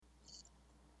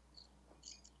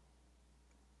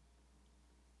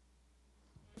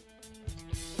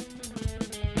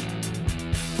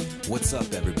What's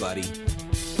up, everybody?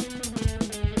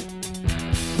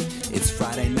 It's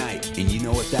Friday night, and you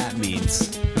know what that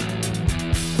means.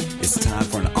 It's time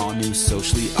for an all-new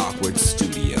Socially Awkward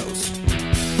Studios.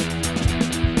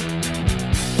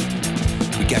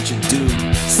 We got your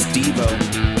dude, Steve-O.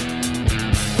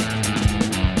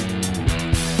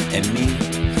 And me,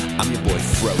 I'm your boy,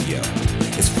 Froyo.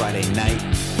 It's Friday night.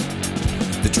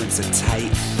 The drinks are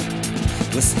tight.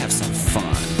 Let's have some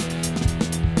fun.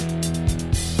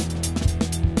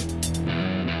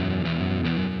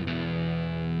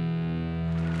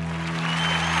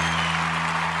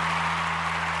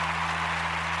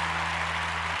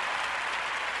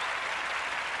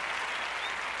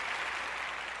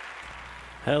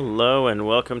 Hello and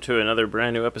welcome to another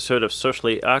brand new episode of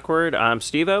Socially Awkward. I'm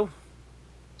Steve-O.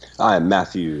 I'm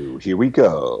Matthew. Here we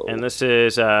go. And this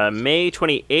is May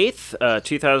 28th,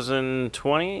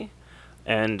 2020.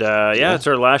 And it's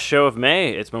our last show of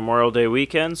May. It's Memorial Day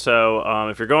weekend, so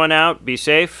if you're going out, be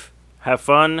safe, have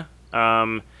fun,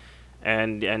 and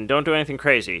don't do anything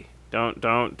crazy. Don't.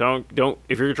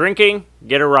 If you're drinking,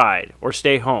 get a ride or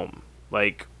stay home.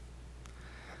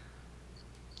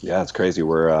 Yeah, it's crazy.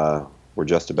 We're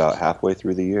just about halfway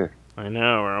through the year. I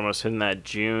know, we're almost in that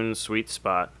June sweet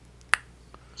spot.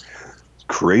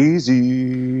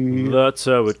 Crazy. That's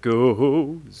how it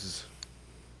goes.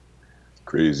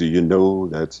 Crazy, you know,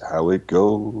 that's how it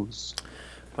goes.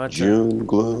 But, June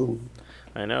gloom.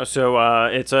 I know. So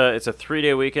it's a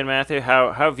 3-day weekend, Matthew.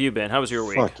 How have you been? How was your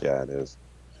week? Fuck yeah, it is.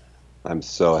 I'm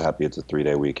so happy it's a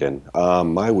 3-day weekend.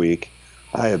 My week,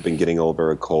 I have been getting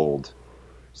over a cold.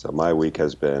 So my week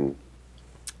has been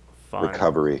Fine.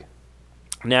 recovery.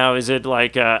 Now, is it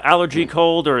like allergy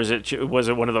cold, or was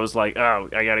it one of those like, oh,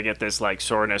 I got to get this like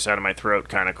soreness out of my throat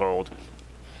kind of cold?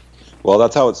 Well,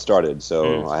 that's how it started.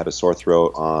 So I had a sore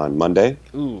throat on Monday.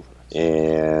 Ooh.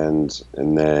 And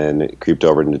then it creeped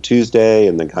over into Tuesday,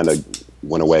 and then kind of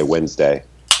went away Wednesday.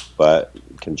 But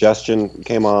congestion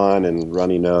came on, and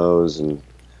runny nose, and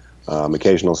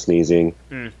occasional sneezing.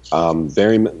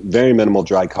 Very, very minimal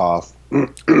dry cough,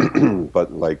 but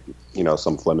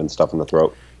some phlegm and stuff in the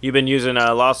throat. You been using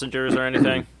lozenges or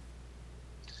anything?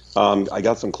 I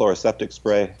got some chloroseptic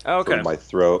spray for my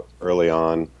throat early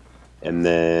on, and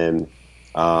then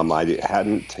I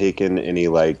hadn't taken any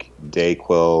Dayquil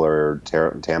or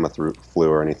Tamiflu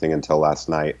or anything until last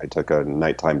night. I took a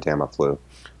nighttime Tamiflu,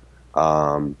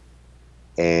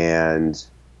 and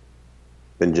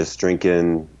been just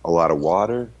drinking a lot of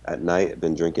water at night. I've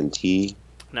been drinking tea.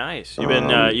 Nice. You've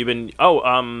been.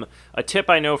 A tip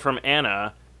I know from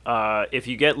Anna. If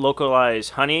you get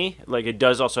localized honey, it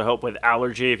does also help with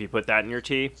allergy if you put that in your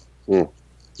tea.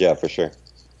 Yeah, for sure.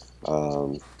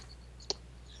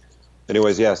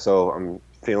 Anyways, yeah, so I'm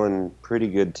feeling pretty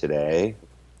good today.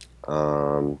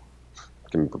 I'm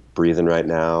breathing right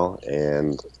now,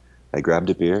 and I grabbed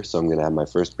a beer, so I'm going to have my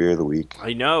first beer of the week.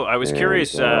 I know. I was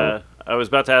curious. I was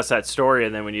about to ask that story,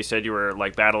 and then when you said you were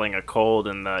battling a cold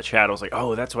in the chat, I was like,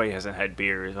 oh, that's why he hasn't had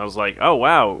beers. I was like, oh,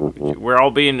 wow. We're all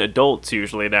being adults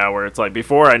usually now, where it's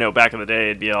before, I know back in the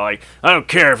day, it'd be like, I don't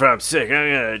care if I'm sick, I'm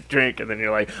going to drink. And then you're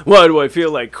like, why do I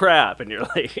feel like crap? And you're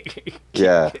like...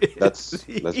 Yeah, that's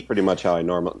pretty much how I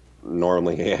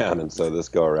normally am. And so this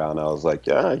go around, I was like,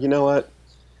 yeah, you know what?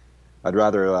 I'd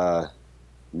rather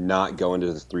not go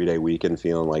into this 3-day weekend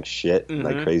feeling like shit,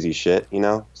 like crazy shit,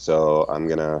 So I'm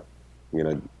gonna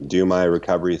do my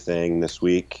recovery thing this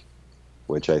week,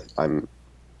 which I'm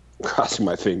crossing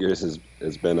my fingers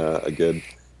has been a good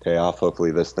payoff.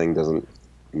 Hopefully this thing doesn't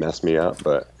mess me up,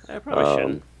 but I probably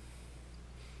shouldn't.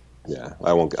 Yeah,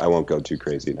 I won't go too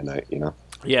crazy tonight,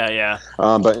 Yeah.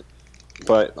 But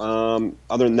other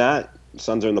than that,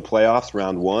 Suns are in the playoffs,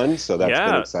 round 1, so that's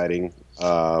been exciting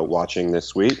watching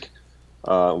this week.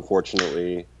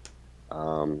 Unfortunately,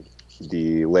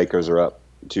 the Lakers are up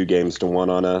 2-1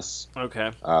 on us.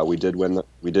 Okay. We did win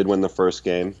the first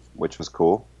game, which was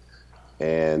cool,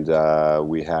 and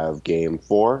we have game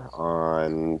 4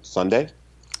 on Sunday.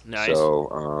 Nice.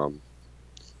 So,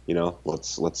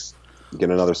 let's get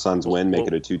another Suns win, make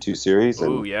it a 2-2 series.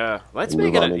 Oh yeah, let's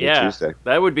make it. Tuesday.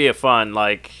 That would be a fun.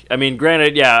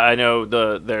 Granted, I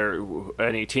know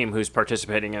any team who's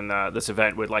participating in this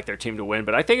event would like their team to win,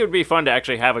 but I think it would be fun to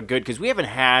actually have a good, because we haven't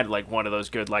had one of those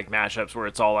good matchups where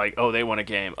it's all they won a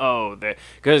game.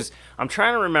 Because I'm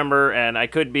trying to remember, and I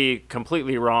could be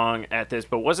completely wrong at this,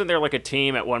 but wasn't there a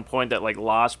team at one point that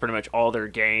lost pretty much all their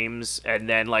games, and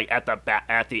then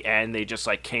at the end they just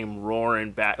came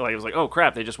roaring back. It was oh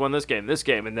crap, they just won this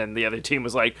game, and then the other team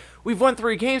was we've won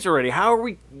 3 games already. How are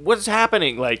we? What's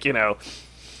happening? They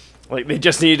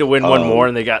just needed to win one more,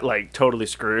 and they got totally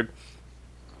screwed.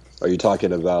 Are you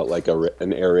talking about like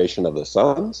an aeration of the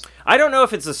Suns? I don't know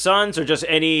if it's the Suns or just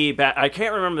any. I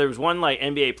can't remember. There was one like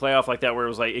NBA playoff like that where it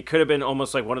was like it could have been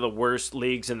almost like one of the worst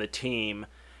leagues in the team,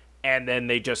 and then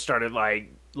they just started like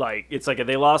it's like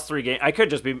they lost 3 games. I could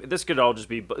just be. This could all just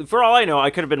be. For all I know, I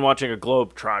could have been watching a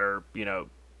Globetrotter,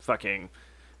 fucking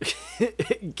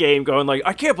game, going like,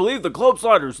 I can't believe the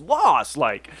Globetrotters lost.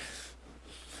 Like,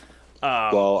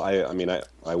 well, I mean,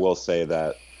 I will say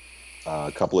that.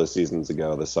 A couple of seasons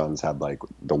ago, the Suns had like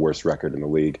the worst record in the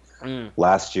league.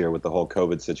 Last year, with the whole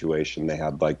COVID situation, they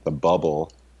had like the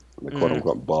bubble, the quote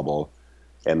unquote bubble,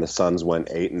 and the Suns went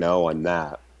 8-0 on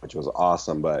that, which was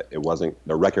awesome. But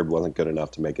the record wasn't good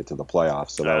enough to make it to the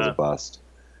playoffs, so that was a bust.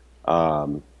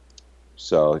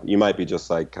 So you might be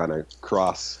just like kind of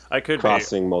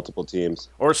crossing multiple teams.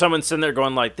 Or someone's sitting there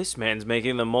going like, this man's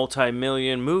making the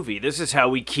multi-million movie. This is how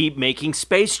we keep making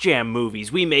Space Jam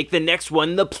movies. We make the next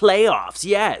one the playoffs.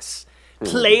 Yes.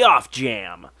 Playoff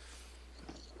Jam.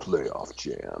 Playoff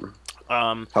Jam.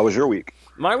 How was your week?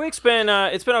 My week's been,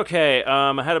 it's been okay.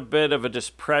 I had a bit of a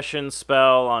depression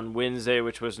spell on Wednesday,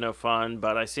 which was no fun,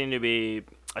 but I think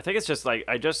it's just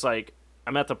like,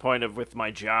 I'm at the point of with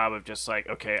my job of just like,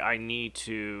 okay, I need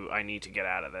to get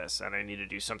out of this and I need to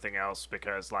do something else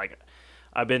because like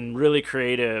I've been really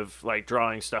creative, like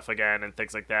drawing stuff again and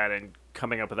things like that and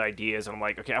coming up with ideas. And I'm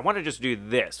like, okay, I want to just do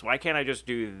this. Why can't I just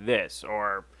do this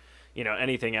or,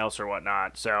 anything else or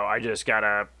whatnot? So I just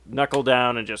gotta knuckle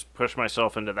down and just push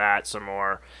myself into that some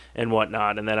more and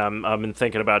whatnot. And then I've been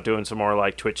thinking about doing some more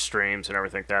like Twitch streams and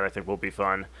everything that I think will be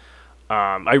fun.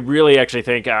 I really actually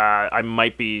think I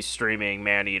might be streaming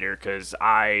Maneater because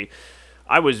I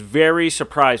was very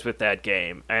surprised with that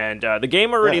game. And the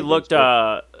game already looked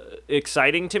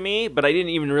exciting to me, but I didn't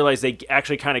even realize they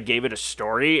actually kind of gave it a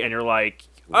story. And you're like,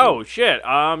 oh, shit,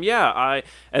 yeah.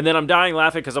 And then I'm dying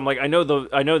laughing because I'm like, I know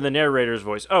the narrator's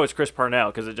voice. Oh, it's Chris Parnell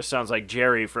because it just sounds like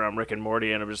Jerry from Rick and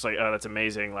Morty. And I'm just like, oh, that's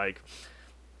amazing. Like,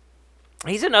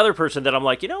 he's another person that I'm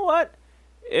like, you know what?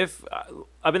 If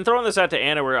I've been throwing this out to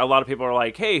Anna where a lot of people are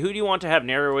like, hey, who do you want to have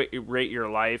narrate your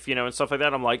life, and stuff like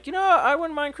that. I'm like, I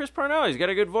wouldn't mind Chris Parnell. He's got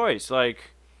a good voice.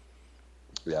 Like,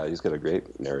 yeah, he's got a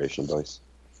great narration voice.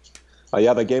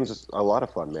 Yeah, the game's a lot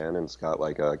of fun, man. And it's got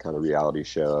like a kind of reality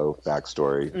show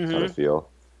backstory kind of feel.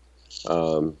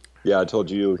 Yeah, I told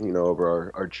you,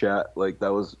 over our chat, like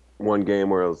that was one game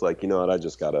where I was like, you know what, I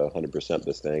just got to 100%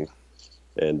 this thing.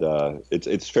 And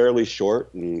it's fairly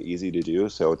short and easy to do.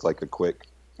 So it's like a quick,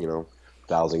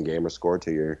 1,000 gamer score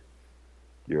to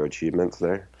your achievements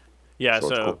there. Yeah, so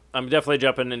cool. I'm definitely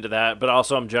jumping into that, but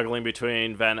also I'm juggling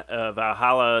between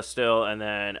Valhalla still, and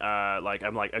then I'm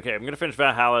like, okay, I'm gonna finish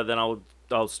Valhalla, then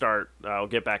I'll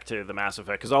get back to the Mass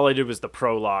Effect because all I did was the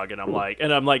prologue, and I'm like,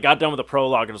 got done with the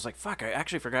prologue, and I was like, fuck, I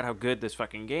actually forgot how good this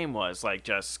fucking game was, like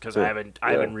just because I haven't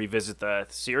revisited the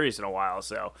series in a while,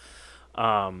 so.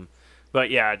 But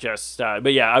yeah,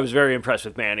 I was very impressed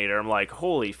with Maneater. I'm like,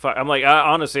 holy fuck! I'm like,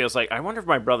 honestly, I was like, I wonder if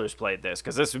my brother's played this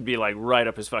because this would be like right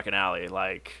up his fucking alley.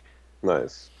 Like,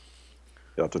 nice.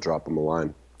 You'll have to drop him a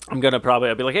line. I'll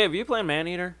be like, hey, have you played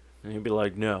Maneater? And he'd be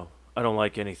like, no, I don't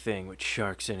like anything with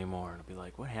sharks anymore. And I'll be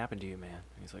like, what happened to you, man?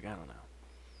 And he's like, I don't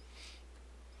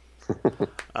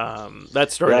know.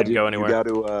 That story didn't go anywhere.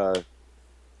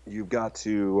 You've got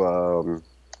to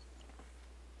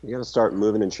start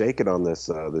moving and shaking on this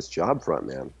job front,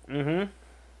 man. Mm-hmm.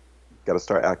 Got to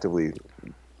start actively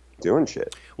doing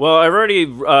shit. Well, I've already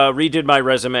redid my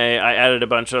resume. I added a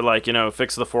bunch of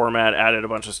fixed the format, added a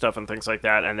bunch of stuff and things like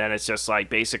that. And then it's just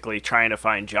like basically trying to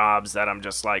find jobs that I'm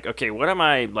just like, okay, what am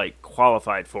I like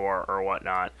qualified for or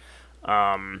whatnot?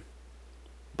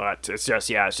 But it's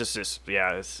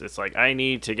like I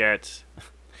need to get.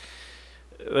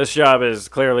 This job is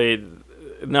clearly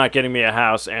not getting me a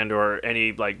house and or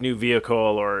any like new vehicle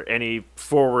or any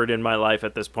forward in my life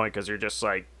at this point because you're just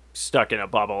like stuck in a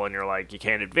bubble and you're like you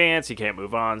can't advance, you can't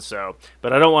move on. So,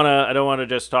 but I don't want to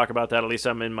just talk about that. At least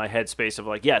I'm in my headspace of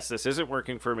like, yes, this isn't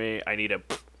working for me. I need to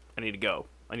go.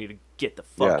 I need to get the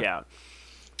fuck out.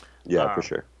 Yeah, for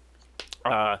sure.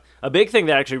 A big thing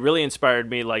that actually really inspired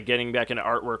me, like getting back into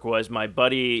artwork, was my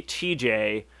buddy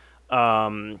TJ.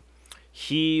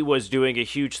 He was doing a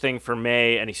huge thing for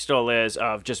May, and he still is,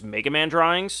 of just Mega Man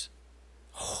drawings.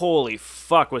 Holy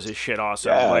fuck, was his shit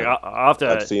awesome! Yeah, like I'll have to.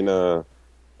 I've seen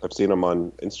him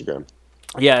on Instagram.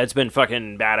 Yeah, it's been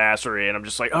fucking badassery, and I'm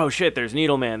just like, oh shit, there's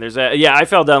Needleman. There's that. Yeah, I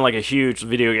fell down like a huge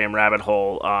video game rabbit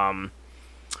hole.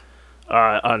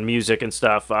 On music and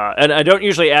stuff, and I don't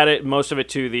usually add most of it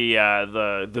to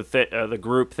the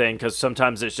group thing because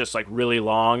sometimes it's just like really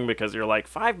long because you're like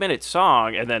 5-minute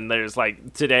song, and then there's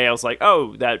like today I was like,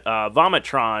 oh, that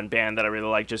Vomitron band that I really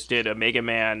like just did a Mega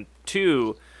Man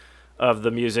 2 of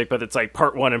the music, but it's like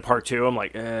part 1 and part 2. I'm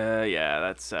like, yeah,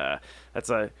 that's a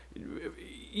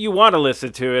you want to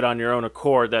listen to it on your own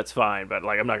accord, that's fine, but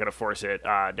like I'm not gonna force it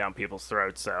down people's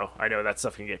throats. So I know that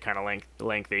stuff can get kind of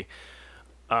lengthy.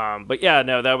 But yeah,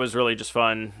 no, that was really just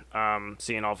fun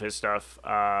seeing all of his stuff.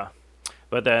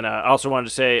 But then I also wanted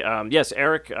to say, yes,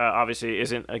 Eric obviously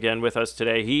isn't again with us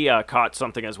today. He caught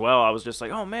something as well. I was just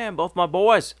like, oh man, both my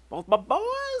boys. I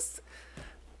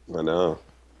know.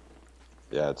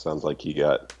 Yeah, it sounds like he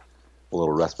got a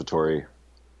little respiratory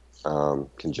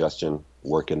congestion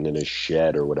working in his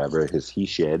shed or whatever. He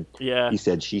shed. Yeah. He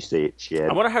said, she said shed.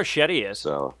 I wonder how Shed he is.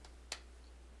 So,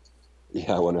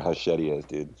 yeah, I wonder how Shed he is,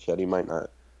 dude. Shed he might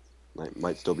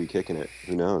still be kicking it.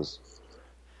 Who knows?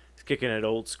 He's kicking it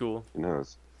old school. Who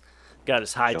knows? Got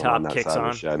his high Chilling top on that kicks side of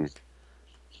on. the shed.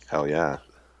 Hell yeah.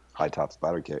 High top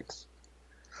spider kicks.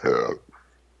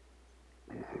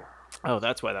 Oh,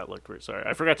 that's why that looked weird. Sorry,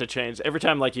 I forgot to change. Every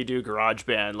time like you do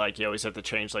GarageBand, like you always have to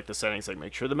change like the settings, like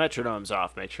make sure the metronome's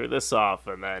off, make sure this off,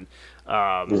 and then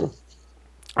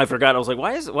I forgot. I was like,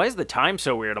 why is the time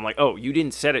so weird? I'm like, oh, you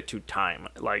didn't set it to time.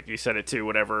 Like you set it to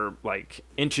whatever like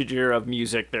integer of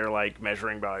music they're like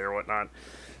measuring by or whatnot.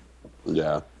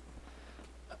 Yeah.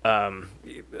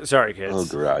 Sorry, kids. Oh,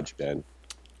 GarageBand.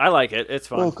 I like it. It's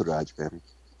fun. Oh, GarageBand.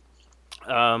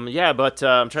 Yeah, but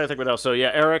I'm trying to think what else. So yeah,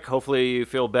 Eric, hopefully you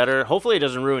feel better. Hopefully it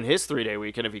doesn't ruin his 3-day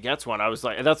weekend if he gets one. I was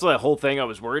like, that's the whole thing I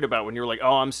was worried about when you were like,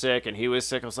 oh, I'm sick, and he was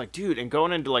sick. I was like, dude, and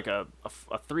going into like a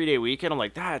 3-day weekend, I'm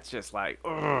like, that's just like,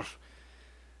 ugh,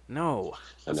 no,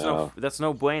 that's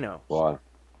no bueno. Well,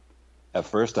 at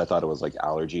first I thought it was like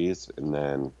allergies, and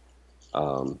then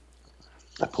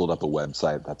I pulled up a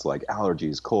website that's like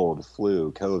allergies, cold,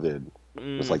 flu, COVID.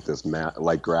 It's like this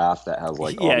graph that has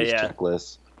like all these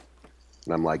checklists.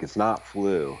 And I'm like, it's not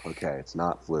flu. Okay, it's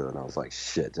not flu. And I was like,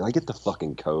 shit, did I get the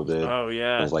fucking COVID? Oh,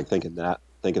 yeah. I was like thinking that.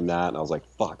 And I was like,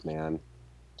 fuck, man.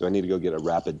 Do I need to go get a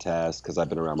rapid test? Because I've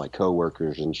been around my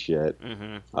coworkers and shit.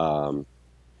 And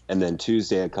then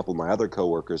Tuesday, a couple of my other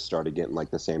coworkers started getting like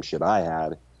the same shit I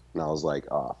had. And I was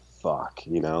like, oh, fuck,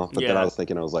 you know? But then I was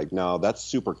thinking, I was like, no, that's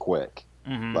super quick.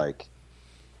 Like,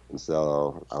 and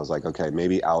so I was like, okay,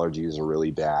 maybe allergies are really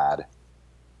bad.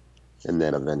 And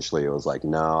then eventually it was like,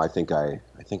 no, I think I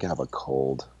have a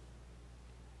cold.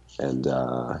 And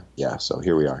yeah, so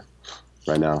here we are.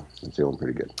 Right now, I'm feeling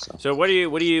pretty good. So what are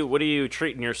you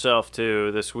treating yourself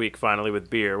to this week finally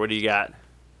with beer? What do you got?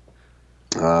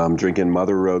 I'm drinking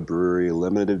Mother Road Brewery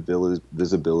Limited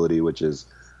Visibility, which is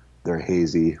their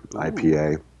hazy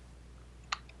IPA.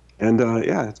 And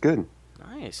yeah, it's good.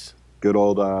 Nice. Good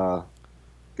old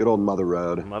Mother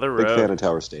Road. Mother Road. Big fan of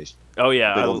Tower Station. Oh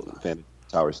yeah, big old fan of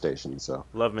Tower Station. So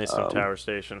love me some Tower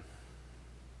Station.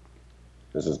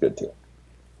 This is good too.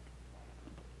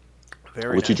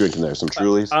 Very what nice. You drinking there? Some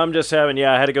Trulies? I'm just having,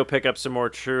 I had to go pick up some more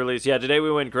Trulies. Yeah, today we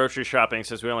went grocery shopping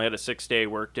since we only had a 6-day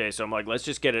work day. So I'm like, let's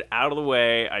just get it out of the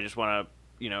way. I just want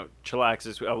to,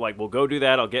 chillax. I'm like, we'll go do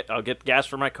that. I'll get gas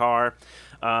for my car.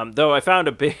 Though I found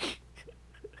a big,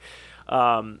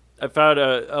 I found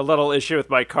a little issue with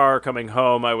my car coming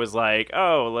home. I was like,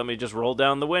 oh, let me just roll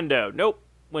down the window. Nope.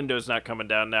 Window's not coming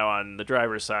down now on the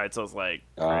driver's side, so I was like,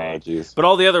 great. Jeez. But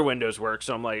all the other windows work,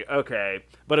 so I'm like, okay.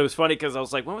 But it was funny because I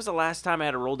was like, when was the last time I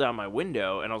had to roll down my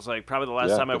window? And I was like, probably the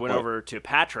last time I went over to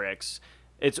Patrick's.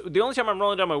 It's the only time I'm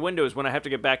rolling down my window is when I have to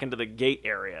get back into the gate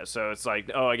area. So it's like,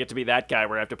 oh, I get to be that guy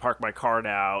where I have to park my car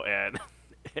now and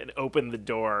open the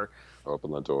door.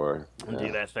 Open the door. And do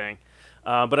that thing.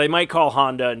 But I might call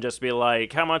Honda and just be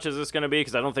like, how much is this going to be?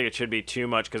 Because I don't think it should be too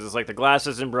much because it's like the glass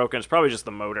isn't broken. It's probably just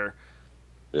the motor.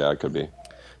 Yeah, it could be.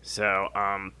 So,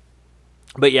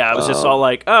 but yeah, I was just all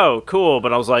like, oh, cool.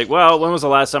 But I was like, well, when was the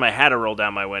last time I had to roll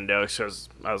down my window? Because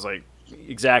I was like,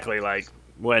 exactly like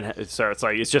when. So it's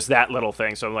like, it's just that little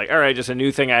thing. So I'm like, all right, just a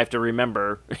new thing I have to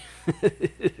remember.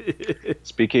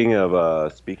 Speaking of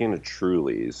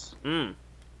Trulies.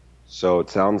 So it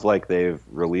sounds like they've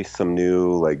released some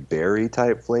new like berry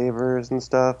type flavors and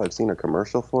stuff. I've seen a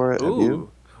commercial for it. Ooh. Have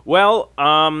you? Well,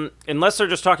 unless they're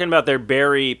just talking about their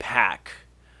berry pack.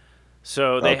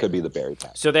 So it could be the berry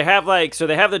pack. So they have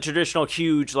the traditional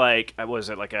huge like was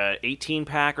it like a 18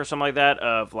 pack or something like that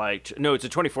of like no, it's a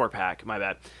 24 pack. My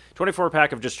bad, 24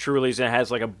 pack of just Trulies, and it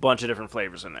has like a bunch of different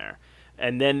flavors in there.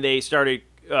 And then they started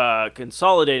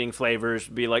consolidating flavors.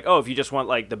 Be like, oh, if you just want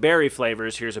like the berry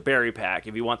flavors, here's a berry pack.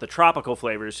 If you want the tropical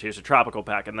flavors, here's a tropical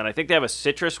pack. And then I think they have a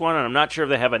citrus one, and I'm not sure if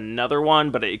they have another one,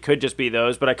 but it could just be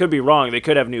those. But I could be wrong. They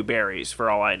could have new berries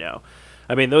for all I know.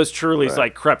 I mean, those Trulies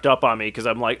like crept up on me because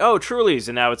I'm like, oh, Trulies,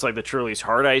 and now it's like the Trulies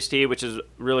hard iced tea, which is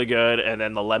really good, and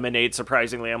then the lemonade.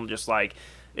 Surprisingly, I'm just like,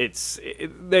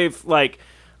 they've like,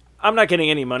 I'm not getting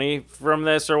any money from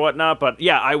this or whatnot, but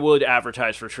yeah, I would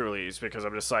advertise for Trulies because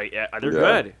I'm just like, yeah, they're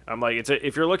good. I'm like,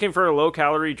 if you're looking for a low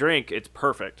calorie drink, it's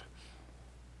perfect.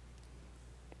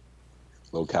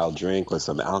 Low cal drink with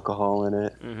some alcohol in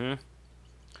it. Mm-hmm.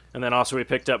 And then also we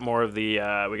picked up more of we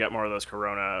got more of those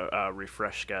Corona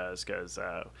Refrescas because.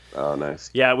 Oh, nice.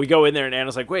 Yeah, we go in there and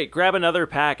Anna's like, wait, grab another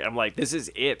pack. I'm like, this is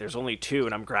it. There's only 2,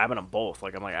 and I'm grabbing them both.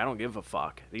 Like, I'm like, I don't give a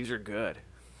fuck. These are good.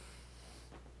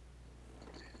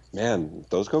 Man,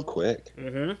 those go quick.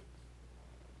 Mm-hmm.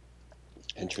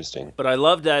 Interesting. But I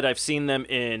love that I've seen them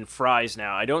in Fry's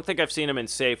now. I don't think I've seen them in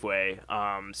Safeway.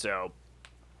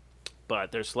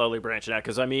 But they're slowly branching out.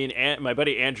 Because, I mean, my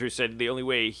buddy Andrew said the only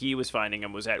way he was finding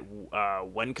them was at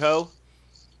Wenco.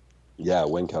 Yeah,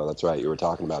 Winco. That's right. You were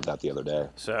talking about that the other day.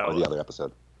 Or the other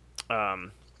episode.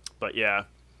 But yeah.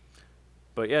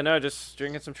 But yeah, no, just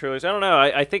drinking some Trulies. I don't know.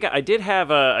 I think I did have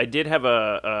a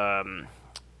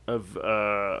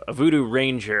Voodoo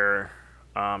Ranger.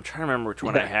 I'm trying to remember which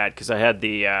one I had because I had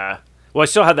the. I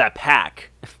still had that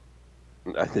pack.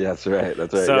 That's right.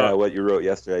 That's right. So, yeah, what you wrote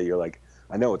yesterday, you're like,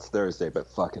 I know it's Thursday, but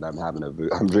fuck it, I'm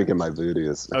drinking my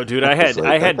Voodoos. Oh, dude, I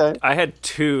had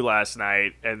 2 last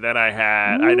night, and then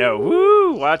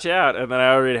watch out. And then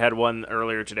I already had one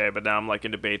earlier today, but now I'm like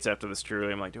in debates after this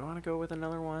Truly. I'm like, do I want to go with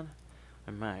another one?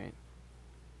 I might.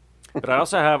 But I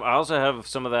also have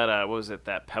some of that. What was it?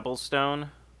 That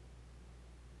Pebblestone.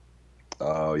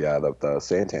 Oh yeah, the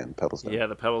Santan Pebblestone. Yeah,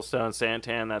 the Pebblestone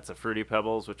Santan. That's a Fruity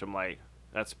Pebbles, which I'm like,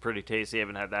 that's pretty tasty. I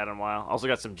haven't had that in a while. Also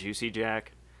got some Juicy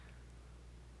Jack.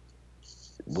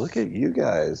 Look at you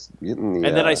guys getting the.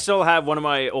 And then I still have one of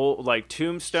my old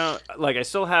Tombstone. I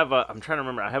still have I'm trying to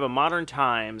remember. I have a Modern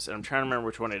Times, and I'm trying to remember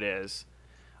which one it is.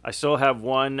 I still have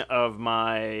one of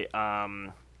my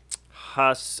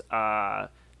Huss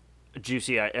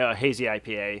Juicy Hazy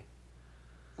IPA.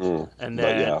 And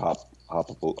then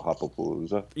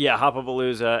Hopapalooza. Yeah,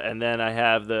 Hopapalooza, and then I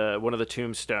have one of the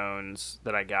Tombstones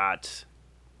that I got.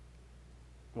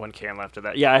 1 can left of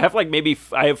that. Yeah, I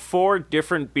have 4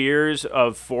 different beers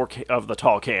of 4 of the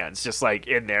tall cans just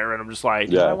in there, and I'm just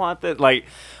like, I want that.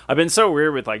 I've been so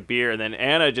weird with beer, and then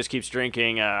Anna just keeps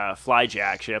drinking Fly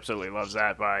Jack. She absolutely loves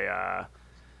that by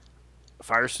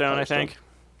Firestone, I think.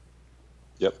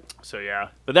 Yep. So yeah,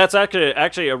 but that's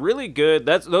actually a really good.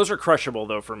 Those are crushable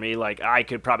though for me. I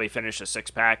could probably finish a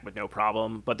 6-pack with no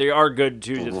problem. But they are good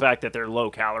too. The fact that they're low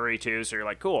calorie too, so you're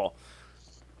like, cool.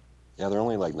 Yeah, they're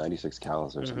only 96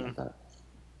 calories or something like that.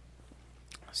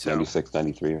 So, 96,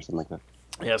 93 or something like that.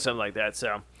 Yeah, something like that.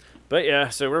 So, but yeah,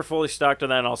 so we're fully stocked on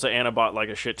that. And also, Anna bought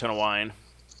a shit ton of wine.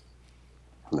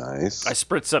 Nice. I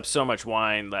spritzed up so much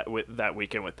wine that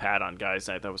weekend with Pat on guys'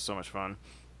 night. That was so much fun.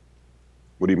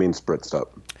 What do you mean spritzed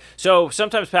up? So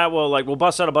sometimes Pat we'll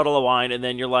bust out a bottle of wine, and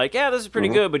then you're like, yeah, this is pretty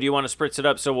good, but do you want to spritz it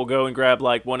up? So we'll go and grab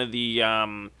one of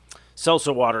the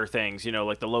seltzer water things,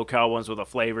 the low-cal ones with a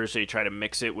flavor, so you try to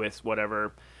mix it with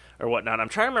whatever or whatnot. I'm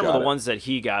trying to remember the ones that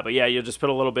he got, but yeah, you'll just put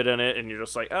a little bit in it, and you're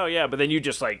just like, oh yeah, but then you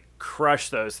just crush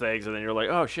those things, and then you're like,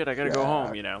 oh shit, I gotta go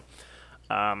home,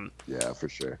 Yeah, for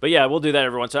sure. But yeah, we'll do that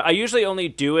every once. I usually only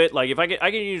do it if I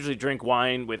can usually drink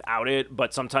wine without it,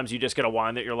 but sometimes you just get a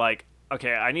wine that you're like,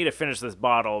 okay, I need to finish this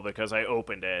bottle because I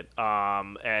opened it,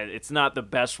 and it's not the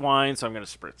best wine, so I'm gonna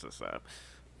spritz this up.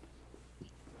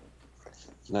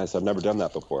 Nice. I've never done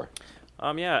that before.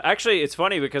 Yeah. Actually, it's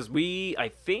funny because we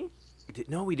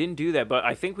didn't do that, but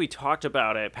I think we talked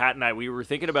about it. Pat and I, we were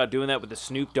thinking about doing that with the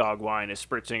Snoop Dogg wine, is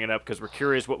spritzing it up because we're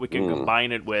curious what we can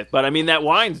combine it with. But I mean, that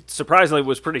wine surprisingly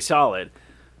was pretty solid.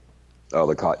 Oh,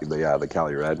 the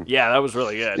Cali Red. Yeah, that was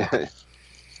really good.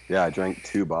 Yeah, I drank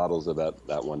 2 bottles of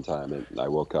that one time, and I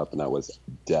woke up and I was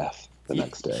death the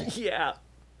next day. Yeah.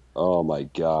 Oh my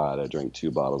God, I drank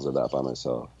 2 bottles of that by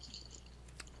myself.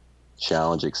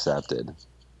 Challenge accepted.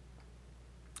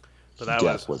 So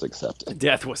death was accepted.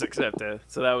 Death was accepted.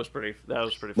 So that was pretty fun.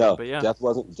 No, but yeah. Death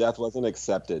wasn't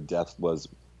accepted. Death was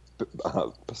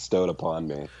bestowed upon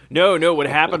me. No. What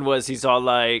happened was he saw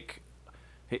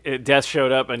Death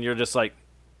showed up, and you're just like,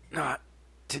 not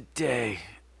today.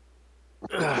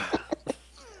 And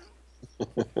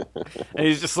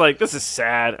he's just like, this is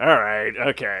sad. All right,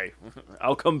 okay,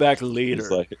 I'll come back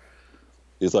later.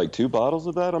 He's like 2 bottles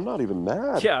of that? I'm not even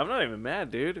mad. Yeah, I'm not even mad,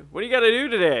 dude. What do you got to do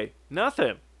today?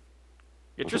 Nothing.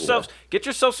 Get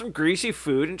yourself some greasy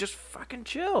food and just fucking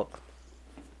chill.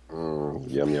 Yum,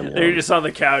 yum, yum. And you're just on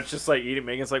the couch, just eating.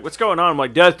 Megan's like, what's going on? I'm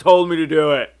like, Death told me to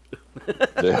do it.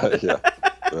 Yeah.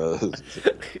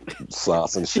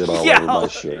 Sauce and shit all over my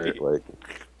shirt.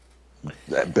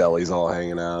 That belly's all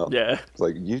hanging out. Yeah. It's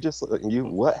like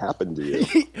what happened to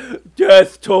you?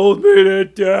 Death told me to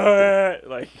do it.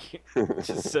 Like,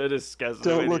 just so disgusting.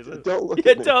 Don't look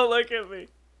Yeah, at me. don't look at me.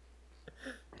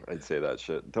 I'd say that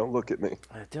shit. Don't look at me.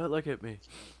 Don't look at me.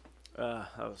 That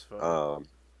was fun.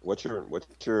 What's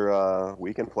your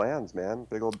weekend plans, man?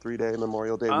 Big old 3-day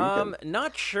Memorial Day weekend.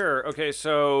 Not sure. Okay,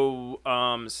 so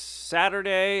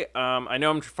Saturday, I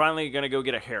know I'm finally gonna go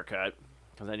get a haircut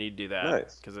because I need to do that.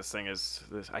 Nice. Because this thing is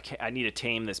I need to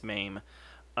tame this mame.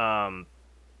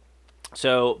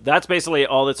 So that's basically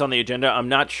all that's on the agenda. I'm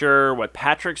not sure what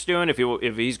Patrick's doing, if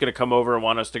he's gonna come over and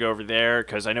want us to go over there,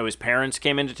 because I know his parents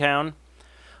came into town.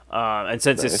 And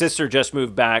since his sister just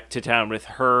moved back to town with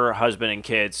her husband and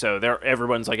kids, so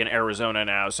everyone's like in Arizona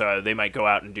now, so they might go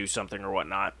out and do something or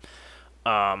whatnot.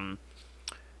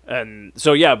 And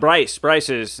so yeah, Bryce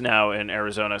is now in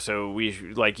Arizona. So we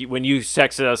like when you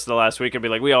texted us the last week and be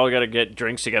like, we all got to get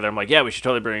drinks together. I'm like, yeah, we should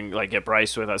totally get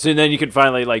Bryce with us, and then you could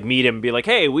finally like meet him and be like,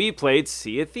 hey, we played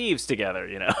Sea of Thieves together,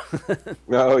 you know.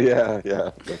 Oh yeah.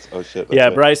 Shit. Yeah,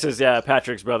 Bryce is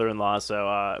Patrick's brother-in-law.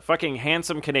 So fucking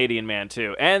handsome Canadian man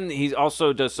too, and he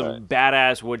also does some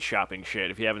badass wood shopping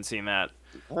shit. If you haven't seen that,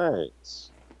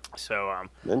 Nice. So I'm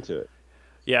into it.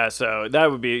 Yeah, so that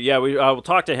would be we'll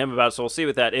talk to him about it, so we'll see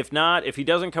with that. If not, if he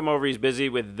doesn't come over, he's busy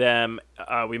with them.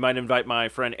 We might invite my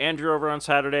friend Andrew over on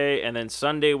Saturday, and then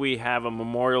Sunday we have a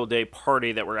Memorial Day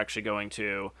party that we're actually going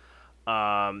to.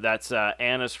 That's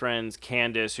Anna's friends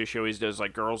Candace, who she always does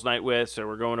like girls' night with. So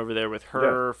we're going over there with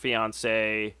her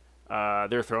fiance.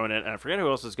 They're throwing it, and I forget who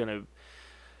else is gonna.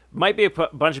 Might be a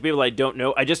bunch of people I don't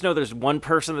know. I just know there's one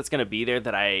person that's gonna be there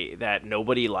that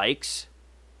nobody likes.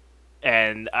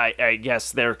 And I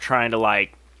guess they're trying to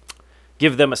like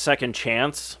give them a second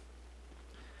chance.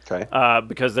 Okay.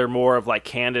 Because they're more of like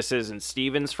Candace's and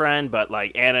Steven's friend, but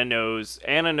like Anna knows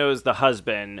the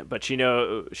husband, but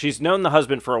she's known the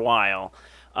husband for a while.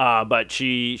 But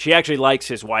she actually likes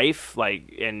his wife,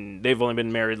 like, and they've only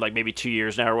been married like maybe 2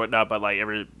 years now or whatnot. But like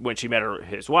when she met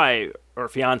his wife or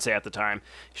fiance at the time,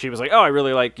 she was like, oh, I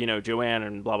really like Joanne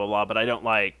and blah blah blah, but I don't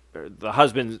like the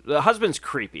husband. The husband's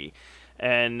creepy.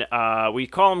 And we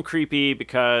call him creepy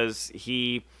because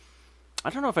I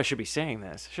don't know if I should be saying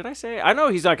this. Should I say it? I know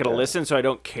he's not going to listen, so I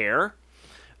don't care.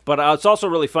 But it's also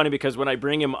really funny because when I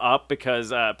bring him up,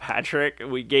 because Patrick,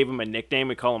 we gave him a nickname.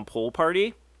 We call him Pool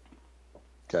Party.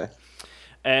 Okay.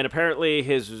 And apparently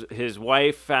his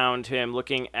wife found him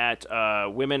looking at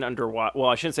women underwater. Well,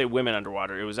 I shouldn't say women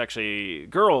underwater. It was actually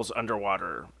girls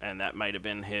underwater. And that might have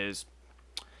been his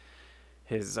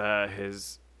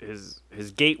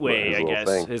gateway, I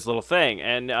guess, his little thing.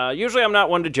 And usually I'm not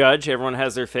one to judge. Everyone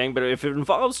has their thing. But if it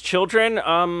involves children,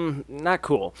 not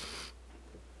cool.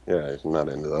 Yeah, I'm not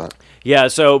into that. Yeah,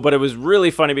 but it was really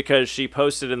funny because she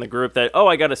posted in the group that,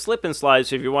 I got a slip and slide,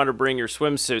 so if you want to bring your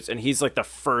swimsuits. And he's like the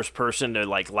first person to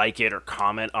like it or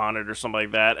comment on it or something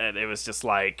like that. And it was just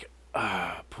like,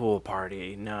 pool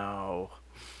party, no.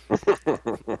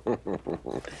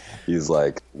 He's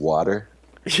like, water?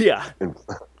 Yeah.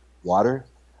 Water?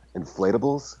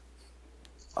 Inflatables?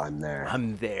 I'm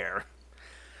there.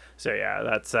 So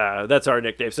yeah, that's our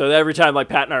nickname. So every time like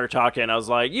Pat and I are talking, I was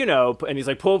like, and he's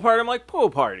like, pool party. I'm like,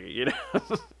 pool party.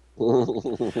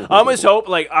 I almost hope,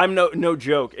 like, I'm no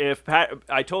joke.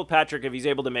 I told Patrick if he's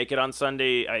able to make it on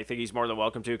Sunday, I think he's more than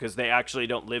welcome to, because they actually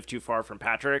don't live too far from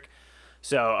Patrick.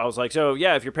 So I was like,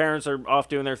 if your parents are off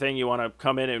doing their thing, you want to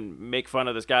come in and make fun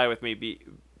of this guy with me,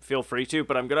 feel free to.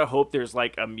 But I'm gonna hope there's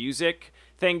like a music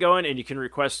thing going, and you can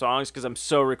request songs, because I'm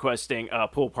so requesting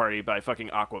Pool Party by fucking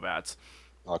Aquabats.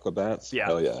 Aquabats? Yeah.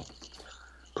 Hell yeah.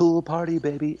 Pool party,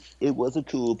 baby. It was a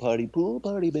cool party. Pool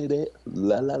party, baby.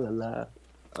 La la la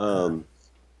la.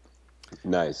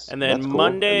 Nice. And then cool.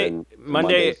 Monday, and then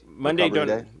Monday don't.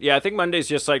 day? Yeah, I think Monday's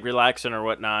just like relaxing or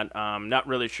whatnot. Not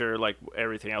really sure like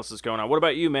everything else is going on. What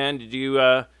about you, man? Did you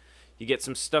you get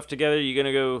some stuff together? You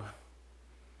gonna go?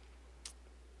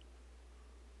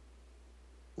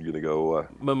 You're gonna go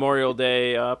Memorial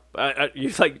Day up.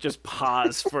 You like just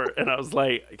pause for, and I was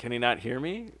like, can he not hear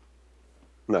me?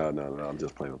 No. I'm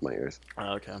just playing with my ears.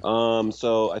 Oh, okay.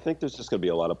 So I think there's just gonna be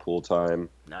a lot of pool time.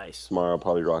 Nice. Tomorrow I'll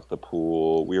probably rock the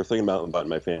pool. We were thinking about inviting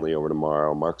my family over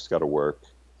tomorrow. Mark's got to work,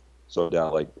 so I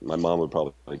doubt, like, my mom would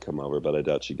probably come over, but I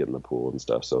doubt she'd get in the pool and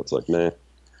stuff. So it's like, meh.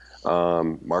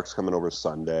 Mark's coming over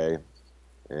Sunday,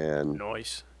 and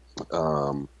Nice.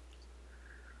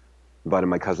 Invited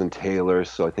my cousin Taylor,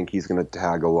 so I think he's going to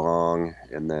tag along.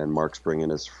 And then Mark's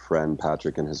bringing his friend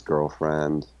Patrick and his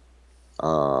girlfriend.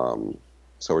 So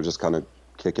we're just kind of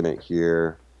kicking it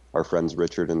here. Our friends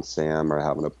Richard and Sam are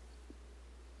having a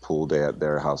pool day at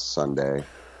their house Sunday.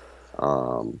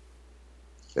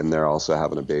 and they're also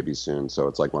having a baby soon. So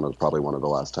it's like probably one of the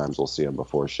last times we'll see them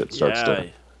before shit starts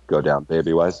to go down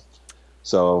baby wise.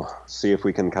 So see if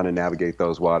we can kind of navigate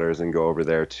those waters and go over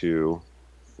there too.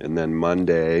 And then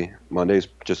Monday's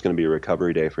just going to be a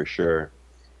recovery day for sure.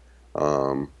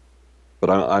 But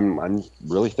I'm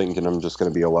really thinking I'm just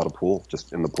going to be a lot of pool,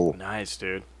 just in the pool. Nice,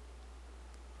 dude.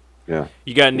 Yeah.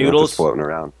 You got noodles? Just floating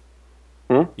around.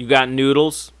 You got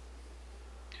noodles?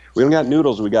 We don't got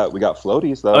noodles. We got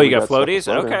floaties though. Oh, you got floaties?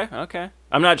 Okay.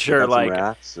 I'm not sure. Like,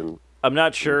 I'm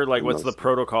not sure. Like, what's the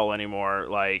protocol anymore?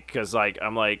 Like, because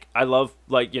I'm I love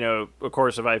of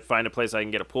course, if I find a place I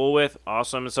can get a pool with,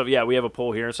 awesome and stuff. Yeah, we have a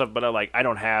pool here and stuff, but I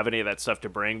don't have any of that stuff to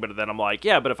bring. But then I'm like,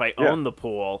 yeah, but if I own the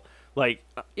pool,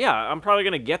 I'm probably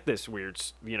gonna get this weird.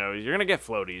 You're gonna get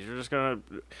floaties. You're just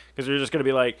gonna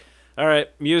be like, all right,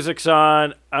 music's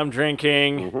on. I'm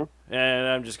drinking, and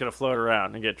I'm just gonna float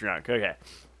around and get drunk. Okay.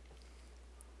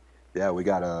 Yeah, we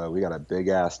got a big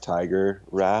ass tiger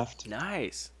raft.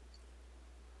 Nice.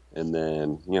 And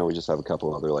then we just have a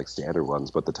couple other standard ones,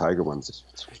 but the tiger ones,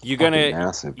 it's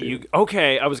massive. Dude.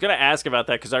 Okay? I was gonna ask about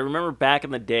that because I remember back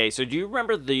in the day. So do you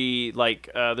remember the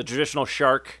traditional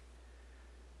shark,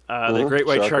 the great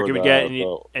white shark you would get,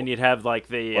 and you'd have the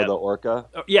orca?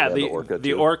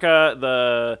 The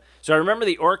orca. So I remember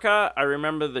the orca. I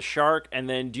remember the shark, and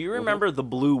then do you remember the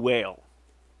blue whale?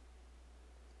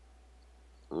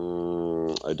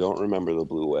 I don't remember the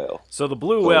blue whale. So the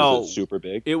blue whale, was it super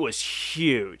big? It was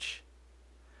huge.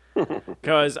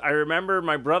 Because I remember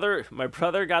my brother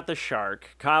got the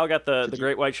shark. Kyle got the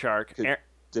great white shark. Did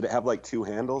it have two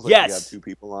handles? Yes. You had two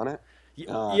people on it?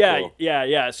 Cool.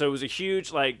 Yeah. So it was a huge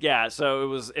So it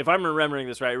was, if I'm remembering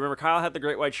this right, I remember Kyle had the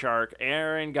great white shark.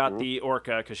 Aaron got the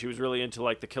orca because she was really into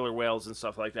the killer whales and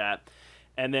stuff like that.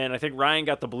 And then I think Ryan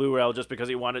got the blue whale just because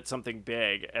he wanted something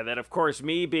big. And then, of course,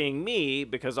 me being me,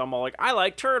 because I'm all I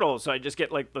like turtles. So I just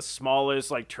get the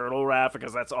smallest turtle raft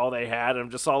because that's all they had. And I'm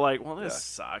just all well, this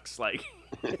sucks.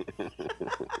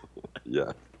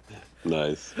 Yeah.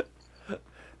 Nice.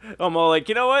 I'm all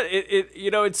you know what?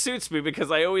 It suits me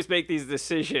because I always make these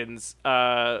decisions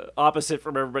opposite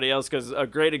from everybody else. Because a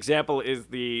great example is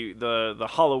the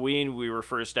Halloween we were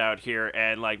first out here.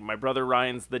 And my brother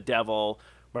Ryan's the devil.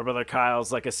 My brother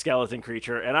Kyle's a skeleton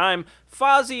creature, and I'm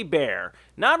Fozzie Bear.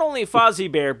 Not only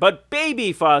Fozzie Bear, but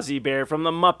baby Fozzie Bear from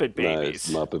the Muppet Babies.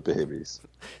 Nice, Muppet Babies.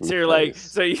 So you're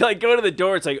so you go to the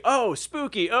door, it's oh,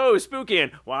 spooky,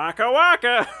 and waka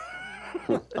waka.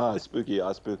 Spooky,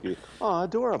 spooky.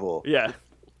 Adorable. Yeah.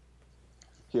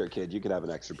 Here, kid, you can have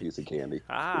an extra piece of candy.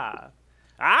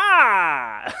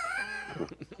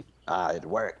 It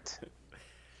worked.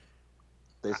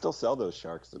 They still sell those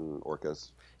sharks and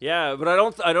orcas. Yeah, but I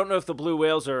don't know if the blue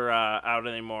whales are out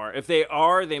anymore. If they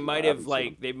are, they might have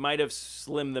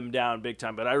slimmed them down big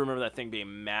time. But I remember that thing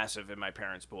being massive in my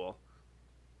parents' pool.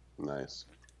 Nice.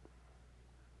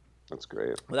 That's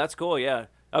great. Well, that's cool. Yeah,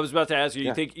 I was about to ask you.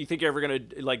 You think you're ever gonna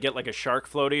get a shark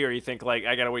floaty, or you think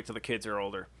I gotta wait till the kids are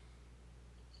older?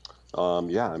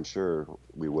 Yeah, I'm sure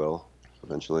we will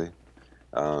eventually.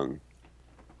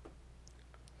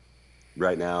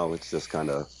 Right now, it's just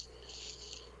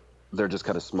they're just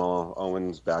kind of small.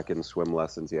 Owen's back in swim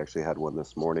lessons. He actually had one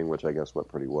this morning, which I guess went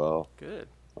pretty well. Good.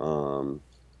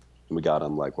 We got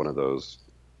him one of those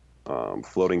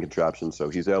floating contraptions, so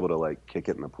he's able to kick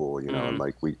it in the pool, and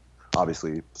we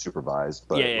obviously supervised,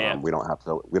 but we don't have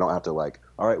to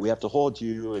all right, we have to hold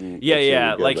you and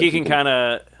he can kind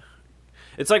of.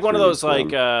 It's one of those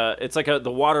it's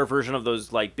the water version of those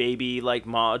baby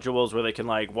modules where they can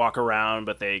walk around,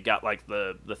 but they got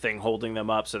the thing holding them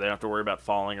up so they don't have to worry about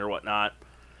falling or whatnot.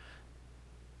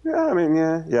 Yeah, I mean,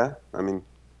 yeah. I mean,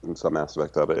 in some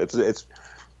aspect of it, it's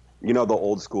the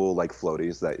old school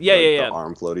floaties that the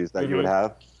arm floaties that you would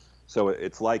have. So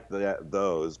it's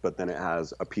those, but then it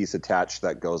has a piece attached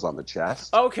that goes on the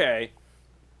chest. Okay.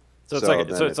 So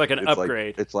it's an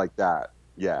upgrade. It's like that.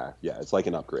 Yeah, it's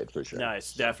an upgrade for sure.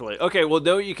 Nice, definitely. Okay, well,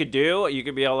 know what you could do? You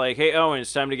could be all hey, Owen,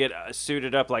 it's time to get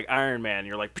suited up like Iron Man.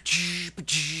 You're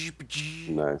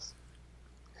nice.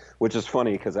 Which is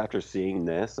funny, because after seeing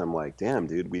this, I'm damn,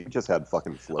 dude, we just had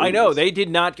fucking floaties. I know, they did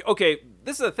not... Okay,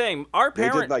 this is the thing. Our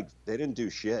parents... They didn't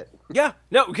do shit. Yeah,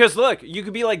 no, because look, you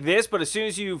could be like this, but as soon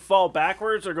as you fall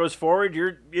backwards or goes forward,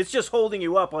 it's just holding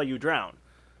you up while you drown.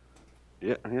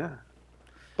 Yeah.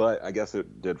 But I guess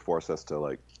it did force us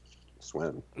to,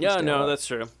 swim. Yeah, no, that's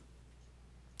true.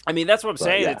 I mean, that's what I'm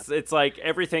saying. Yeah. It's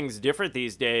everything's different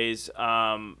these days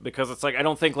because it's I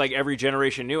don't think every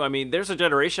generation knew. I mean, there's a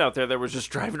generation out there that was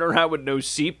just driving around with no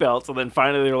seatbelts, and then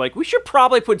finally they're we should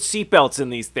probably put seatbelts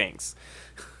in these things.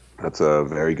 That's a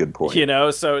very good point. You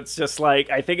know, so it's just like,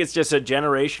 I think it's just a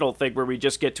generational thing where we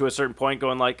just get to a certain point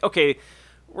going like, okay,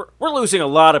 we're losing a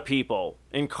lot of people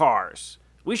in cars.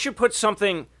 We should put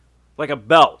something like a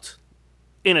belt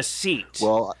in a seat.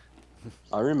 Well,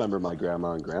 I remember my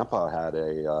grandma and grandpa had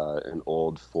an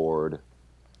old Ford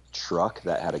truck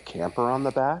that had a camper on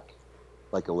the back,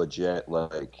 like a legit,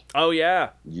 like, oh yeah,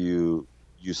 you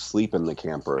sleep in the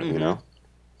camper, you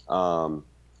know.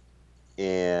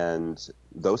 And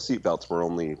those seatbelts were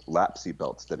only lap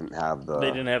seatbelts, didn't have the they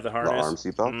didn't have the the harness. arm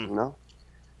seatbelts, you know.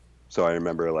 So I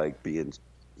remember like being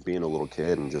a little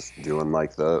kid and just doing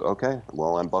like okay,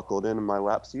 well, I'm buckled in my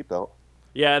lap seatbelt.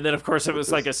 Yeah, and then of course it was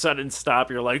like a sudden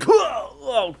stop. You're like, whoa,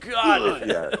 oh god,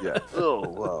 Yeah. Oh,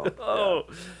 wow. oh,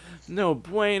 no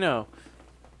bueno.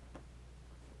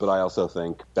 But I also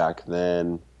think back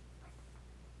then,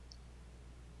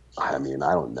 I mean,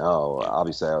 I don't know.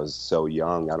 Obviously, I was so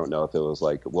young. I don't know if it was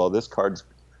like, well, this car's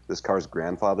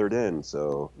grandfathered in,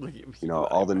 so you know,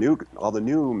 all the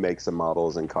new makes and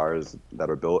models and cars that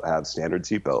are built have standard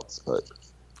seatbelts, but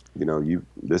you know,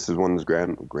 this is one that's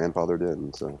grandfathered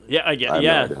in. So Yeah, I get. I have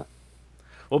Yeah. no idea.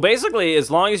 Well, basically,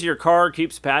 as long as your car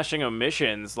keeps passing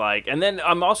emissions, like, and then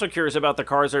I'm also curious about the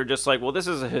cars that are just like, well, this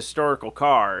is a historical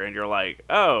car, and you're like,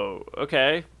 oh,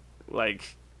 okay,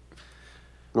 like,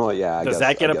 Well, yeah. does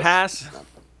that get a pass?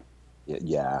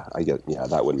 Yeah, yeah,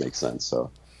 that would make sense.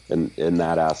 So, in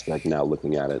that aspect, now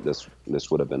looking at it, this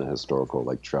would have been a historical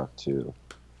like truck too.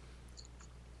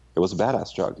 It was a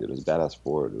badass truck, dude. It was a badass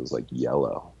Ford. It was like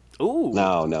yellow. Ooh.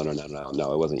 No.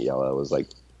 It wasn't yellow. It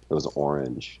was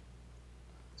orange.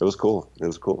 It was cool.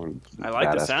 And I like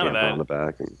the badass sound of camper that. on the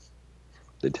back, and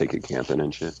they'd take it camping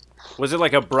and shit. Was it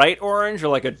like a bright orange or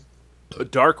like a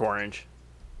dark orange?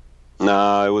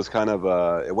 No, it was kind of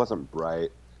it wasn't bright.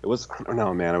 It was, I don't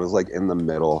know, man. It was like in the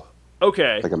middle,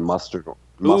 Okay. like a mustard Ooh,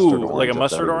 orange. like a if that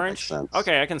mustard even orange? makes sense.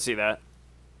 Okay, I can see that.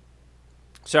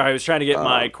 Sorry, I was trying to get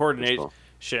my It's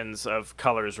coordinations of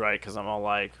colors right because I'm all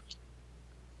like,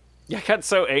 yeah, I got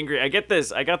so angry. I got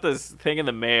this thing in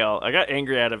the mail. I got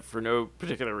angry at it for no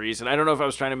particular reason. I don't know if I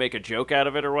was trying to make a joke out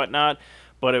of it or whatnot,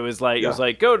 but it was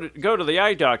like go to the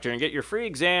eye doctor and get your free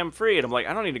exam free. And I'm like,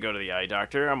 I don't need to go to the eye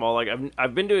doctor. I'm all like,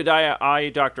 I've been to a eye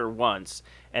doctor once,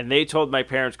 and they told my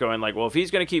parents going like, well, if he's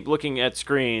gonna keep looking at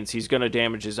screens, he's gonna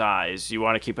damage his eyes. You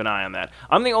want to keep an eye on that.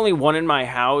 I'm the only one in my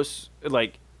house,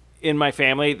 like in my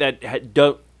family, that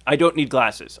I don't need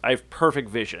glasses. I have perfect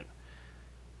vision.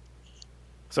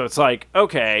 So it's like,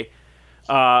 okay.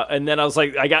 And then I was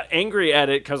like, I got angry at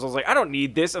it because I was like, I don't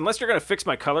need this. Unless you're going to fix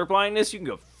my color blindness, you can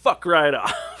go fuck right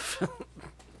off.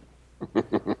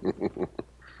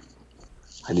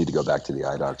 I need to go back to the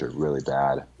eye doctor really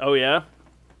bad. Oh, yeah?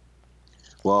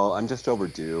 Well, I'm just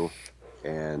overdue,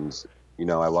 and you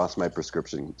know, I lost my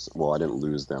prescriptions. Well, I didn't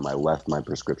lose them. I left my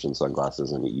prescription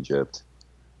sunglasses in Egypt,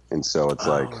 and so it's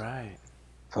like, right.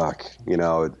 fuck. You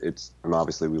know, and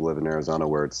obviously we live in Arizona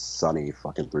where it's sunny,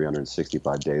 fucking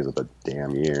 365 days of the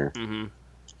damn year. Mm-hmm.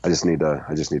 I just need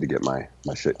to get my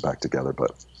shit back together.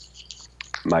 But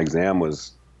my exam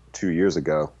was 2 years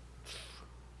ago,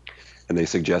 and they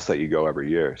suggest that you go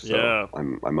every year. So Yeah.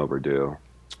 I'm overdue.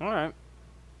 All right.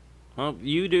 Well,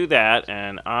 you do that,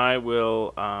 and I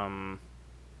will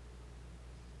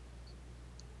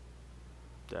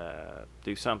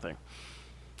do something.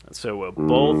 So we'll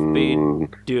both be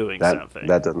doing something.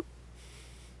 That doesn't.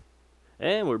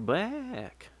 And we're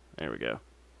back. There we go.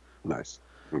 Nice.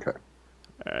 Okay.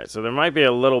 All right, so there might be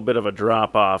a little bit of a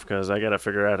drop off because I got to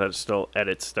figure out how to still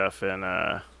edit stuff in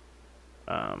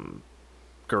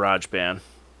GarageBand.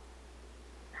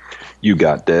 You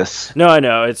got this. No, I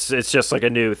know it's just like a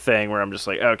new thing where I'm just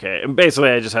like, okay, and basically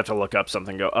I just have to look up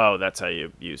something, and go, oh, that's how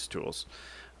you use tools.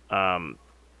 But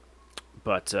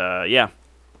yeah,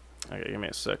 okay, give me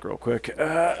a sec, real quick.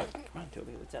 Come on,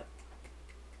 Toby, what's up?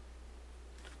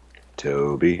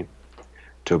 Toby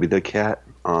the cat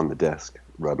on the desk,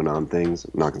 rubbing on things,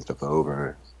 knocking stuff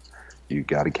over. You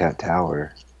got a cat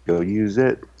tower. Go use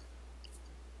it.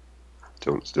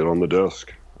 Don't sit on the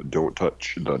desk. Don't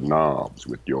touch the knobs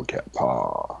with your cat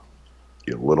paw.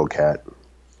 You little cat.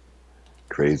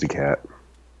 Crazy cat.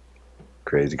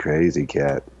 Crazy, crazy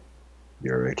cat.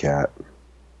 You're a cat.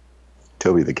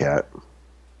 Toby the cat.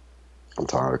 I'm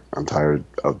tired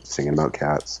of singing about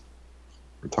cats.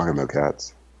 We're talking about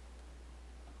cats.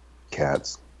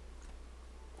 Cats.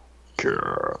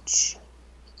 Cats.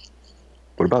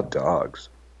 What about dogs?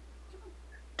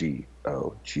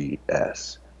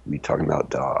 DOGS. We talking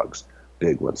about dogs.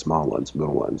 Big ones, small ones,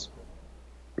 little ones.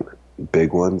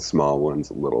 Big ones, small ones,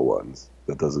 little ones.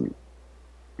 That doesn't,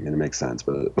 I mean, it makes sense,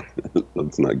 but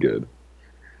it's not good.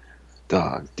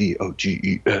 Dogs.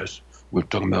 DOGES. we're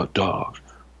talking about dogs.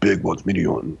 Big ones,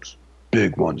 medium ones,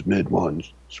 big ones, mid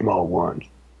ones, small ones,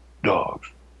 dogs.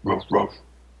 Ruff, ruff.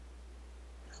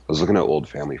 I was looking at old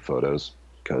family photos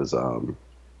because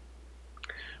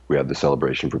we had the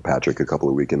celebration for Patrick a couple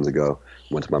of weekends ago.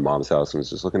 Went to my mom's house and was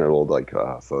just looking at old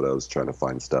photos, trying to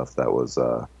find stuff that was,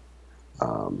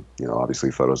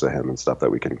 obviously photos of him and stuff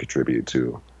that we can contribute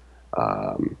to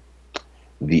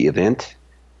the event.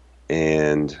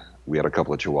 And we had a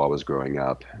couple of Chihuahuas growing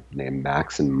up named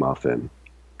Max and Muffin.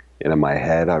 And in my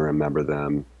head, I remember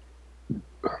them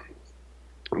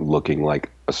looking like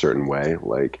a certain way.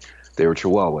 Like they were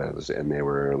Chihuahuas and they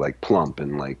were like plump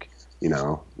and like,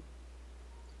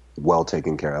 well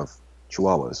taken care of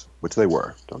Chihuahuas, which they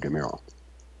were, don't get me wrong.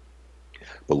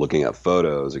 But looking at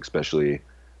photos, especially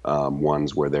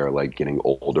ones where they're like getting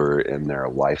older in their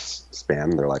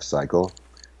lifespan, their life cycle,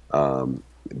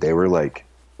 they were like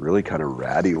really kind of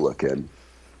ratty looking.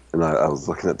 And I was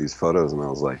looking at these photos and I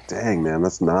was like, dang, man,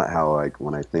 that's not how, like,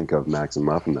 when I think of Max and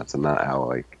Muffin, that's not how,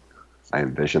 like, I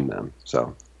envision them.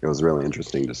 So it was really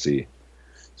interesting to see.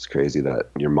 It's crazy that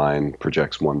your mind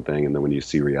projects one thing and then when you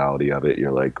see reality of it,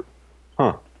 you're like,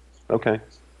 huh, okay,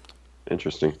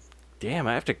 interesting. Damn,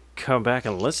 I have to come back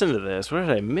and listen to this. What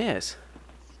did I miss?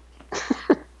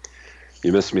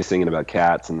 You missed me singing about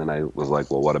cats, and then I was like,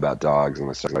 well, what about dogs? And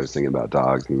I was thinking about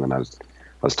dogs, and then I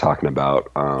was talking about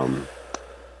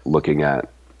looking at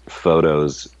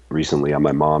photos recently at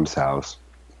my mom's house.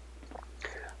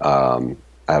 I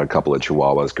had a couple of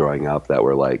Chihuahuas growing up that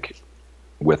were like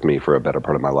with me for a better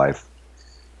part of my life,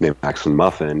 named Max and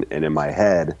Muffin. And in my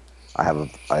head, I have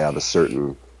a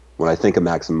certain, when I think of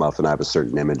Max and Muffin, I have a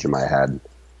certain image in my head.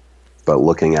 But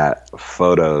looking at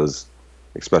photos,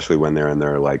 especially when they're in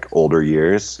their like older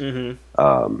years,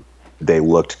 they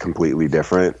looked completely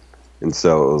different. And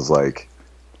so it was like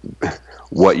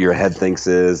what your head thinks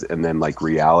is, and then like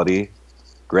reality.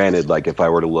 Granted, like if I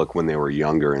were to look when they were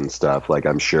younger and stuff, like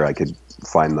I'm sure I could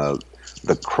find the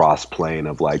cross plane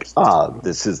of like,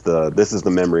 this is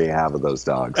the memory I have of those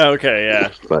dogs. Okay, yeah.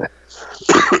 But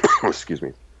excuse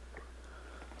me.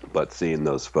 But seeing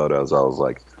those photos, I was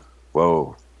like,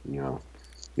 whoa,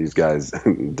 these guys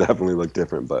definitely look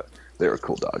different, but they were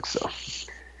cool dogs. So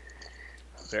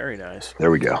very nice.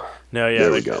 There we go. No, yeah,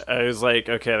 there we go. I was like,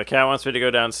 okay, the cat wants me to go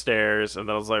downstairs, and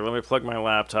then I was like, let me plug my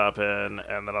laptop in,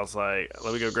 and then I was like,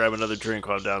 let me go grab another drink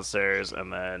while I'm downstairs,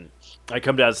 and then I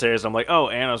come downstairs, and I'm like, oh,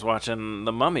 Anna's watching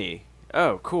The Mummy.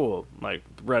 Oh, cool, like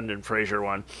Brendan Fraser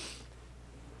one.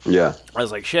 Yeah. I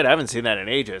was like, shit, I haven't seen that in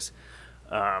ages.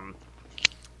 Oh,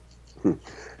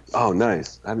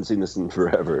 nice. I haven't seen this in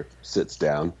forever. Sits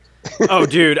down. Oh,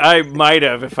 dude, I might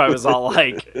have if I was all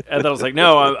like, and then I was like,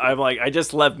 no, I'm like, I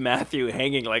just left Matthew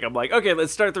hanging. Like, I'm like, okay,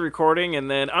 let's start the recording,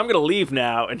 and then I'm gonna leave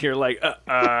now. And you're like,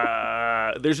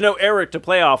 there's no Eric to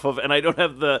play off of, and I don't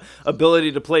have the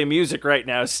ability to play music right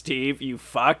now, Steve. You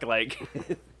fuck, like.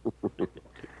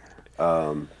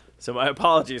 So my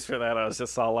apologies for that. I was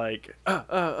just all like,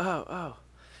 oh.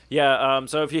 Yeah,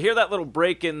 so if you hear that little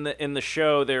break in the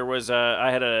show, there was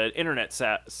I had an internet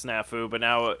snafu, but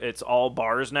now it's all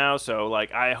bars now. So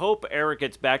like, I hope Eric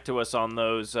gets back to us on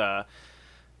those that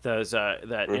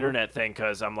internet thing,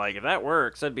 because I'm like, if that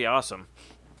works, that'd be awesome.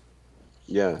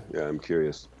 Yeah, I'm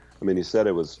curious. I mean, he said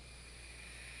it was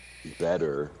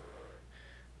better.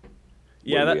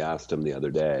 Yeah, when we asked him the other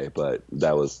day, but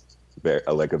that was that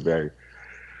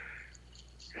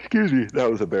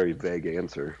was a very vague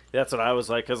answer. That's what I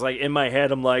was like, because like in my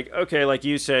head, I'm like, okay, like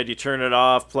you said, you turn it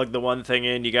off, plug the one thing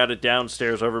in, you got it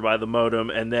downstairs over by the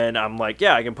modem, and then I'm like,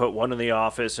 yeah, I can put one in the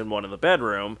office and one in the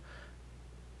bedroom,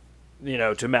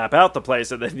 to map out the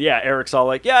place. And then Eric's all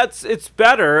like, yeah, it's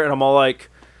better, and I'm all like,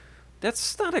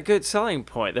 that's not a good selling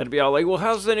point. That'd be all like, well,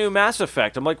 how's the new Mass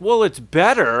Effect? I'm like, well, it's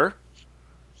better.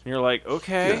 And you're like,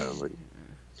 okay. Yeah,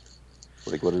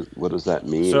 like what does that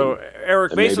mean? So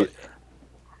Eric,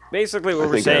 basically what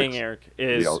we're saying, Eric,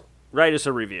 is write us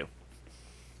a review.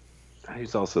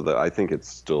 He's also I think it's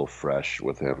still fresh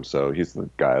with him, so he's the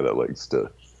guy that likes to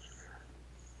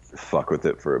fuck with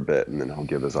it for a bit, and then he'll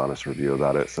give his honest review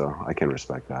about it, so I can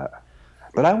respect that.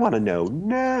 But I want to know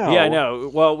now. Yeah, I know.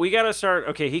 Well, we got to start.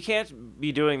 Okay, he can't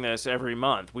be doing this every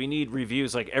month. We need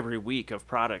reviews like every week of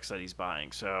products that he's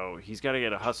buying, so he's got to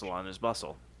get a hustle on his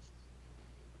bustle.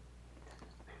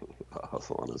 A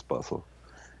hustle on his bustle.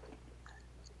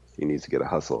 He needs to get a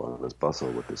hustle on his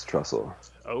bustle with his trussel.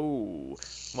 Oh,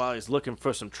 while he's looking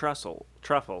for some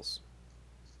truffles.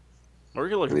 Or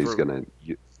you're looking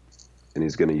and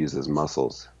he's gonna use his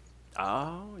muscles.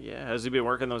 Oh yeah, has he been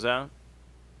working those out?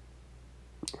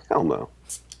 Hell no.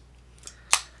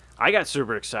 I got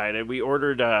super excited. We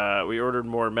ordered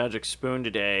more Magic Spoon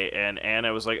today, and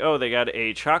Anna was like, "Oh, they got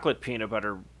a chocolate peanut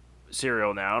butter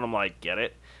cereal now," and I'm like, "Get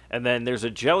it?" And then there's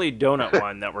a jelly donut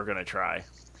one that we're gonna try.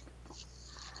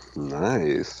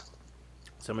 Nice.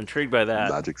 So I'm intrigued by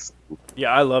that. Magic. Yeah,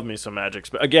 I love me some Magic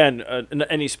Spoon. Again,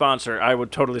 any sponsor, I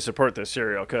would totally support this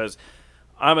cereal because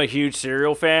I'm a huge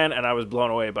cereal fan, and I was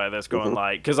blown away by this. Going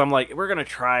because I'm like, we're gonna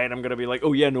try it. I'm gonna be like,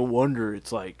 oh yeah, no wonder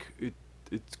it's like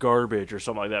it's garbage or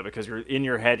something like that, because you're in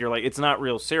your head, you're like, it's not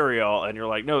real cereal, and you're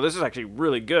like, no, this is actually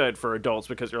really good for adults,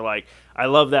 because you're like, I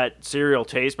love that cereal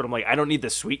taste, but I'm like, I don't need the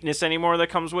sweetness anymore that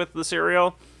comes with the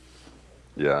cereal.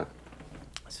 Yeah.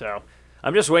 So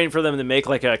I'm just waiting for them to make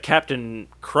like a Captain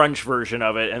Crunch version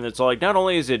of it, and it's like, not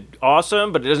only is it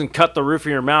awesome, but it doesn't cut the roof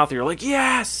of your mouth. You're like,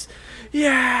 yes,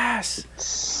 yes.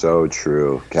 So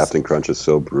true. Captain Crunch is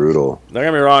so brutal. Don't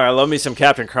get me wrong, I love me some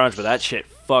Captain Crunch, but that shit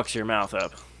fucks your mouth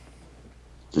up.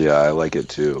 Yeah, I like it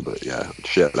too, but yeah,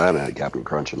 shit, I haven't had Captain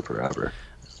Crunch in forever.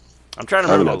 I'm trying to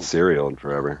I haven't remember. had cereal in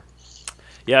forever.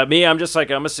 Yeah, me, I'm just like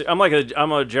I'm a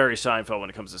Jerry Seinfeld when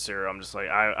it comes to cereal. I'm just like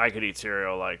I could eat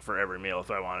cereal like for every meal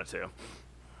if I wanted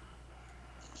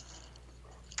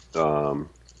to.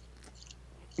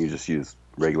 You just use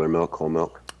regular milk, whole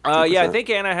milk? Yeah, I think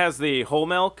Anna has the whole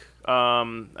milk.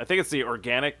 I think it's the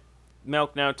organic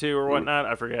milk now too, or whatnot.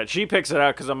 I forget. She picks it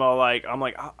out because I'm like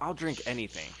I'll drink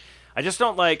anything. I just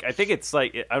don't like. I think it's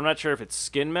like, I'm not sure if it's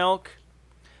skim milk.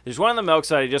 There's one of the milks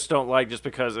that I just don't like, just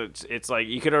because it's like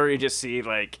you could already just see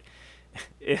like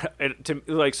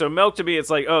so milk to me, it's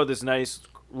like, oh, this nice,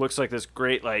 looks like this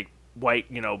great like white,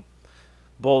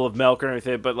 bowl of milk or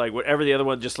anything, but like whatever the other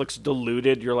one just looks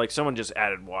diluted. You're like, someone just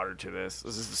added water to this.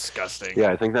 This is disgusting.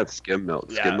 Yeah, I think that's skim milk.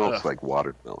 Yeah, Skim milk's like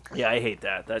watered milk. Yeah, I hate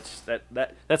that.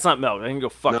 That's not milk. I can go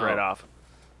fuck right off.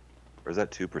 Or is that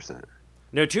 2%?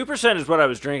 No, 2% is what I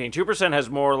was drinking. 2% has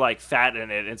more like fat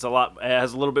in it. It has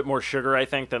a little bit more sugar, I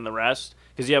think, than the rest.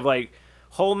 Because you have like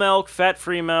whole milk,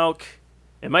 fat-free milk.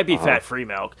 It might be fat-free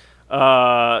milk.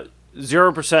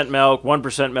 0% milk,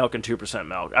 1% milk, and 2%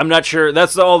 milk. I'm not sure.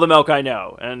 That's all the milk I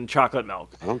know. And chocolate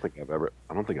milk. I don't think I've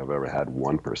ever had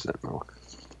 1% milk.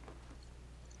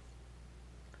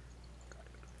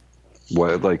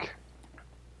 What, like,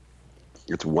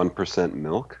 it's 1%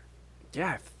 milk?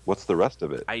 Yeah. What's the rest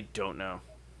of it? I don't know.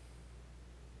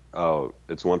 Oh,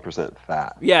 it's 1%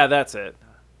 fat. Yeah, that's it.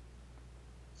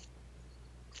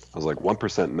 I was like,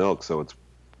 1% milk, so it's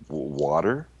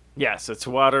water? Yes, it's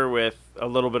water with a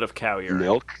little bit of cow urine.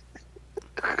 Milk?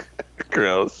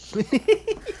 Gross.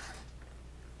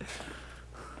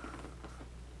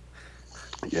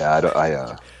 Yeah, I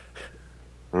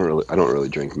don't really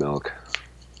drink milk.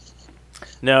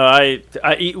 No,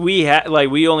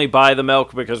 we only buy the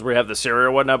milk because we have the cereal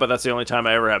and whatnot, but that's the only time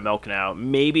I ever have milk now.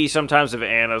 Maybe sometimes if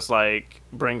Anna's like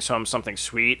brings home something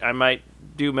sweet, I might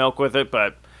do milk with it,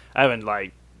 but I haven't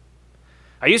I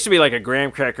used to be like a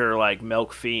graham cracker like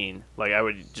milk fiend. Like I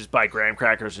would just buy graham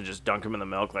crackers and just dunk them in the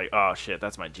milk. Like, oh shit,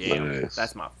 that's my jam. Nice.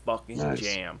 That's my fucking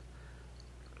jam.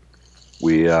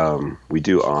 We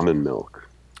do almond milk.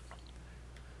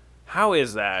 How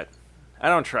is that? I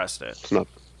don't trust it. It's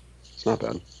not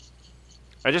bad.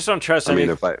 I just don't trust. I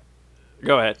mean,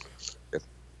 Go ahead.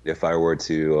 If I were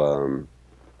to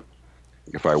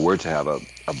have a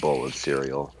bowl of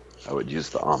cereal, I would use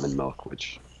the almond milk,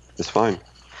 which is fine.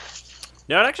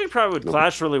 Yeah, it actually probably would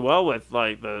clash really well with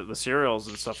like the cereals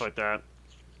and stuff like that,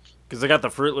 because they got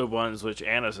the Fruit Loop ones, which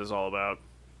Anna's is all about.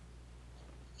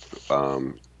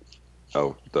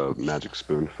 The Magic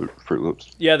Spoon Fruit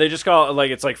Loops. Yeah, they just call it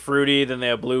like, it's like fruity. Then they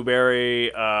have blueberry.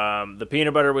 The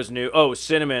peanut butter was new. Oh,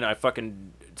 cinnamon!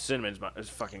 Cinnamon's is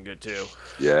fucking good too.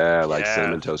 Yeah,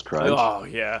 Cinnamon Toast Crunch. Oh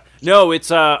yeah. No,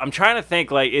 it's I'm trying to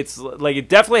think. Like it's like, it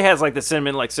definitely has like the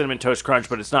cinnamon Toast Crunch,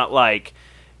 but it's not like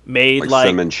made like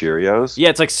Cinnamon Cheerios. Yeah,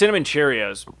 it's like cinnamon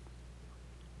Cheerios.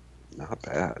 Not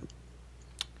bad.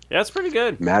 Yeah, it's pretty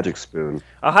good. Magic Spoon.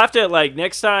 I'll have to, like,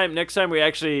 next time we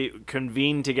actually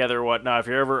convene together or whatnot, if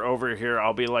you're ever over here,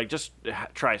 I'll be like, just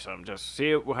try some. Just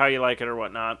see how you like it or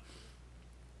whatnot.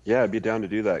 Yeah, I'd be down to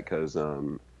do that, because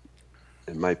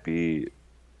it might be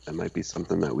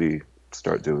something that we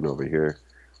start doing over here,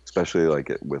 especially like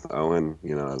with Owen.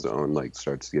 As Owen like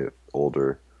starts to get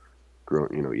older,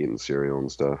 eating cereal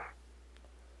and stuff.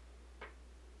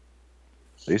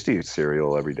 I used to eat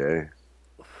cereal every day.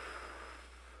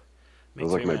 It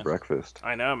was like my breakfast.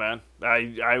 I know, man.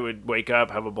 I would wake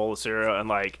up, have a bowl of cereal, and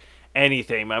like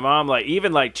anything. My mom, like,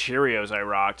 even like Cheerios I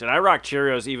rocked. And I rocked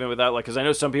Cheerios even without, like, because I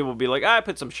know some people would be like, I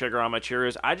put some sugar on my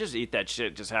Cheerios. I just eat that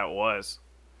shit just how it was.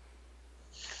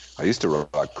 I used to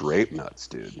rock grape nuts,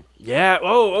 dude. Yeah.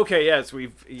 Oh, okay.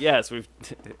 We've. I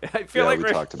feel like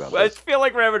we talked about I this. feel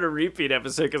like we're having a repeat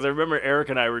episode because I remember Eric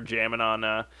and I were jamming on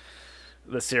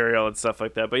the cereal and stuff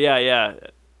like that. But yeah.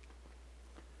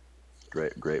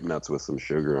 Grape nuts with some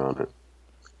sugar on it.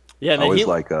 Yeah. I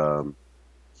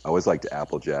always liked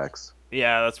Apple Jacks.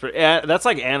 Yeah, that's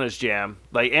like Anna's jam.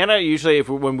 Like Anna usually,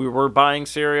 when we were buying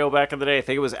cereal back in the day, I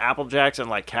think it was Apple Jacks and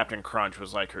like Captain Crunch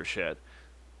was like her shit.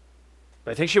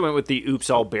 But I think she went with the Oops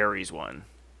All Berries one.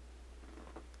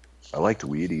 I liked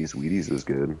Wheaties. Wheaties was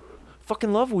good.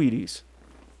 Fucking love Wheaties.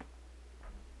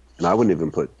 And I wouldn't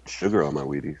even put sugar on my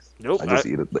Wheaties. Nope. I just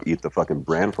eat the fucking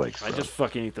bran flakes. I just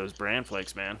fucking eat those bran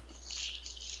flakes, man.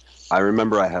 I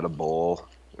remember I had a bowl.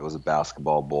 It was a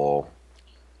basketball bowl.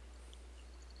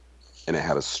 And it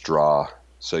had a straw,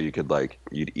 so you could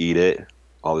you'd eat it,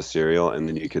 all the cereal, and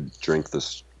then you could drink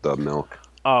the milk.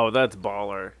 Oh, that's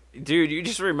baller. Dude, you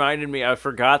just reminded me, I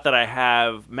forgot that I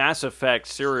have Mass Effect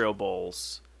cereal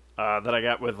bowls that I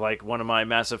got with like one of my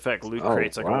Mass Effect loot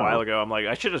crates a while ago. I'm like,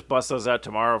 I should just bust those out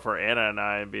tomorrow for Anna and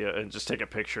I and just take a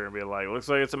picture and be like, looks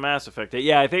like it's a Mass Effect.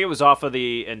 Yeah, I think it was off of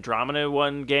the Andromeda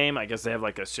one game. I guess they have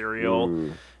like a cereal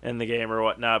in the game or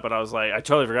whatnot, but I was like, I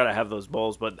totally forgot I have those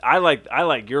bowls, but I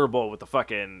like your bowl with the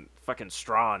fucking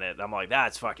straw in it. I'm like,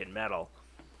 that's fucking metal.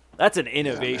 That's an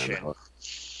innovation.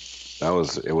 Yeah, man,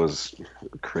 it was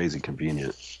crazy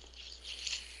convenient.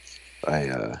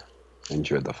 I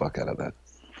enjoyed the fuck out of that.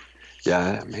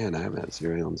 Yeah, man, I haven't had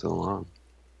cereal in so long.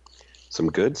 Some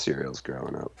good cereals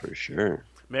growing up, for sure.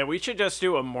 Man, we should just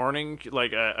do a morning,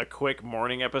 like a quick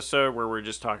morning episode where we're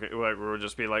just talking, like we'll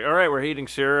just be like, all right, we're eating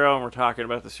cereal and we're talking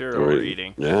about the cereal we're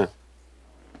eating. Yeah.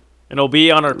 And it'll be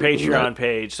on our Patreon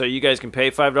page, so you guys can pay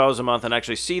 $5 a month and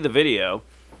actually see the video.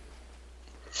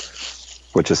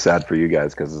 Which is sad for you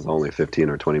guys because it's only 15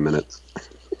 or 20 minutes.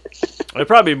 It'll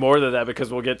probably be more than that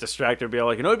because we'll get distracted and be all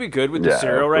like, you know what'd be good with the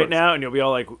cereal right now? And you'll be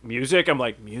all like, music? I'm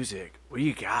like, music? What do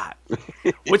you got?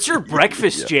 What's your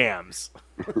breakfast jams?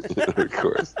 Of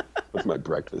course. What's my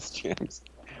breakfast jams?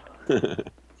 Yeah.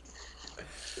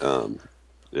 I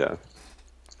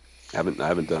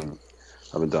haven't done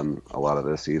a lot of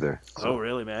this either. So. Oh,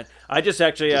 really, man? I just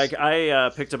actually, I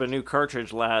picked up a new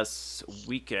cartridge last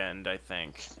weekend, I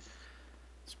think.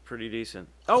 It's pretty decent.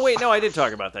 Oh, wait, no, I did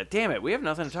talk about that. Damn it, we have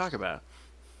nothing to talk about.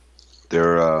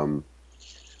 They're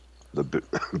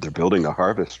building a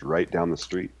Harvest right down the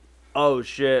street. Oh,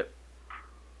 shit.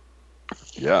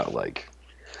 Yeah, like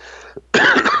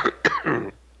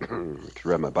to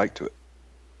ride my bike to it.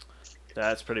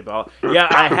 That's pretty ball. Yeah,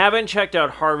 I haven't checked out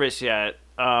Harvest yet.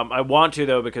 I want to,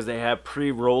 though, because they have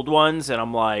pre-rolled ones, and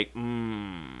I'm like,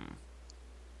 I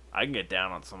can get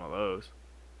down on some of those.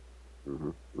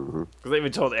 Because I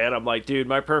even told Anna, I'm like, dude,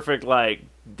 my perfect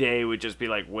day would just be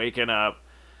like waking up,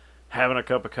 having a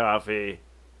cup of coffee,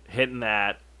 hitting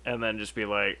that, and then just be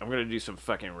like, I'm gonna do some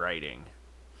fucking writing.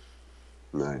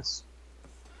 Nice.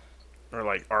 Or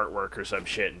like artwork or some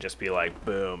shit, and just be like,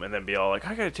 boom, and then be all like,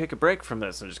 I gotta take a break from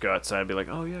this, and just go outside and be like,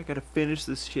 oh yeah, I gotta finish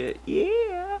this shit.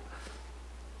 Yeah.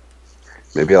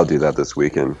 Maybe I'll do that this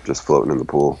weekend, just floating in the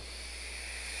pool.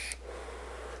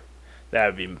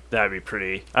 That'd be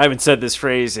pretty. I haven't said this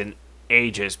phrase in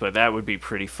ages, but that would be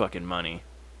pretty fucking money.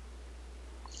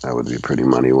 That would be pretty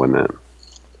money, wouldn't it?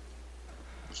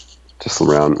 Just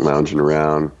lounging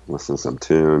around, listening to some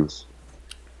tunes,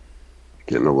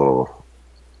 getting a little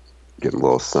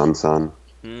sun.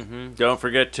 Don't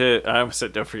forget to. I almost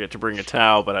said don't forget to bring a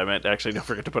towel, but I meant actually don't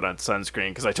forget to put on sunscreen.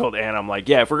 Because I told Anna, I'm like,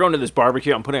 yeah, if we're going to this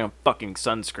barbecue, I'm putting on fucking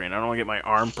sunscreen. I don't want to get my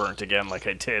arm burnt again like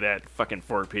I did at fucking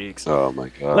Four Peaks. Oh my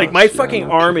god! Like my fucking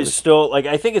arm is still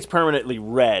I think it's permanently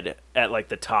red at like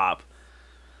the top.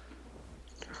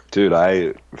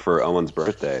 Dude, for Owen's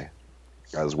birthday,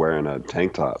 I was wearing a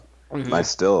tank top. When I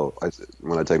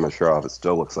take my shirt off, it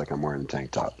still looks like I'm wearing a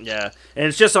tank top. Yeah, and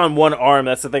it's just on one arm.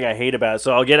 That's the thing I hate about it.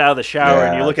 So I'll get out of the shower,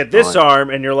 and you look at this arm,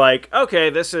 and you're like, okay,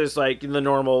 this is like the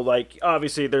normal. Like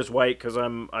obviously, there's white because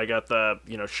I got the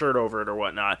shirt over it or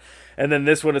whatnot, and then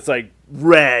this one it's like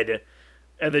red,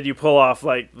 and then you pull off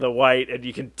like the white, and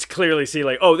you can clearly see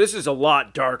like, oh, this is a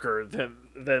lot darker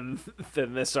than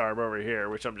this arm over here,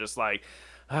 which I'm just like,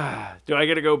 do I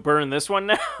get to go burn this one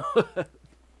now?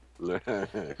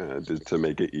 To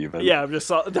make it even. Yeah, I'm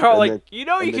just. They're all like, you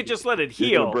could just let it heal.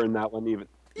 You're gonna burn that one even.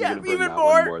 Yeah, burn even that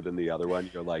more. One more than the other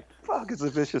one. You're like, fuck, it's a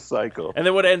vicious cycle. And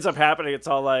then what ends up happening, it's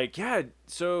all like,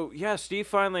 Steve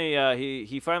finally,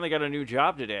 he finally got a new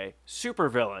job today. Super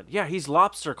villain. Yeah, he's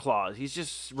Lobster Claws. He's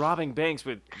just robbing banks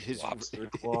with his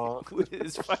with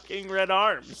his fucking red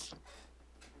arms.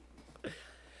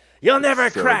 You'll never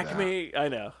crack me. I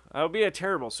know. I would be a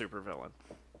terrible super villain.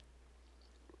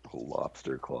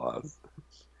 Lobster claws.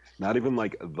 Not even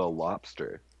like the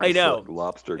lobster. I It's know. like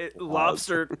lobster claws.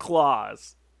 Lobster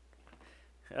claws.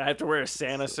 I have to wear a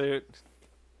Santa suit.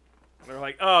 They're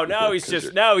like, oh, now he's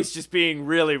just being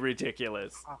really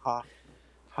ridiculous. Ha ha.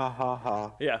 Ha ha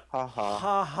ha. Yeah. Ha ha.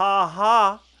 Ha ha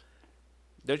ha.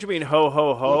 Don't you mean ho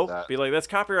ho ho? With that- Be like, that's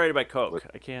copyrighted by Coke. with-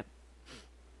 I can't.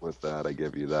 With that, I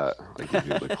give you that. I give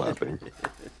you the clapping.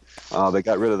 Oh, they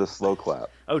got rid of the slow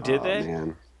clap. Oh, did they?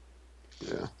 Man.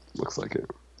 Yeah, looks like it.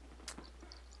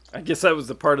 I guess that was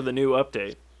the part of the new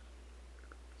update.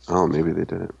 Oh, maybe they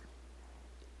did it.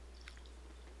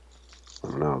 I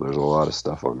don't know. There's a lot of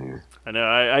stuff on here. I know.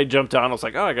 I jumped on. I was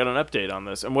like, oh, I got an update on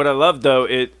this. And what I loved, though,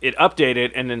 it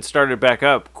updated and then started back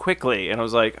up quickly. And I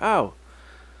was like, oh,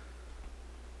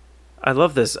 I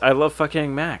love this. I love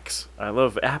fucking Macs. I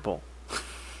love Apple.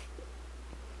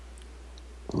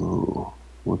 Ooh,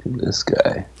 look at this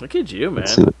guy. Look at you, man.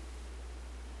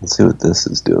 Let's see what this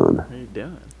is doing. What are you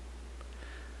doing?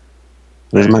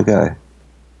 Where's my guy?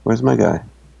 Where's my guy?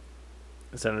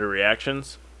 Is that under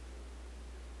reactions?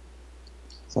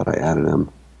 Thought I added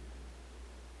him.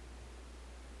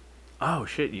 Oh,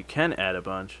 shit. You can add a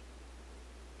bunch.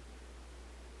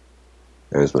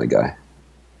 There's my guy.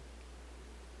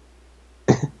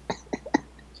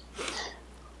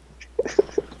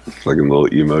 Fucking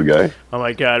little emo guy. Oh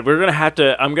my god, I'm gonna have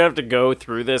to go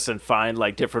through this and find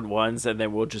like different ones, and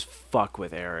then we'll just fuck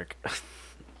with Eric.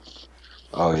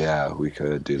 Oh yeah, we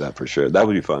could do that for sure. That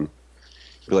would be fun.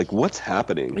 Be like, what's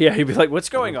happening? Yeah, he'd be like, "What's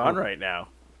going on right now?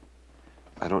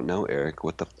 I don't know, Eric.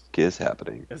 What the fuck is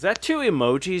happening? Is that two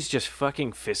emojis just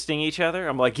fucking fisting each other?"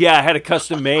 I'm like, "Yeah, I had it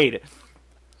custom made."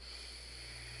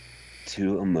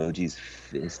 Two emojis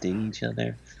fisting each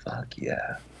other? Fuck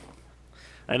yeah.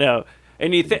 I know.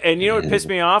 And you know what pissed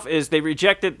me off is they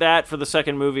rejected that for the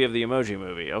second movie of the Emoji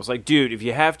Movie. I was like, dude, if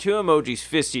you have two emojis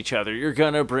fist each other, you're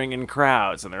gonna bring in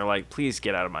crowds. And they're like, please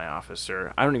get out of my office,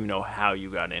 sir. I don't even know how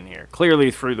you got in here. Clearly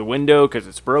through the window because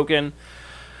it's broken.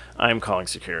 I'm calling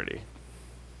security.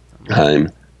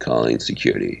 I'm calling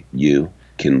security. You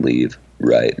can leave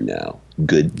right now.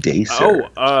 Good day, sir.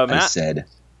 Oh, I Matt. said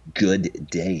good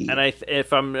day. And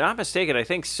if I'm not mistaken, I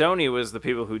think Sony was the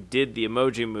people who did the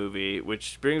Emoji Movie,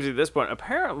 which brings me to this point.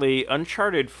 Apparently,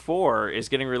 Uncharted 4 is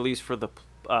getting released for the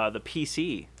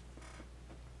PC.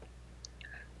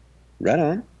 Right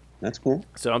on. That's cool.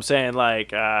 So I'm saying,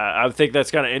 like, I think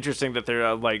that's kind of interesting that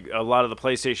they're like a lot of the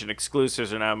PlayStation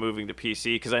exclusives are now moving to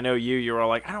PC. Because I know you're all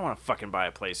like, I don't want to fucking buy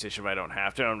a PlayStation if I don't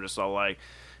have to. I'm just all like,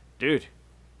 dude,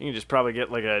 you can just probably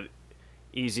get like a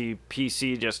easy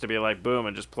PC just to be like boom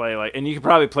and just play like, and you can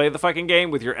probably play the fucking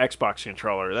game with your Xbox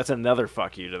controller. That's another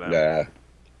fuck you to them. Yeah,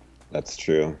 that's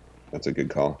true. That's a good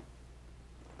call.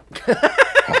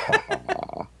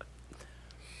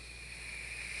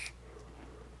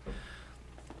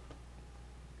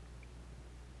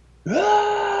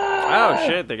 Oh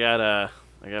shit, they got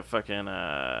fucking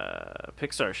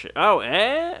Pixar shit. Oh,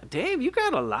 Dave, you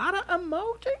got a lot of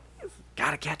emojis.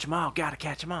 Gotta catch them all. Gotta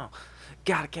catch them all.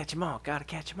 Gotta catch them all. Gotta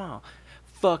catch them all.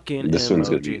 Fucking This emoji. one's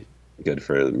gonna be good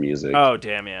for the music. Oh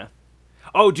damn yeah.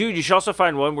 Oh dude, you should also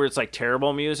find one where it's like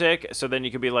terrible music. So then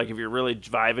you could be like, if you're really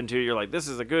vibing to it, you're like, this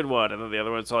is a good one, and then the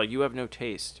other one's like, you have no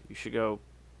taste. You should go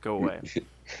away.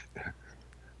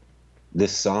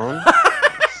 This song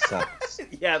sucks.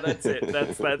 Yeah, that's it.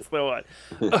 That's the one.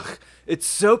 Ugh, it's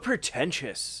so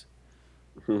pretentious.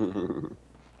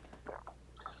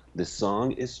 This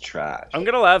song is trash. I'm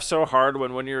gonna laugh so hard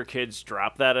when one of your kids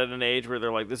drop that at an age where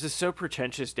they're like, "This is so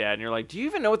pretentious, Dad," and you're like, "Do you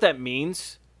even know what that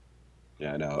means?"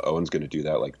 Yeah, I know. Owen's gonna do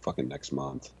that like fucking next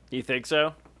month. You think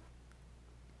so?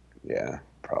 Yeah,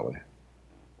 probably.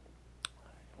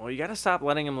 Well, you gotta stop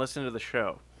letting him listen to the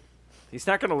show. He's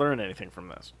not gonna learn anything from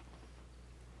this.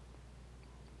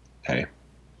 Hey,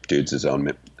 dude's his own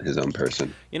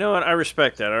person. You know what? I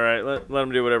respect that. All right, let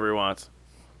him do whatever he wants.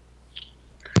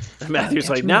 And Matthew's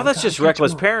like, now that's just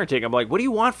reckless parenting. I'm like, what do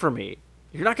you want from me?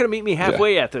 You're not gonna meet me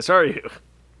halfway at this, are you?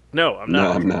 No, I'm not.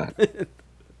 No, I'm not.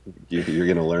 You're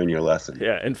gonna learn your lesson.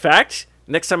 Yeah. In fact,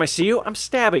 next time I see you, I'm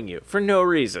stabbing you for no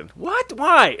reason. What?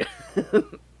 Why?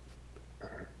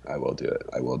 I will do it.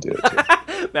 I will do it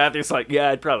too. Matthew's like, yeah,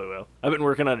 I probably will. I've been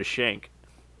working on a shank.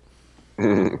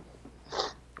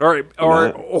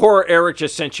 Or Eric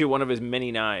just sent you one of his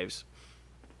many knives.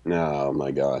 No,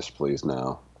 my gosh, please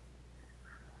no.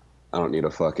 I don't need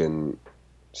a fucking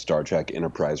Star Trek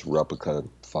Enterprise replica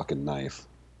fucking knife.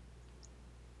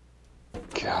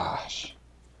 Gosh.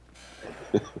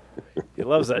 He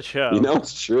loves that show. You know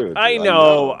it's true. Dude. I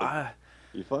know.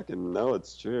 You fucking know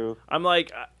it's true. I'm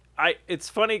like, it's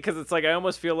funny because it's like I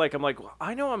almost feel like I'm like, well,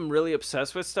 I know I'm really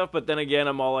obsessed with stuff, but then again,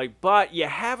 I'm all like, but you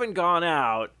haven't gone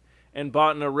out and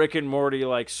bought in a Rick and Morty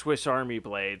like Swiss Army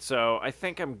blade, so I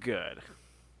think I'm good.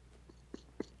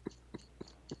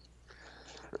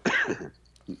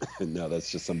 No,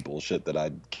 that's just some bullshit that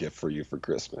I'd gift for you for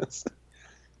Christmas.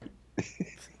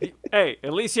 Hey,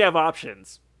 at least you have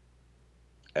options.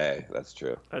 Hey, that's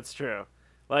true. That's true.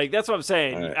 Like, that's what I'm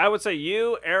saying. Right. I would say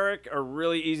you, Eric, are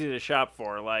really easy to shop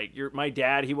for. Like, my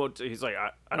dad, he's like,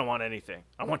 I don't want anything.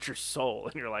 I want your soul.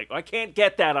 And you're like, I can't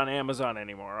get that on Amazon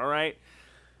anymore, all right?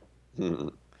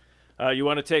 You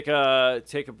want to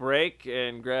take a break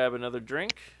and grab another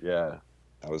drink? Yeah.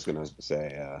 I was going to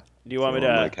say, do you want me to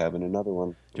like having another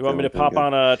one? Do you want me to pop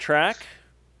on a track?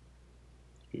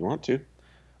 If you want to.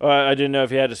 I didn't know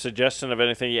if you had a suggestion of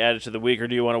anything you added to the week, or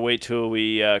do you want to wait till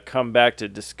we come back to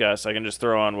discuss? I can just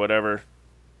throw on whatever.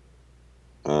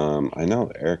 I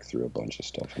know Eric threw a bunch of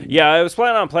stuff in. Yeah, I was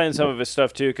planning on playing some of his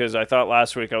stuff too, because I thought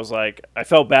last week I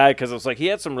felt bad because I was like, he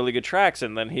had some really good tracks,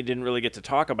 and then he didn't really get to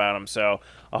talk about them. So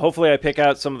hopefully I pick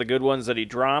out some of the good ones that he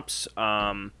drops.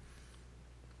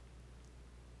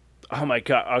 Oh my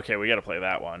god! Okay, we got to play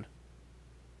that one.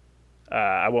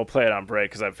 I will play it on break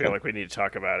because I feel like we need to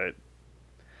talk about it.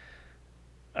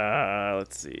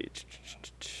 Let's see.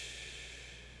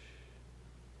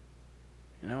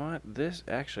 You know what? This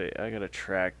actually, I got a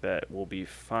track that will be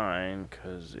fine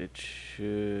because it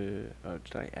should. Oh,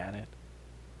 did I add it?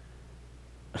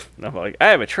 And I'm like, I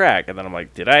have a track, and then I'm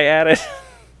like, did I add it?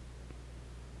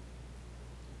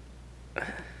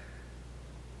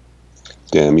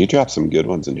 Damn, you dropped some good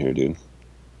ones in here, dude.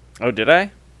 Oh, did I?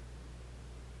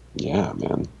 Yeah,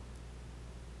 man.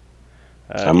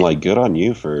 I'm like, good on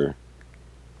you for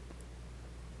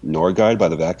Norgard by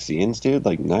the Vaccines, dude.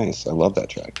 Like, nice. I love that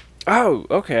track. Oh,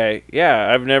 okay.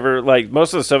 Yeah, I've never, like,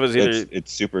 most of the stuff is either...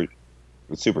 It's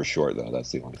super short, though.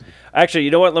 That's the only thing. Actually,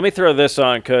 you know what? Let me throw this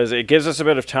on, because it gives us a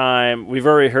bit of time. We've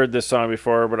already heard this song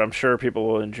before, but I'm sure people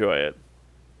will enjoy it.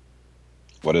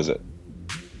 What is it?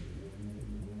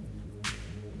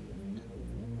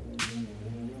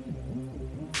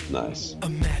 Nice.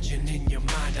 Imagine in your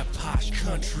mind a posh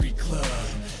country club.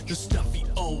 The stuffy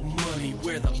old money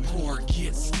where the poor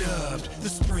get snubbed. The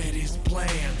spread is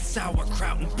bland,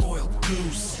 sauerkraut and boiled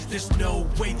goose. There's no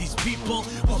way these people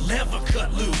will ever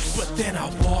cut loose. But then I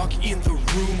walk in the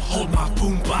room, hold my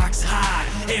boombox high,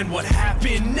 and what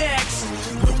happened next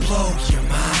will blow your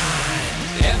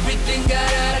mind. Everything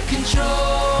got out of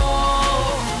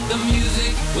control. The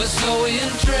music was so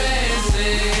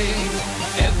entrancing.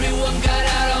 Everyone got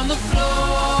out on the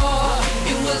floor.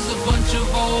 It was a bunch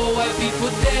of old white people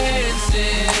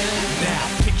dancing. Now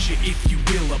picture, if you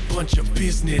will, a bunch of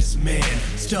businessmen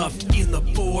stuffed in the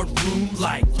boardroom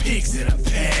like pigs in a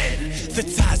pen. The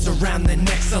ties around their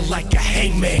necks are like a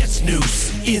hangman's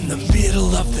noose. In the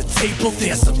middle of the table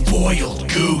there's a boiled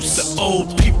goose. The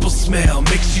old people smell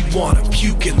makes you wanna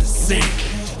puke in the sink.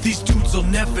 These dudes will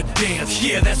never dance,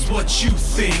 yeah, that's what you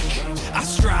think. I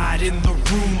stride in the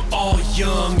room all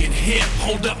young and hip,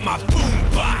 hold up my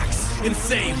boombox and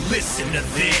say, listen to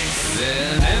this.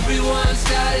 Then everyone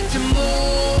started to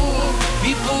move.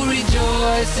 People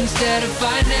rejoiced instead of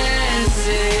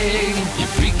financing. Your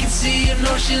frequency and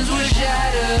notions were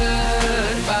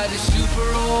shattered by the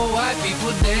super old white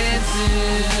people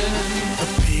dancing. A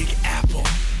big apple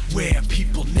where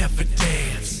people never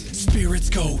dance. Spirits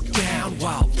go down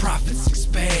while profits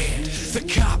expand. The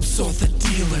cops or the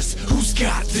dealers, who's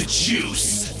got the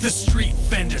juice? The street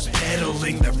vendors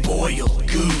peddling their boiled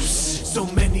goose. So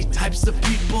many types of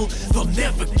people, they'll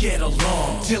never get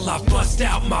along. Till I bust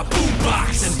out my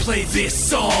boombox and play this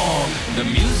song. The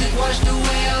music washed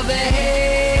away all the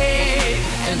hate,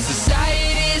 and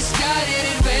society started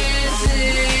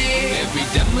advancing. Every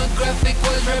demographic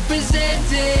was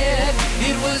represented.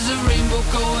 It was a rainbow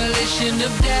coalition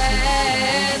of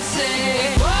dancing.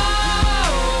 Whoa,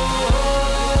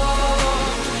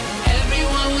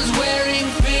 everyone was wearing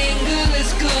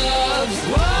fingerless gloves.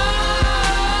 Whoa,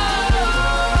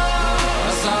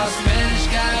 I saw a Spanish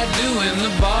guy doing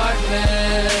the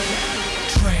Bartman.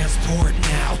 Transport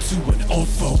now to an old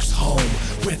folks' home,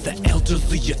 where the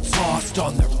elderly are tossed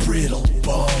on their brittle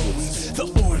bones. The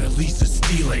orderlies are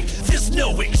stealing, there's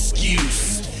no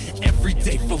excuse. Every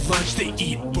day for lunch they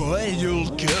eat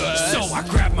boiled goods. So I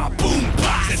grabbed my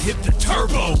boombox and hit the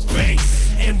turbo bass.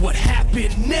 And what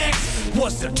happened next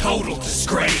was a total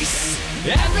disgrace.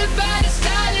 Everybody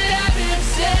started having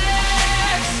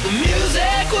sex. The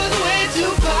music was way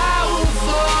too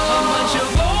powerful. A bunch of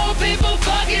old people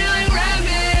fucking like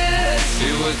rabbits.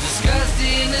 It was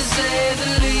disgusting to say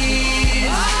the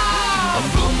least. A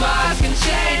boombox can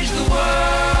change the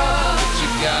world. You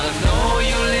gotta know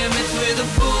your limits with a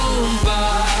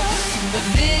boombox. But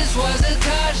this was a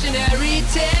cautionary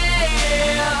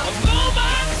tale.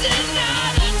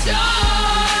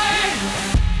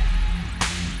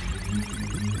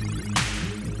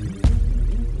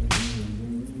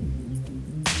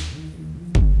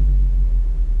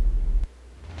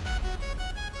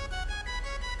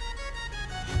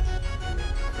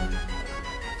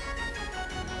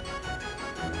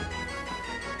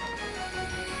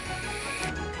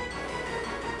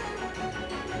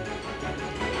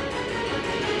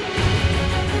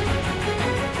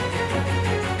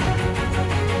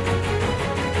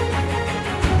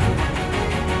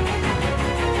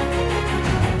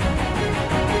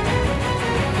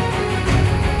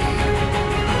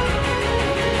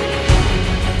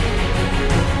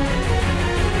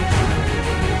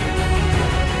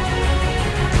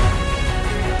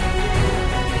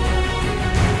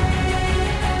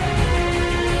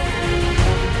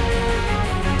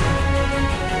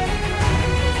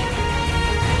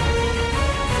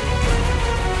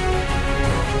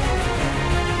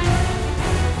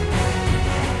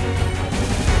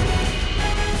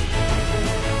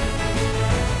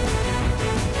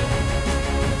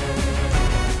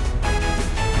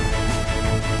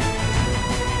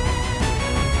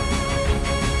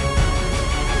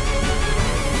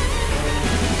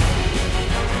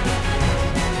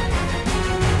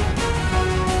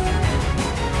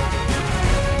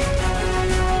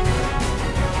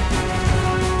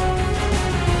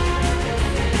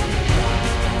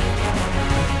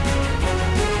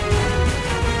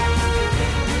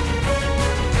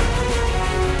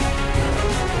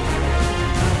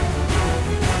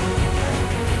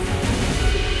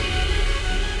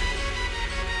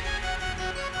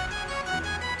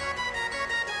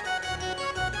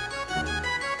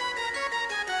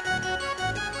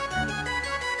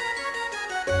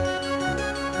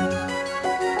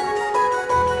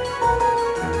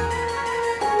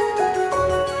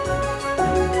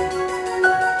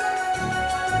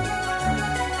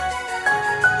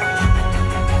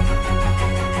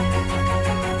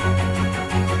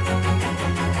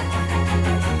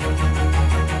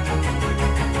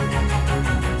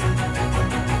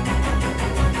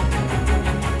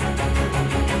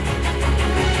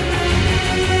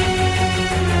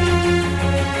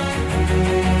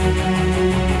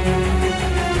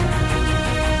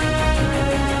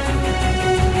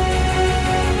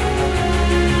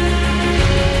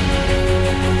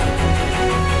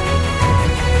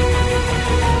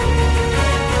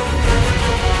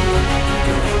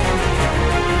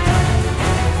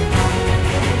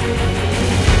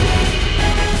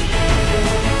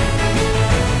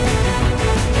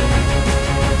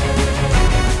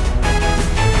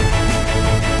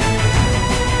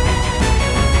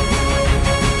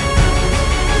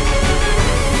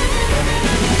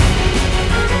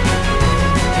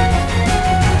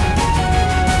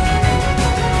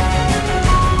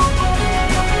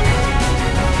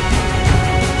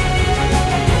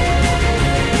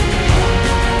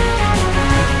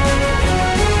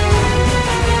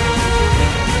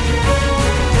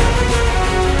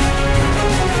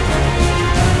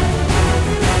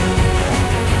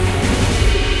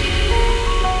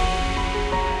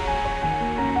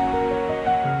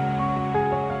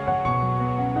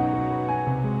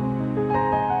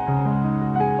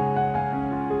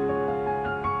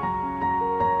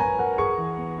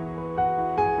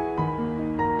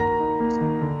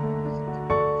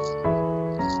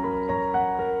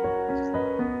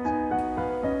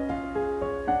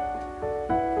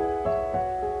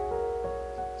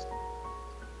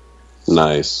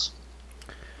 Nice.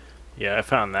 Yeah, I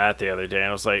found that the other day, and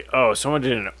I was like, "Oh, someone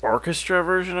did an orchestra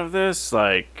version of this."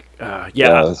 Like,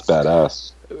 Yeah, that's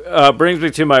badass. brings me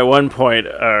to my one point,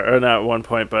 or not one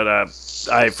point, but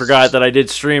I forgot that I did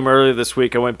stream earlier this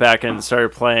week. I went back and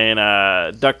started playing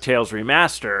DuckTales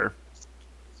Remaster.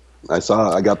 I saw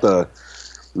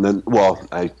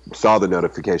the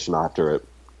notification after it.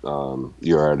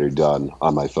 You were already done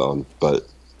on my phone, but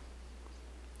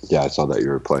yeah, I saw that you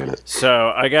were playing it.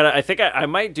 So I think I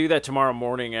might do that tomorrow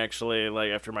morning, actually,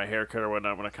 like after my haircut or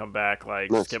whatnot. When I come back,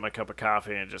 like Nice. just get my cup of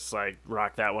coffee and just like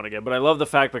rock that one again. But I love the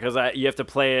fact because you have to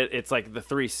play it. It's like the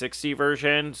 360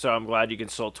 version, so I'm glad you can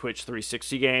still Twitch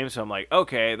 360 games. So I'm like,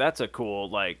 okay, that's a cool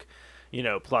like,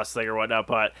 plus thing or whatnot.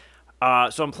 But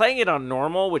so I'm playing it on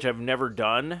normal, which I've never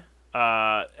done. And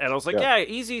I was like, yeah,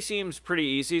 easy seems pretty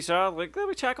easy. So I was like, let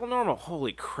me tackle normal.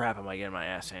 Holy crap, am I getting my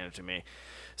ass handed to me?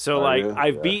 So,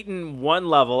 I've beaten one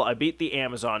level. I beat the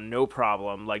Amazon, no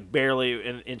problem, like barely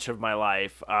an inch of my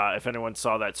life. If anyone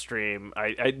saw that stream,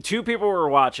 two people were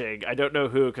watching. I don't know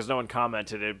who because no one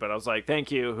commented it, but I was like,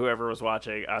 thank you, whoever was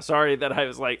watching. Sorry that I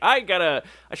was like, I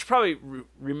should probably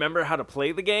remember how to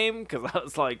play the game because I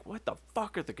was like, what the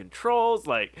fuck are the controls?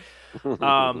 Like,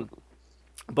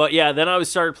 but yeah, then I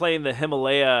started playing the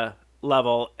Himalaya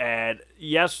level, and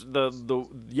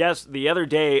the other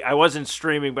day I wasn't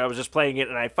streaming, but I was just playing it,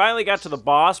 and I finally got to the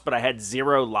boss, but I had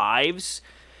 0 lives,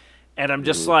 and I'm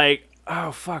just like,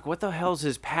 oh fuck, what the hell's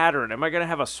his pattern? Am I gonna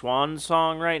have a swan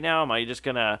song right now? Am I just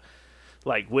gonna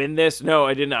like win this? No,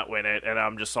 I did not win it, and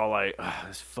I'm just all like,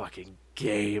 this fucking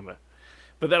game.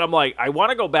 But then I'm like, I want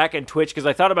to go back and Twitch because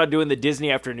I thought about doing the Disney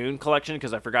Afternoon collection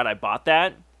because I forgot I bought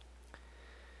that.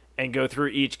 And go through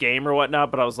each game or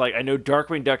whatnot, but I was like, I know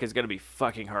Darkwing Duck is going to be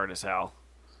fucking hard as hell.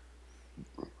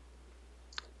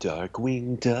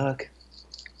 Darkwing Duck.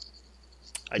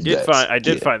 I did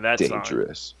find that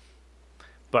dangerous. Song.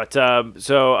 But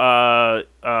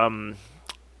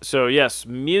so yes,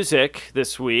 music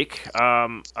this week.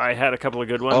 I had a couple of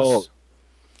good ones. Oh,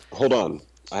 hold on,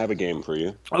 I have a game for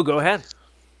you. Oh, go ahead.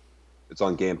 It's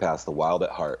on Game Pass. The Wild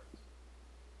at Heart.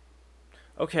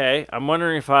 Okay, I'm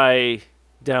wondering if I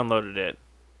downloaded it.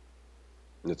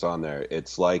 It's on there.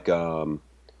 It's like Pikmin.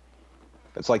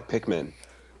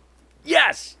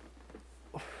 Yes,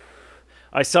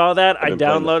 I saw that. I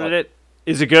downloaded it.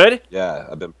 Is it good? Yeah,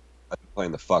 I've been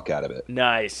playing the fuck out of it.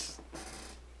 Nice.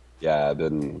 Yeah,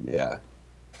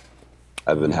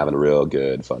 I've been having a real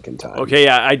good fucking time. Okay,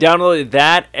 yeah, I downloaded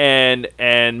that and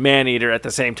Maneater at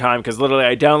the same time because literally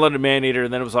I downloaded Maneater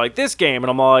and then it was like this game and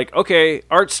I'm all like, okay,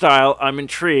 art style, I'm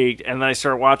intrigued, and then I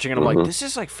start watching and I'm like, this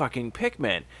is like fucking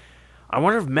Pikmin. I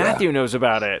wonder if Matthew knows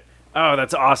about it. Oh,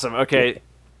 that's awesome. Okay,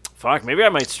 fuck, maybe I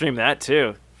might stream that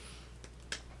too.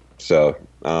 So,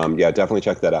 yeah, definitely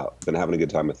check that out. Been having a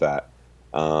good time with that.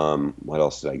 What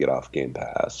else did I get off Game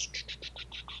Pass?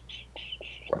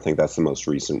 I think that's the most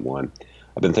recent one.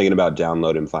 I've been thinking about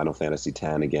downloading Final Fantasy X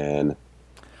again.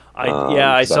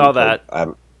 I saw that. I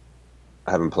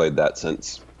haven't played that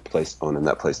since owning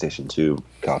that PlayStation 2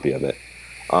 copy of it.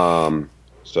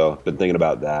 So been thinking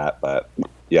about that, but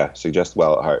yeah, suggest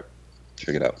Wild at Heart.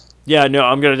 Check it out. Yeah, no,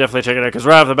 I'm gonna definitely check it out because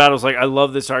right off the bat I was like, I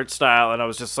love this art style, and I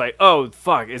was just like, oh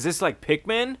fuck, is this like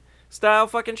Pikmin style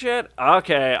fucking shit?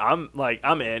 Okay,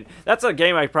 I'm in. That's a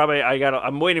game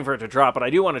I'm waiting for it to drop, but I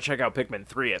do want to check out Pikmin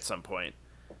 3 at some point.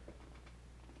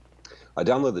 I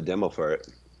downloaded the demo for it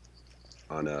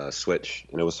on Switch,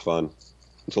 and it was fun.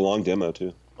 It's a long demo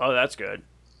too. Oh, that's good.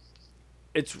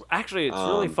 It's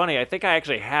really funny. I think I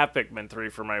actually have Pikmin 3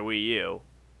 for my Wii U.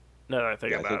 Now that I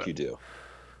think about it.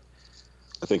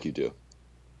 I think you do.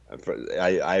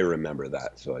 I remember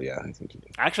that, so yeah, I think you do.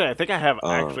 Actually, I think I have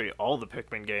all the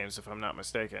Pikmin games, if I'm not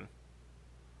mistaken.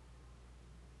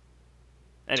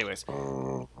 Anyways.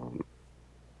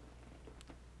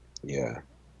 Yeah.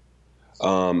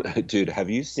 Dude,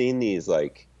 have you seen these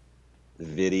like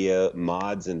video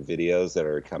mods and videos that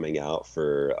are coming out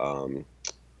for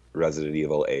Resident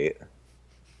Evil 8,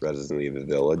 Resident Evil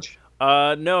Village?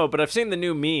 No, but I've seen the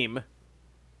new meme.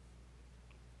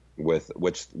 With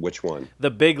which one?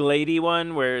 The big lady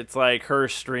one where it's like her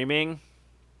streaming.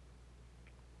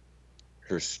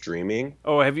 Her streaming?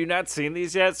 Oh, have you not seen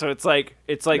these yet? So it's like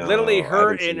No, literally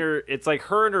her in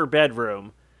her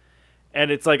bedroom. And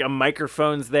it's like a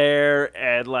microphone's there,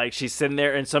 and like she's sitting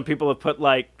there, and some people have put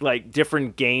like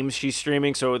different games she's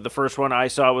streaming. So the first one I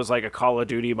saw was like a Call of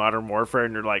Duty Modern Warfare,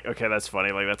 and you're like, okay, that's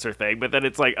funny, like that's her thing. But then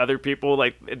it's like other people,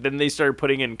 like then they started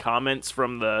putting in comments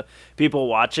from the people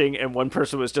watching, and one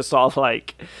person was just all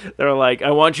like, they're like,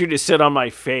 I want you to sit on my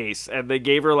face, and they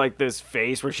gave her like this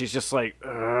face where she's just like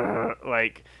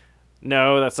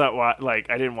no, that's not what, like,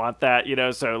 I didn't want that,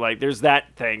 so, like, there's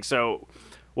that thing. So,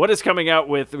 what is coming out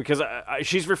with, because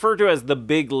she's referred to as the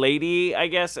big lady, I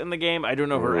guess, in the game. I don't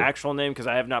know her actual name because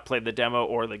I have not played the demo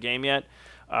or the game yet.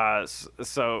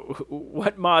 So,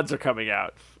 what mods are coming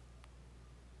out?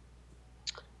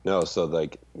 No, so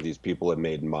like these people have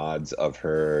made mods of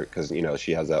her because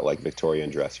she has that like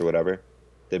Victorian dress or whatever.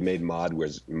 They've made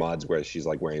mods where she's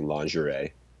like wearing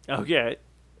lingerie. Okay.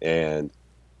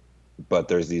 But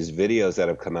there's these videos that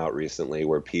have come out recently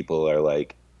where people are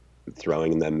like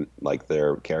throwing them like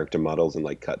their character models and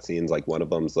like cutscenes. Like one of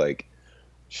them's like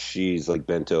she's like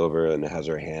bent over and has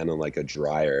her hand on like a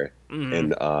dryer,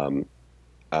 and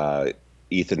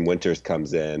Ethan Winters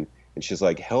comes in and she's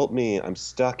like, "Help me, I'm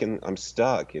stuck," and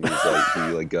he's like, he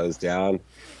like goes down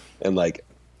and like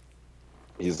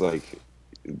he's like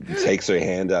takes her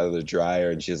hand out of the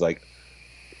dryer and she's like,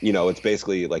 it's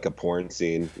basically like a porn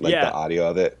scene, like the audio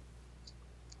of it.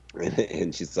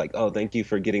 And she's like, "Oh, thank you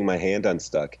for getting my hand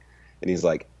unstuck." And he's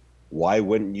like, "Why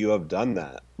wouldn't you have done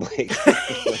that? Like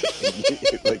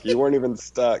you weren't even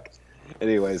stuck."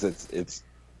 Anyways, it's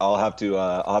I'll have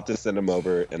to send them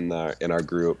over in our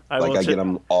group. I get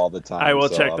them all the time. I will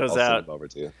check those I'll out. send them over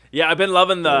to you. Yeah, I've been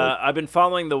loving I've been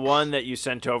following the one that you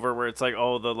sent over where it's like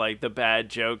the bad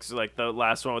jokes, like the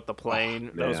last one with the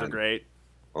plane. Those are great.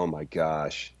 Oh my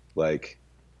gosh! Like,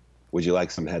 would you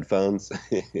like some headphones?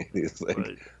 He's like,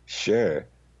 right. Sure,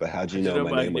 but how'd you know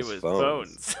my name was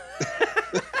Phones?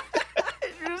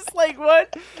 You're just like,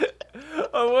 what?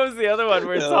 Oh, what was the other one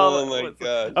where it's all? Oh my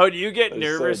god! Oh, do you get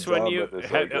nervous when you?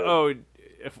 Fuck!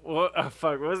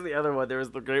 What was the other one? There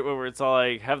was the great one where it's all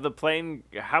like, "Have the plane?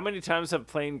 How many times have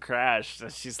plane crashed?"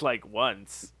 And she's like,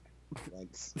 "Once."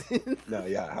 Once. No,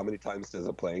 yeah. How many times does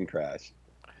a plane crash?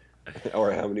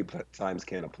 Or how many times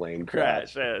can a plane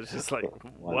crash? Yeah, it's just like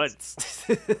once.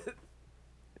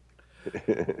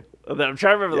 I'm trying to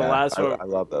remember the last one. I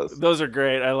love those. Those are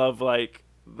great. I love like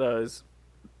those.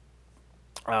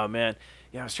 Oh man,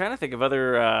 yeah. I was trying to think of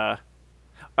other.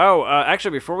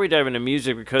 Actually, before we dive into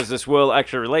music, because this will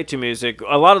actually relate to music,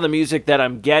 a lot of the music that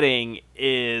I'm getting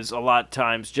is a lot of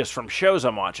times just from shows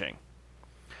I'm watching.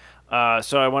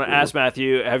 So I want to ask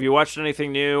Matthew, have you watched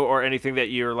anything new or anything that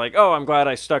you're like, oh, I'm glad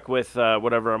I stuck with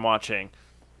whatever I'm watching?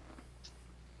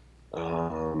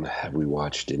 Have we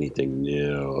watched anything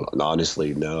new?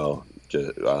 Honestly, no.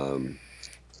 Just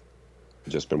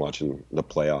been watching the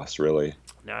playoffs, really.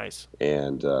 Nice.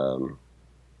 And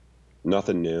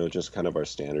nothing new, just kind of our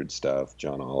standard stuff,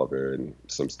 John Oliver and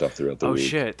some stuff throughout the week. Oh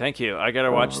shit, thank you. I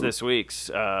gotta watch this week's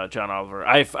John Oliver.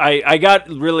 I got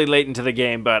really late into the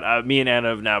game, but me and Anna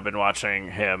have now been watching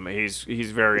him. He's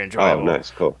very enjoyable. Oh, nice,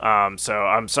 cool. So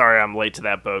I'm sorry I'm late to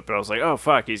that boat, but I was like, oh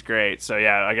fuck, he's great. So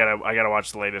yeah, I gotta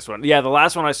watch the latest one. Yeah, the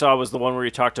last one I saw was the one where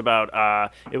he talked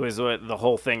about it was the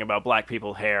whole thing about black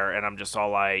people hair, and I'm just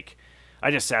all like, I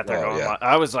just sat there going, yeah.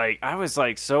 I was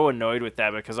like so annoyed with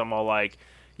that because I'm all like,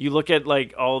 you look at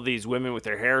like all these women with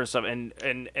their hair and stuff,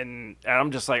 and I'm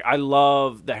just like, I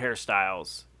love the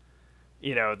hairstyles,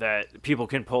 that people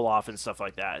can pull off and stuff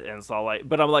like that. And it's all like,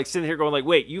 but I'm like sitting here going like,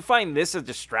 wait, you find this a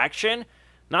distraction?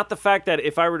 Not the fact that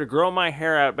if I were to grow my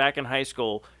hair out back in high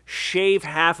school, shave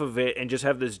half of it, and just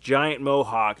have this giant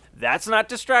mohawk, that's not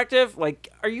distractive? Like,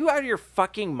 are you out of your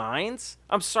fucking minds?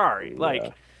 I'm sorry.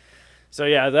 Like, so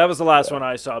yeah, that was the last one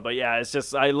I saw. But yeah, it's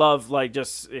just, I love like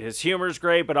just his humor's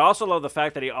great, but I also love the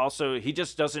fact that he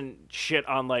just doesn't shit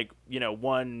on like,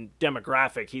 one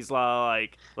demographic. He's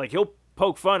like he'll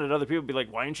poke fun at other people, be like,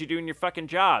 why aren't you doing your fucking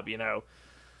job? Oh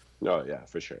yeah,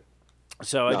 for sure.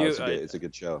 So it's a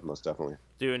good show, most definitely.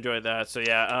 Do enjoy that. So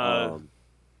yeah,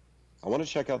 I want to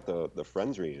check out the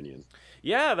Friends reunion.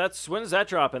 Yeah, when's that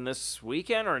dropping? This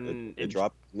weekend or it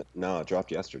dropped? No, it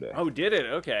dropped yesterday. Oh, did it?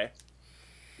 Okay.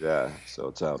 Yeah, so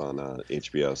it's out on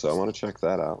HBO, so I want to check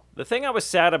that out. The thing I was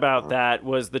sad about that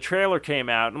was the trailer came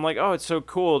out, and I'm like, oh, it's so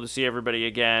cool to see everybody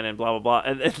again, and blah, blah, blah.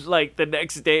 And then, like, the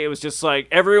next day, it was just like,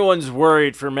 everyone's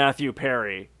worried for Matthew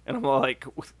Perry. And I'm like,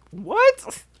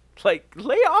 what? Like,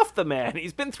 lay off the man.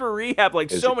 He's been through rehab,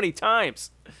 many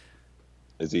times.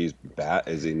 Is he bad?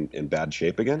 Is he in bad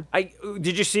shape again?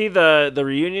 Did you see the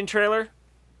reunion trailer?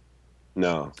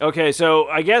 No. Okay, so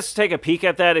I guess take a peek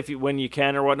at that when you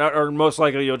can or whatnot, or most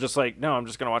likely you'll just like, no, I'm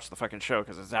just gonna watch the fucking show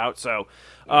because it's out. So,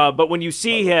 but when you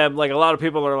see him, like a lot of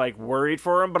people are like worried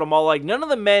for him, but I'm all like, none of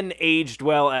the men aged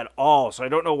well at all, so I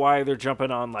don't know why they're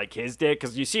jumping on like his dick.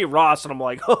 Because you see Ross, and I'm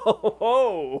like,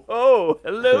 oh,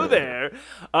 hello there.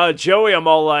 Joey, I'm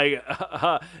all like,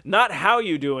 not how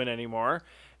you doing anymore.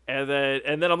 And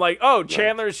then I'm like, oh,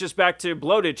 Chandler's just back to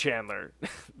bloated Chandler.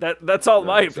 That's all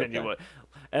my opinion was.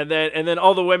 And then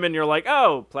all the women, you're like,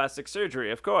 oh, plastic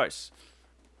surgery, of course.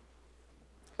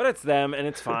 But it's them, and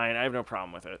it's fine. I have no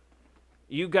problem with it.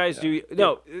 You guys do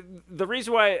no. The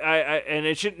reason why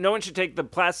no one should take the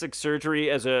plastic surgery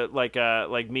as a like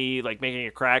me like making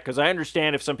a crack, because I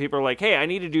understand if some people are like, hey, I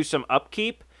need to do some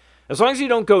upkeep, as long as you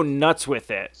don't go nuts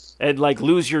with it and like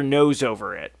lose your nose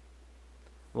over it.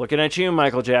 Looking at you,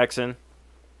 Michael Jackson.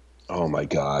 Oh my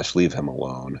gosh, leave him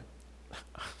alone.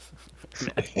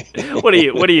 What are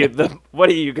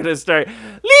you gonna start? Leave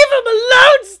him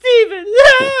alone, Steven!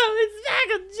 No, it's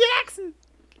Michael Jackson.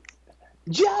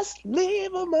 Just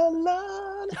leave him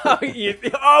alone.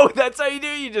 That's how you do.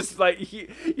 You just like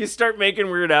you start making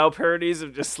Weird Al parodies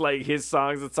of just like his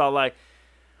songs. It's all like,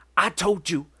 I told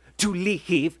you to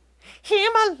leave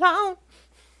him alone.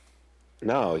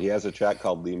 No, he has a track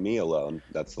called "Leave Me Alone."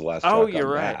 That's the last track you're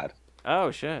on right. Bad. Oh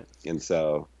shit. And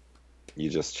so you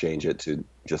just change it to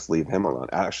 "Just Leave Him Alone."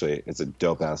 Actually, it's a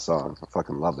dope ass song. I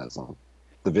fucking love that song.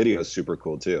 The video is super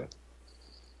cool too.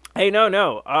 Hey, no.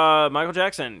 Michael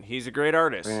Jackson, he's a great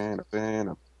artist. Yeah.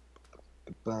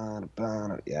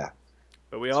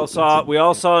 But we all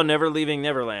saw Never Leaving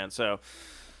Neverland, so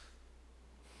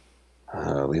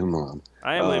leave him alone.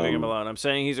 I am leaving him alone. I'm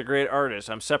saying he's a great artist.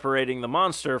 I'm separating the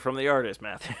monster from the artist,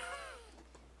 Matthew.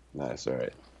 Nice, all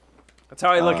right. That's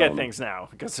how I look at things now.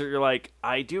 Because you're like,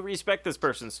 I do respect this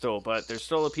person still, but they're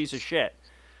still a piece of shit.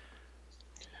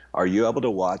 Are you able to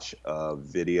watch a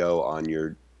video on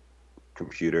your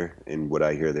computer, and would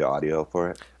I hear the audio for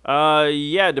it?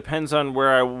 Yeah, it depends on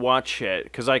where I watch it,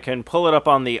 because I can pull it up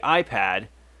on the iPad.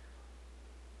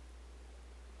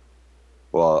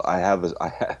 Well, I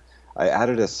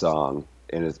added a song,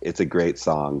 and it's a great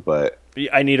song, but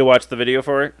I need to watch the video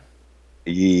for it?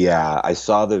 Yeah, I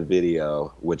saw the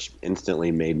video, which instantly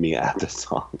made me add the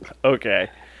song. Okay.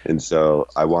 And so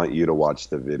I want you to watch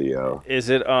the video. Is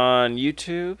it on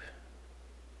YouTube?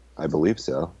 I believe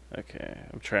so. Okay,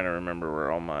 I'm trying to remember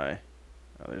where all my...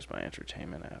 Oh, there's my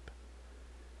entertainment app.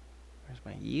 Where's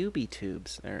my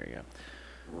UbiTubes? There we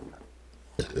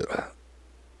go.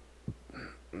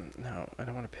 No, I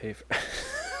don't want to pay for...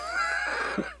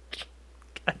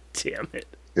 God damn it.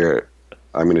 Here,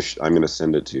 I'm gonna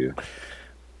send it to you.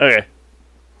 Okay.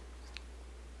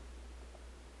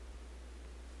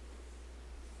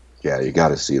 Yeah, you got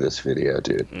to see this video,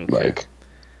 dude. Okay. Like,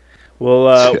 well,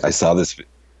 I saw this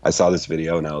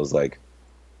video and I was like,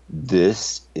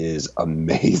 this is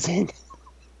amazing.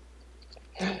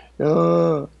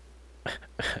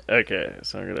 Okay,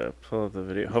 so I'm gonna pull up the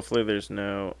video. Hopefully, there's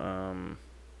no.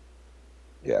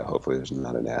 Yeah, hopefully there's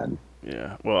not an ad.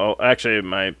 Yeah. Well, actually,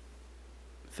 my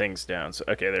thing's down. So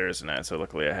okay, there is an ad. So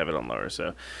luckily, I have it on lower.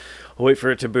 So I'll wait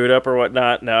for it to boot up or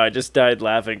whatnot. No, I just died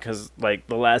laughing because like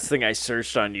the last thing I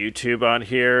searched on YouTube on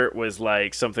here was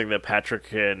like something that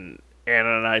Patrick and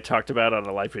Anna and I talked about on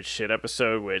a Life with Shit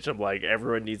episode, which I'm like,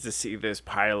 everyone needs to see this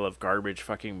pile of garbage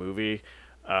fucking movie.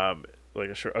 Like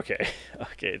a short. Okay,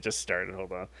 it just started.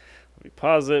 Hold on. Let me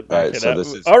pause it. Back it up.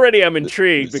 Already, I'm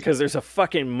intrigued because there's a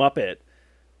fucking Muppet.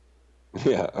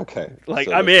 Yeah. Okay. Like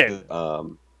so I'm in.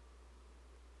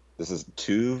 This is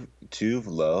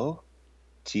Tuvelo,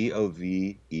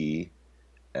 Tovelo.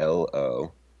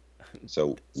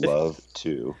 So love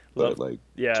to, but like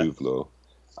yeah. Tuvelo.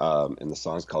 And the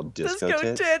song's called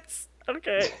Disco Tits.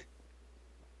 Okay.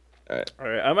 All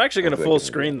right. I'm actually going to full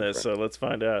screen this, so let's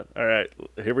find out. All right,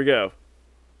 here we go.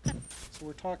 So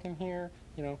we're talking here,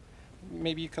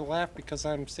 maybe you could laugh because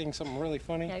I'm saying something really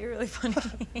funny. Yeah, you're really funny.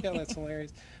 Yeah, that's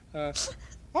hilarious.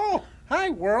 Oh, hi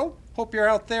world. Hope you're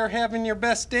out there having your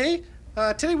best day.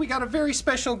 Today we got a very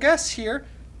special guest here,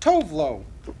 Tovlo.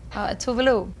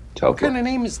 Tovelo. What kind of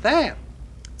name is that?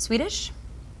 Swedish?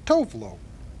 Tovlo.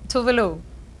 Tovelo.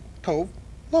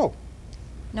 Tovlo.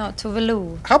 No,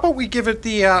 Tovelo. How about we give it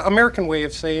the American way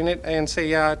of saying it and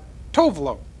say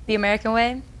Tovlo? The American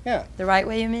way? Yeah. The right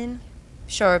way, you mean?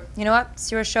 Sure. You know what?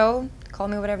 It's your show. Call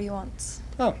me whatever you want.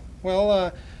 Oh,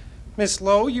 well, Miss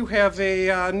Lowe, you have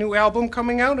a new album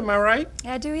coming out, am I right?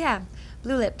 Yeah, I do, yeah.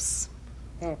 Blue Lips.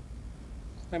 Oh.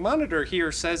 My monitor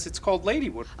here says it's called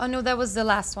Ladywood. Oh, no, that was the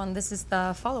last one. This is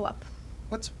the follow-up.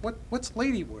 What's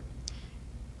Ladywood?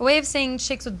 A way of saying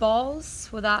chicks with balls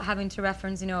without having to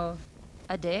reference, a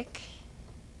dick.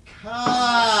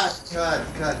 Cut.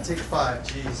 Take 5,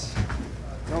 jeez.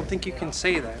 I don't think you can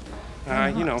say that.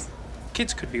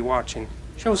 Kids could be watching.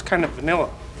 Show's kind of vanilla.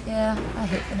 Yeah, I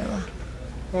hate vanilla.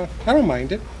 Well, I don't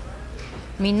mind it.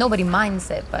 I mean, nobody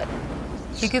minds it, but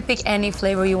you could pick any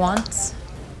flavor you want.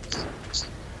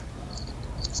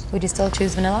 Would you still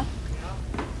choose vanilla?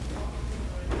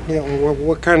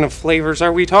 What kind of flavors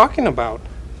are we talking about?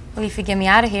 Well, if you get me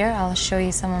out of here, I'll show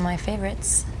you some of my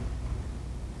favorites.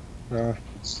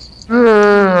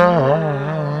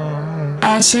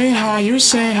 I say hi, you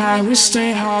say hi, we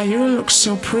stay high, you look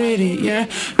so pretty, yeah.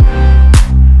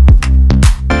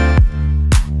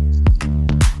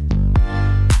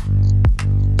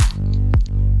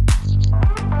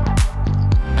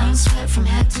 I'm sweat from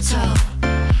head to toe,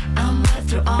 I'm wet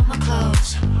through all my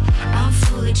clothes. I'm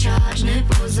fully charged,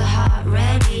 nipples are hot,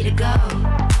 ready to go.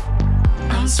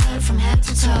 I'm sweat from head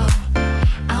to toe,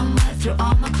 I'm wet through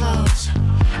all my clothes.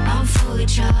 I'm fully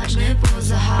charged,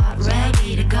 nipples are hot,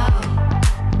 ready to go.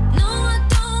 No, I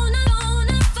don't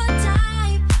ever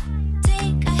type.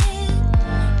 Take a hit,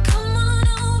 come on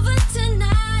over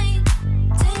tonight.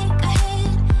 Take a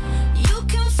hit, you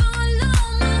can follow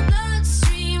my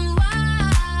bloodstream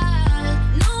wild.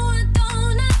 No, I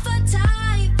don't ever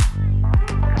type.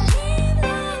 Leave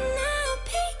now,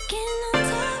 peeking on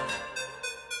top.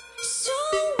 So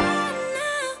what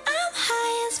now? I'm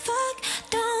high as fuck.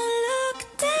 Don't look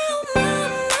down,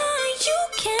 mama, you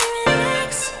can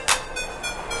relax.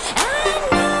 I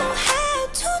know how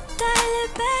to dial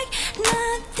it back,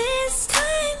 not this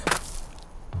time.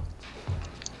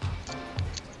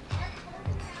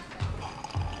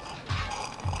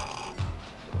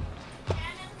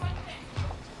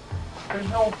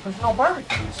 There's no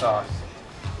barbecue sauce.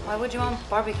 Why would you want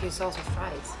barbecue sauce with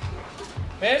fries?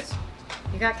 Miss,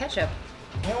 You got ketchup.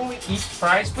 I only eat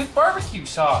fries with barbecue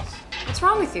sauce. What's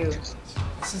wrong with you?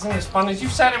 This isn't as fun as you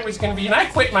said it was gonna be, and I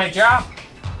quit my job.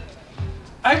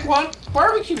 I want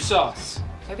barbecue sauce.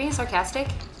 Are you being sarcastic?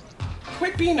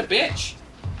 Quit being a bitch.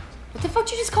 What the fuck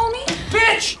did you just call me?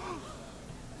 Bitch!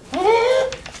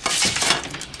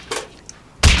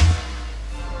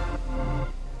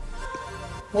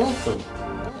 Welcome.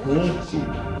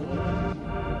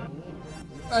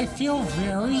 I feel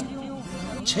very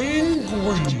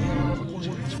tingly.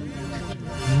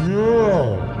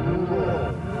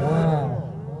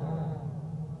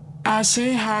 I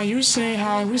say hi, you say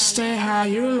hi, we stay high,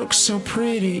 you look so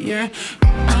pretty, yeah.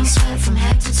 I'm sweat from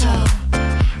head to toe,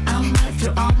 I'm wet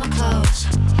through all my clothes.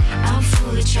 I'm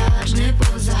fully charged,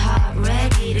 nipples are hot,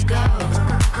 ready to go.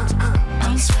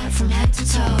 I'm sweat from head to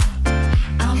toe,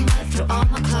 I'm wet through all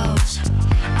my clothes.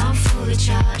 I'm fully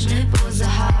charged, nipples are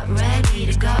hot, ready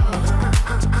to go.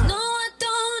 No, I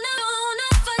don't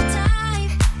ever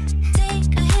type. Take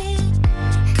a hit,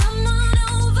 come on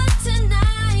over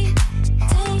tonight.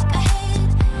 Take a hit,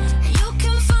 you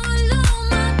can follow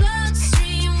my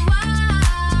bloodstream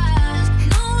wild.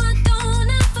 No, I don't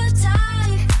ever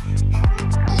type.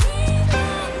 Leave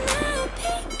now,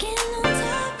 peeking on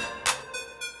top.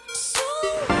 So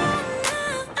what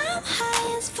now? I'm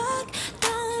high as fuck.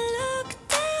 Don't look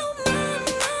down,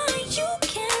 mama, you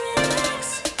can relax.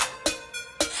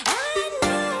 I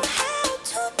know how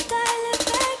to dial it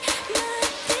back, not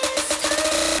this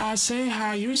time. I say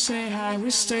hi, you say hi, we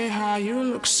stay high, you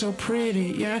look so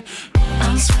pretty, yeah.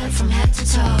 I'm sweat from head to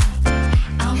toe,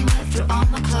 I'm wet through all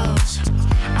my clothes.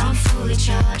 I'm fully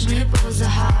charged, nipples are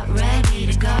hot, ready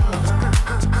to go.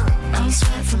 I'm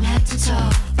sweat from head to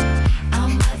toe,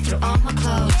 I'm wet through all my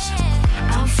clothes.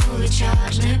 I'm fully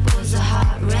charged, nipples are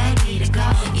hot, ready to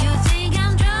go. You think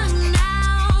I'm drunk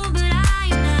now, but I'm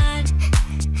not.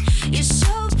 You're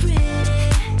so pretty,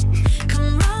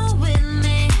 come roll with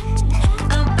me.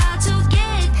 About to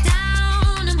get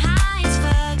down, I'm high as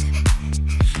fuck.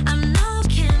 I'm no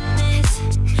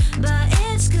chemist, but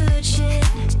it's good shit.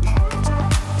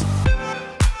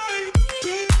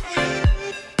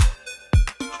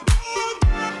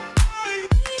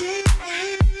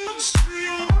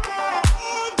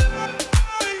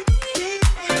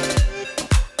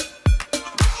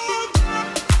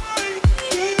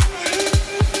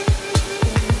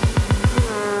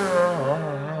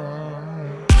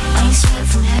 I'm sweat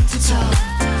from head to toe,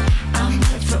 I'm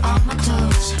wet through all my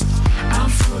clothes. I'm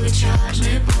fully charged,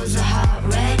 nipples are hot,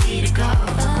 ready to go.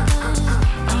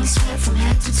 I'm sweat from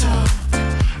head to toe,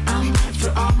 I'm wet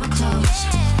through all my clothes.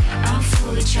 I'm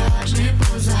fully charged,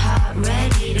 nipples are hot,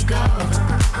 ready to go.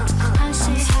 I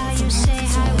say hi, you say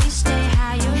hi, we stay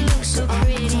high, you look so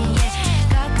pretty, yeah.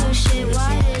 Got good shit,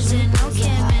 why is it no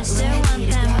chemist? There want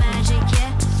that magic,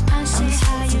 yeah. I say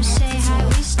hi, you say hi,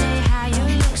 we stay high,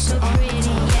 you look so pretty,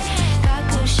 yeah. Got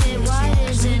good shit, why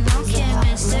is it no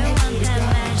chemist? There want that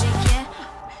magic, yeah.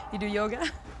 You do yoga?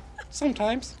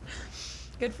 Sometimes.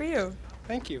 Good for you.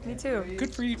 Thank you. Me too.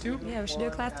 Good for you too. Yeah, we should do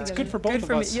a class together. good for both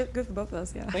of us. Yeah, good for both of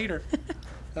us, yeah. Later.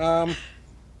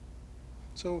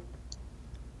 So.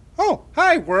 Oh,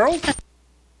 hi, world.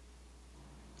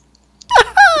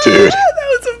 Dude, That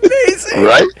was amazing.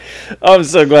 right? I'm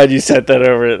so glad you sent that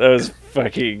over. That was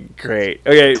fucking great.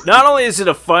 Okay, not only is it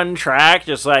a fun track,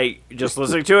 just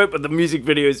listening to it, but the music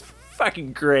video is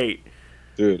fucking great.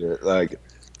 Dude, like,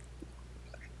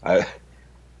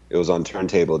 it was on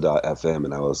turntable.fm,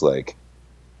 and I was like,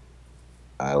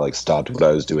 I like stopped what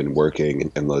I was doing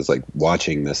working and was like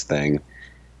watching this thing,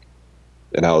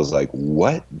 and I was like,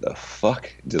 what the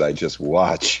fuck did I just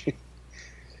watch?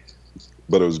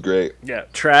 But it was great. Yeah,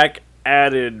 track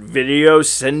added video,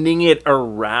 sending it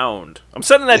around. I'm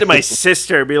sending that to my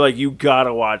sister, be like, you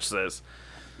gotta watch this.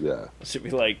 Yeah. She'd be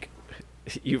like,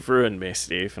 you've ruined me,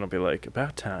 Steve. And I'll be like,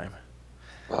 about time.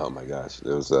 Oh my gosh, it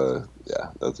was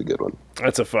that's a good one.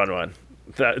 That's a fun one.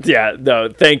 Thank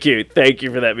you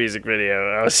for that music video.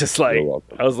 I was just like, You're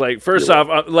welcome. I was like, first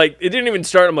off, like, it didn't even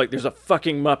start. I'm like, there's a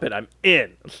fucking Muppet. I'm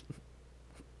in.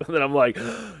 And then I'm like,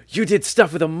 you did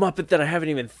stuff with a Muppet that I haven't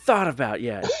even thought about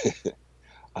yet.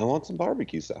 I want some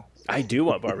barbecue sauce. I do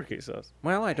want barbecue sauce.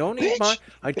 Well, I don't eat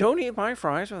my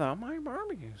fries without my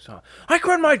barbecue sauce. I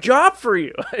quit my job for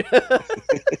you.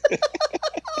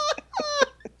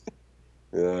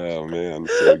 Oh man,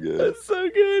 so good. That's so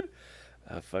good.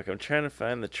 Fuck, I'm trying to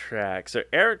find the track. So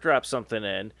Eric dropped something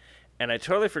in, and I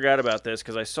totally forgot about this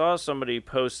because I saw somebody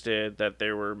posted that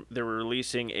they were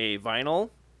releasing a vinyl.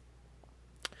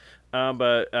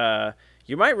 But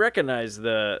you might recognize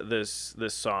this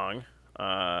song.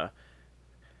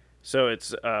 So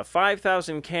it's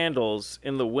 5,000 Candles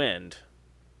in the Wind.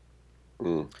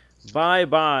 Bye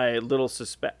Bye Little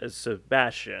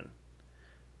Sebastian.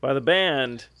 By the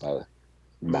band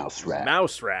Mouse Rat.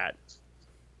 Mouse Rat.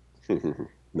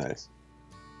 Nice.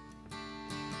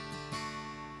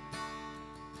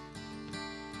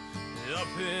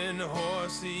 Up in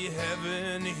horsey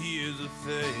heaven, here's a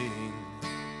thing.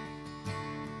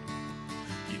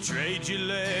 You trade your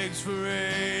legs for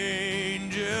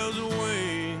angels'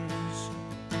 wings.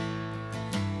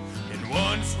 And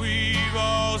once we've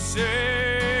all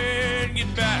said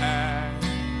goodbye,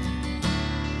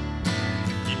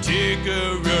 you take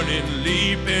a running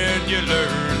leap and you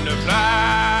learn to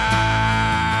fly.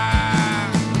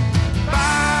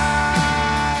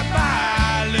 Bye,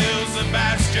 bye, little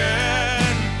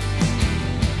Sebastian.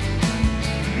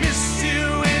 Miss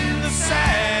you in the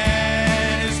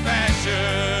saddest fashion.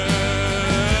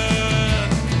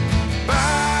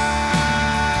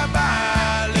 Bye,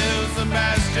 bye, little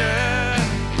Sebastian.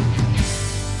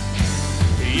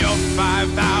 You're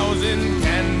 5,000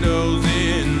 candles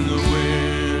in the wind.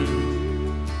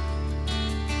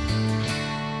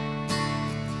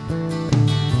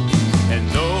 And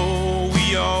though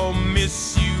we all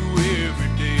miss you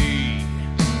every day,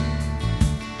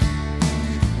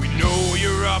 we know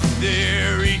you're up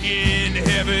there in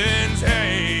heaven's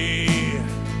hay.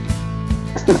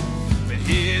 But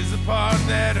here's the part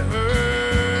that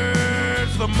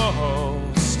hurts the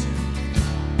most.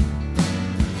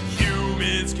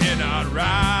 Humans cannot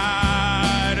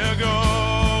ride a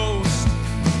ghost.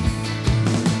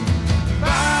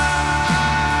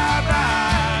 Bye,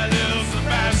 bye, little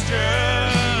Sebastian.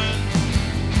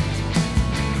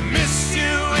 Miss you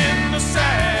in the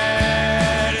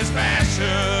saddest fashion.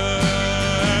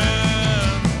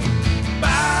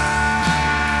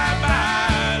 Bye,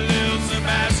 bye, little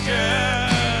Sebastian.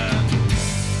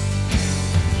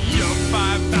 You're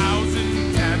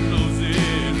 5,000 candles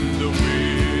in the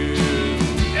wind.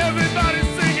 Everybody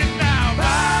sing it now.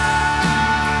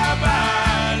 Bye,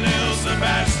 bye, little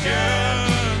Sebastian.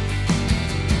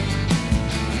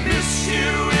 Miss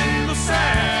you in the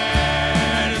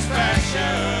saddest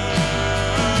fashion.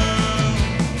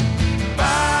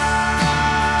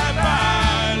 Bye,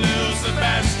 bye, little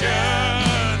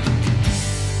Sebastian.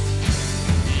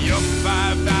 You're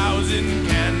 5,000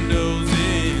 candles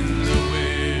in the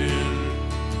wind.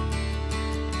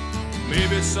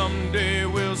 Maybe someday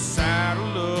we'll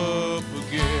saddle up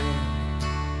again.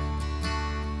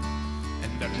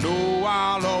 And I know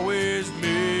I'll always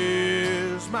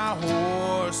miss my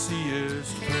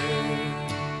horsiest friend.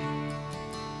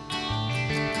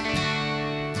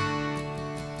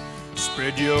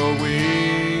 Spread your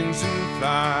wings and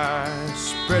fly.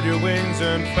 Spread your wings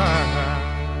and fly.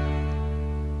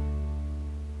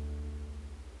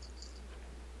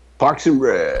 Parks and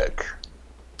Rec.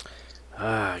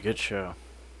 Good show.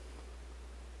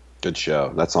 Good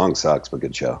show. That song sucks, but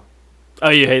good show.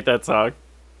 Oh, you hate that song?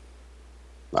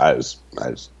 I just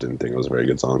didn't think it was a very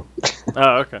good song.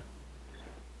 Oh, okay.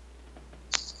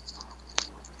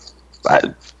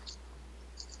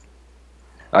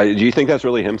 Do you think that's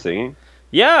really him singing?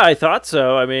 Yeah, I thought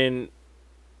so. I mean,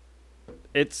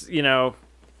 it's, you know,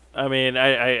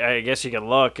 I guess you can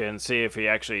look and see if he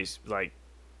actually, like,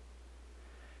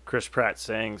 Chris Pratt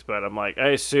sings, but I'm like, I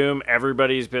assume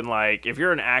everybody's been like, if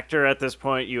you're an actor at this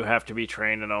point, you have to be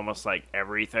trained in almost like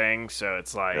everything. So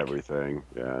it's like Everything,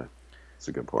 yeah. That's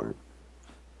a good point.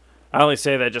 I only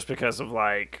say that just because of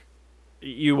like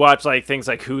you watch like things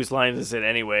like Whose Line Is It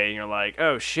Anyway, and you're like,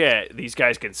 oh shit, these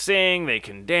guys can sing, they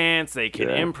can dance, they can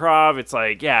improv. It's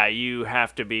like, yeah, you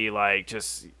have to be like,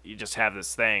 you just have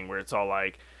this thing where it's all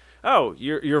like, oh,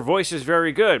 your voice is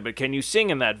very good, but can you sing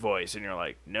in that voice? And you're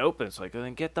like, nope. And it's like, well,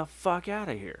 then get the fuck out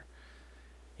of here,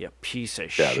 you piece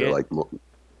of shit. Yeah, they're like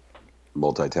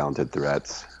multi-talented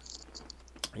threats.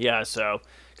 Yeah, so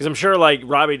because I'm sure like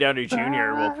Robbie Downey Jr.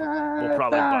 will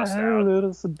probably bust out.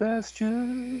 Little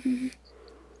Sebastian.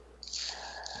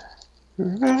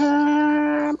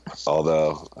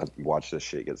 Although I watch this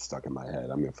shit get stuck in my head,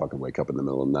 I'm gonna fucking wake up in the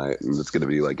middle of the night and it's gonna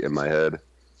be like in my head.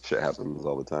 Shit happens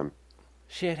all the time.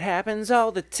 Shit happens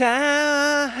all the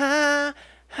time.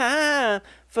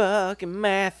 Fucking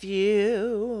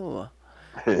Matthew.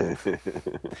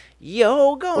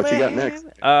 Yo, gonna what you got next?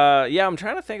 Yeah, I'm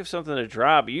trying to think of something to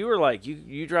drop. You were like,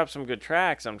 you dropped some good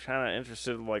tracks. I'm kind of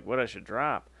interested in like what I should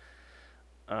drop.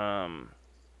 See,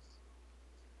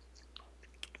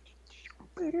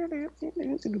 what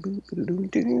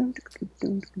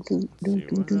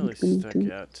really stuck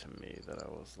out to me that I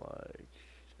was like,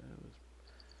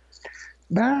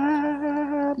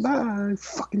 bye,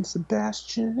 fucking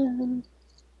Sebastian.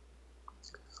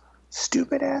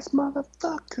 Stupid ass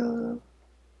motherfucker.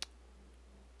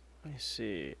 Let me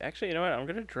see. Actually, you know what? I'm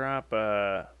gonna drop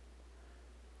probably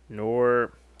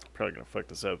gonna fuck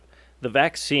this up. The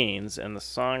Vaccines, and the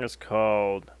song is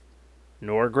called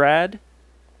Norgrad.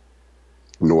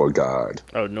 Norgard.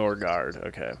 Oh, Norgard.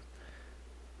 Okay.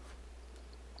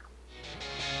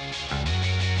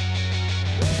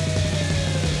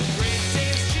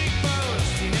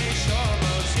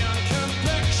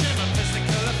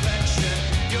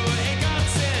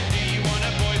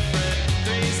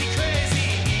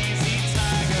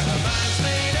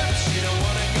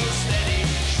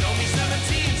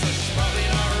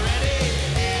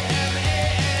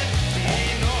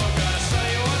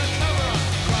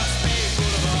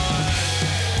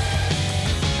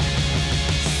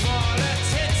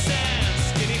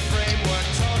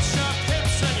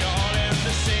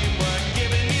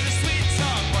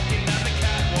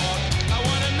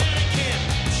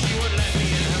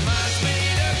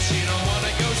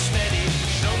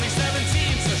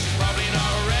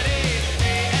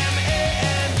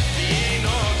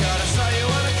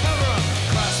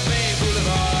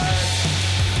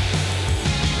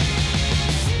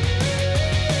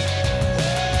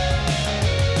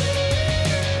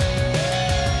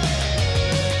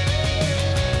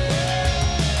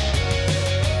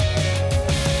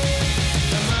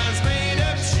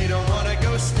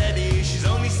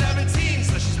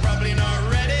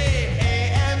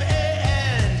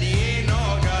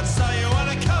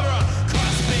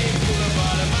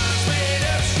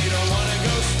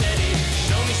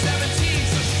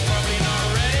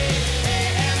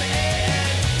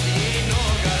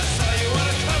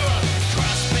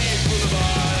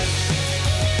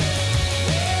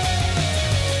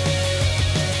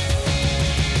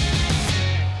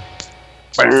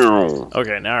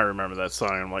 Okay, now I remember that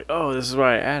song. I'm like, oh, this is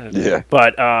why I added it. Yeah.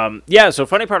 But, yeah, so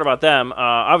funny part about them,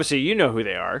 obviously you know who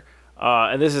they are.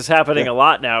 And this is happening a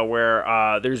lot now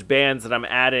where there's bands that I'm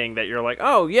adding that you're like,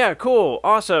 oh, yeah, cool,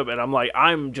 awesome. And I'm like,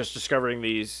 I'm just discovering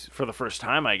these for the first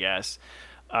time, I guess.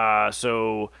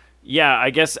 So, yeah, I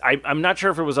guess I'm not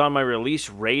sure if it was on my release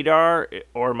radar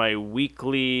or my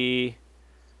weekly...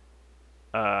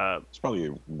 it's probably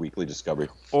a weekly discovery.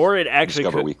 Or it actually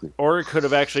Discover could, Weekly. or it could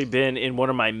have actually been in one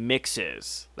of my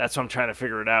mixes. That's what I'm trying to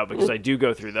figure it out because I do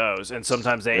go through those, and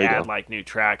sometimes they add like new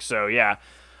tracks. So yeah,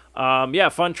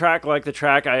 fun track. Like the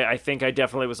track, I think I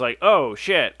definitely was like, oh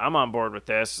shit, I'm on board with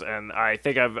this, and I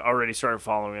think I've already started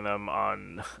following them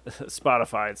on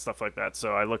Spotify and stuff like that.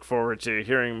 So I look forward to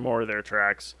hearing more of their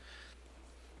tracks.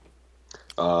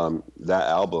 That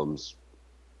album's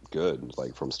good,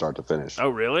 like from start to finish. Oh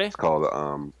really? It's called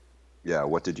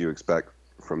What Did You Expect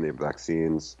from the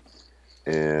Vaccines?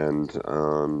 And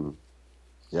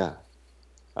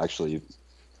actually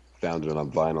found it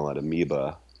on vinyl at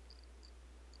Amoeba.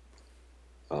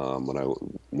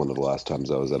 One of the last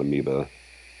times I was at Amoeba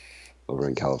over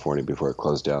in California before it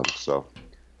closed down. So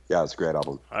yeah, it's a great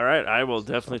album. All right, I will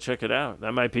definitely check it out.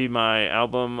 That might be my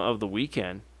album of the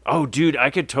weekend. Oh dude, I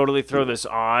could totally throw this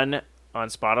on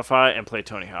Spotify and play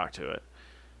Tony Hawk to it.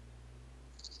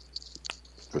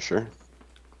 For sure.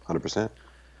 100%.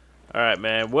 All right,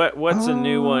 man. What's a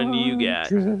new one you got?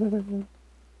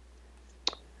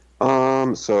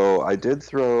 So I did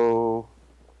throw...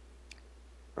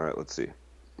 All right, let's see.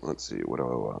 What do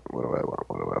I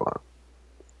want?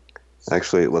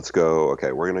 Actually, let's go...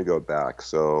 Okay, we're going to go back.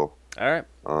 So... All right.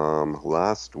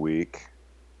 Last week...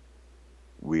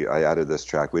 I added this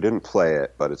track. We didn't play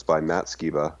it, but it's by Matt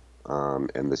Skiba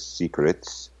and The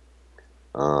Secrets,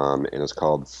 and it's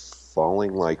called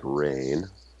 "Falling Like Rain."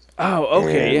 Oh,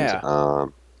 okay, and, yeah.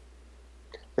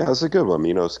 Yeah, it's a good one.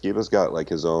 You know, Skiba's got like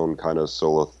his own kind of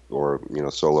solo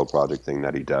solo project thing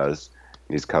that he does.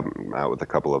 He's come out with a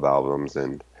couple of albums,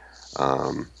 and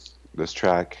this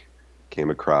track came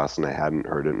across, and I hadn't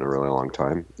heard it in a really long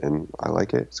time, and I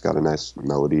like it. It's got a nice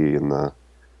melody in the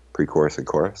pre-chorus and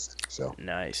chorus. So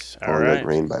Nice. All Falling right. Like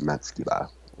Rain by Matt Skiba.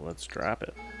 Let's drop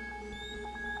it.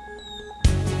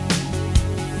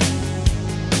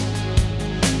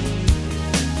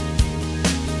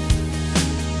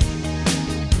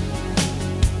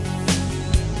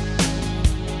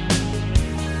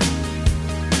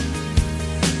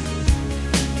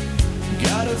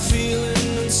 Got a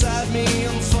feeling inside me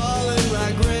I'm falling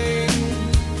like rain.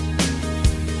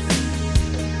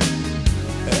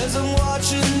 As I'm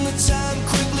watching the time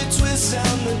quickly twist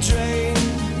down the drain.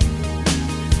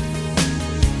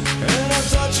 And I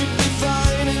thought you'd be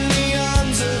fine in the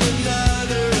arms of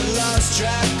another. I lost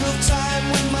track of time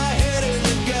with my head in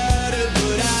the gutter.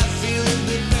 But I feel a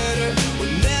bit better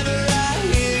whenever I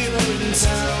hear you're in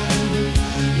town.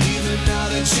 Even now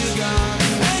that you're gone.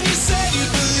 And you said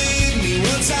you'd believe me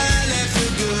once I left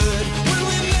for good. When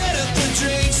we met up for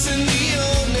drinks in the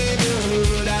old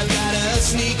neighborhood. I've got a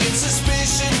sneaking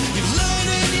suspicion you've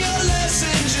learned your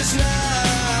lesson just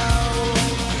now.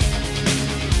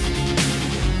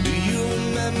 Do you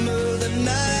remember the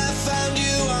night I found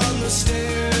you on the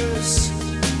stairs?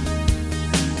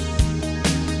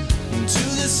 To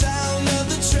the sound of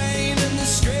the train and the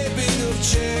scraping of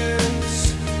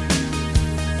chairs.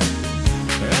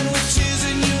 And with tears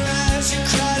in your eyes, you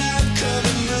cried out,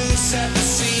 covered loose at the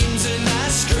seams. And I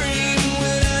scream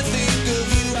when I think of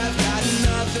you. I've got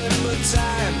nothing but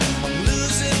time. I'm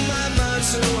losing my mind,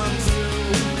 so I'm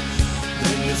through.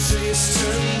 Then your face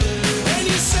turned blue. And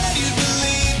you said you'd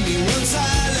believe me once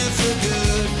I left for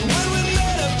good. When we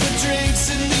met up for drinks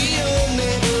in the old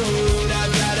neighborhood.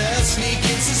 I've got a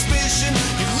sneaking suspicion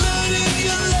you learned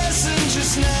your lesson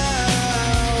just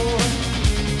now.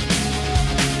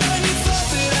 And you thought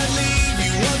that I'd leave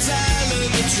you once I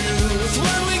learned the truth.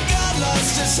 When we got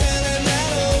lost as hell in that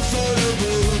old photo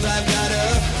booth. I've got a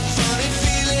funny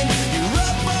feeling you're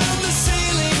up on the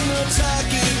ceiling. No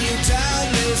talking you down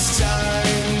this time.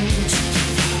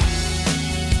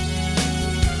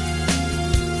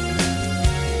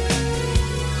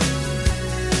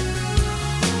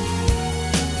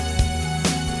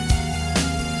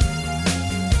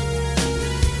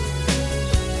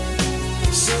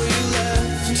 So you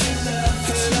left,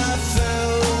 and I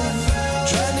fell,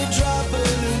 trying to drop a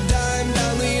new dime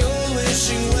down the old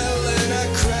wishing well, and I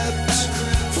crept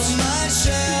from my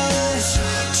shell,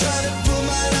 trying to put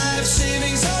my life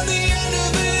savings on the end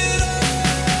of it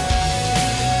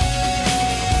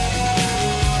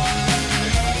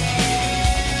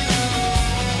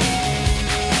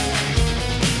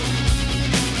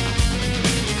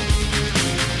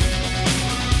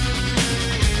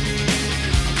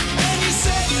And you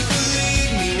said you'd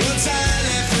believe me once I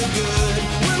left for good.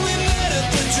 When we met up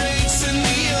for drinks in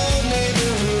the old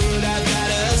neighborhood. I've got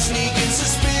a sneaking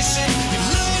suspicion you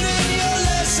learned your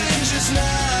lesson just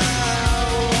now.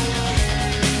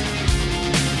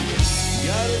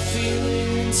 Got a feeling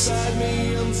inside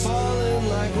me I'm falling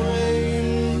like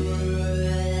rain.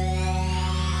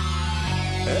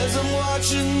 As I'm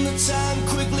watching the time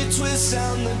quickly twist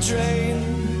down the drain.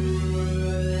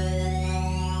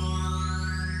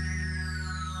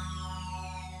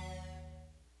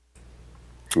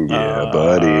 Yeah,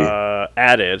 buddy.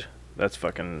 Added. That's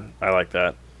fucking. I like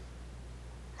that.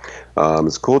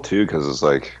 It's cool too because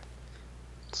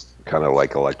it's kind of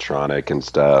like electronic and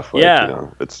stuff. Like, Yeah. you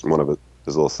know, it's one of his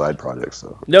little side projects.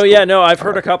 So No, yeah, no. I've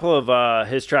heard a couple of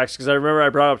his tracks because I remember I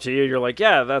brought up to you. You're like,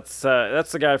 yeah, that's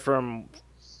the guy from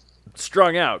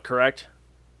Strung Out, correct?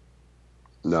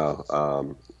 No,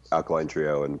 Alkaline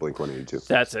Trio and Blink 182.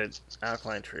 That's it.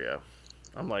 Alkaline Trio.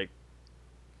 I'm like,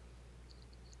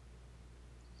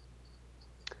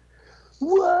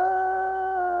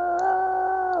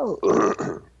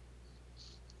 Whoa!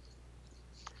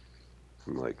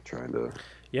 I'm like trying to.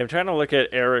 yeah, I'm trying to look at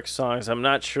Eric's songs. I'm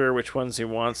not sure which ones he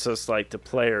wants us like to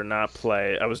play or not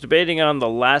play. I was debating on the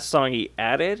last song he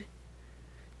added,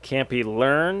 Can't Be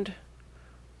Learned,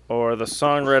 or the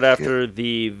song right after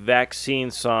the vaccine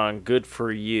song, Good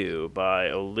For You, by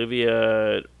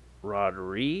Olivia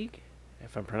Rodrigue,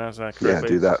 if I'm pronouncing that Yeah, correctly.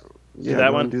 do that. Yeah, that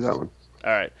go one? and do that one.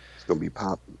 All right. It's gonna be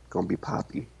pop. Gonna be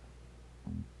poppy.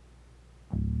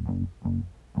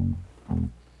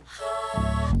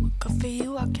 Good for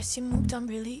you, I guess you moved on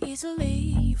really easily.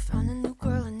 You found a new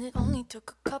girl and and it only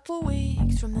took a couple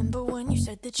weeks. Remember when you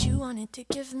said that you wanted to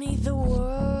give me the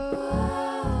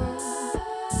world?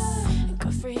 And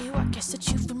good for you, I guess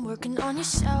that you've been working on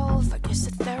yourself. I guess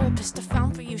the therapist I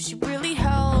found for you, she really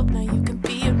helped. Now you can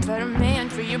be a better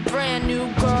man for your brand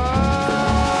new girl.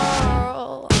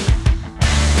 Well,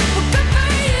 good for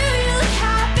you, you look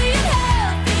happy and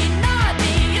healthy. Not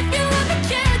me, if you ever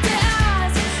cared to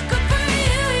ask. Good for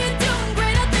you, you're doing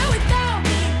great out there without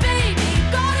me, baby.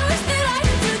 God, I wish that I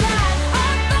could do that. I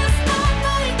lost my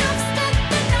mind, I've spent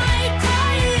the night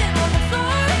crying on the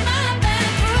floor of my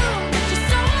bedroom. But you're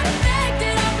so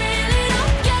unaffected, I really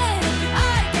don't get it. But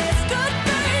I guess good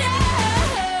for you.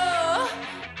 Well,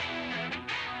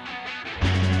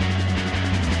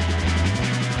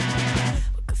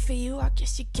 good for you, I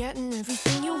guess you're getting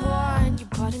everything you want. You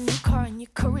bought a new car and your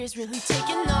career's really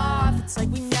taking off. It's like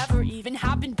we never even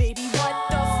happened, baby. What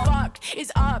the fuck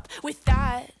is up with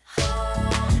that?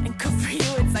 And good for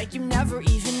you, it's like you never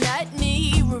even met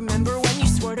me. Remember when you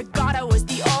swore to God I was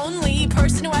the only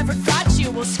person who ever got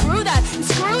you? Well, screw that and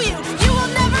screw you. You will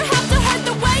never have to hurt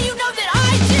the way you know that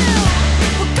I do.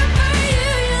 Well, good for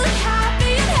you, you look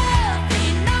happy and healthy.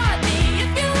 Not me,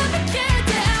 if you ever cared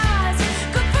to ask.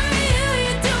 Good for you,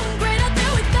 you're doing great out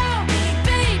there without me,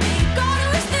 baby. God, I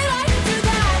wish that I could do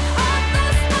that. I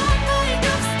lost my mind,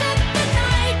 I've spent the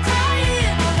night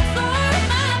crying on the floor of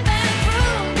my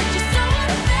bedroom. But you're so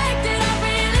unaffected, I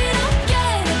really don't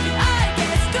get it. But I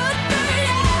guess good for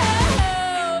you.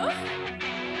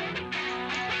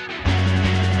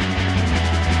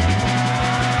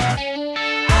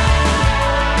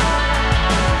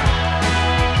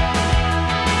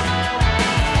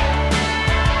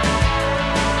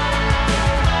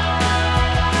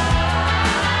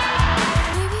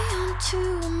 Maybe I'm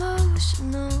too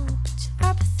emotional, but your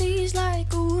apathy's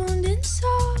like a wounded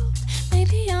soul.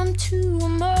 Maybe I'm too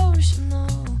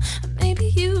emotional, maybe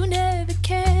you never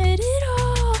cared at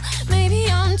all. Maybe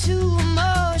I'm too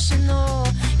emotional,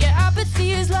 your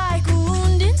apathy is like a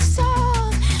wounded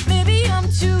soul. Maybe I'm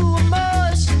too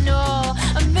emotional,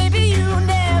 maybe you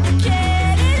never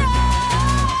cared at all.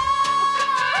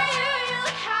 You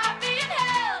look happy and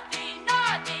healthy,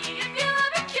 not me, if you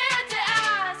ever cared to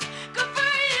ask. Good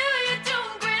for you, you're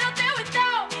doing great out there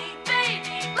without me,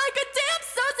 baby. Like a damn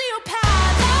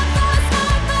sociopath, I've lost my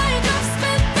mind, I've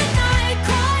spent the night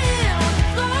crying on the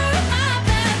floor of my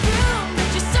bedroom. But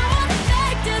you're so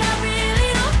unaffected, I really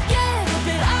don't get it.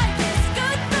 But I guess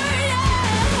good for you.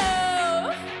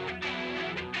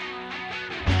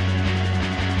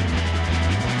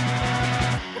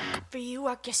 Good for you,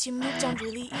 I guess you moved on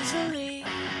really easily.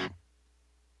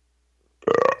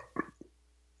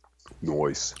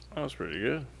 Noise. That was pretty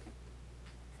good.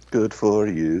 Good for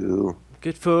you.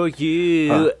 Good for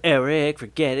you, Eric, for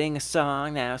getting a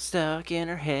song now stuck in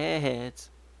our heads.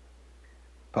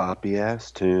 Poppy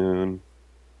ass tune.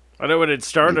 I know when it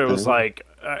started, it was like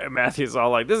Matthew's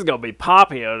all like, "This is gonna be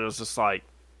poppy," and it was just like,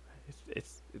 it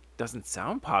doesn't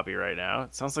sound poppy right now.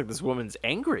 It sounds like this woman's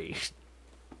angry.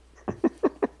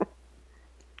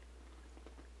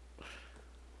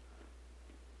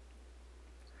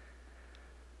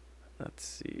 Let's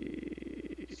see.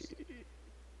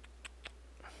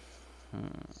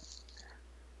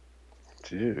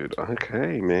 Dude,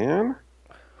 okay, man.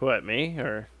 What, me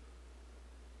or?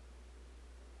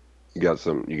 You got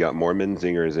Mormon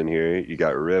Zingers in here. You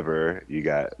got River. You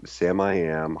got Sam I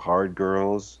Am, Hard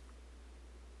Girls.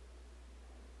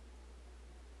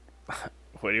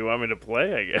 What do you want me to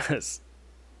play? I guess.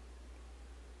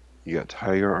 You got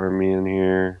Tiger Army in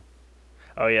here.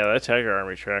 Oh yeah, that Tiger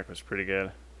Army track was pretty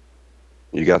good.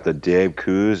 You got the Dave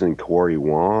Coos and Corey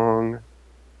Wong.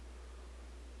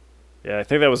 Yeah, I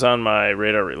think that was on my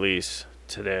radar release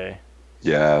today.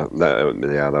 Yeah,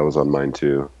 that was on mine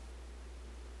too.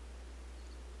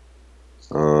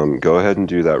 Go ahead and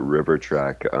do that River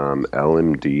track,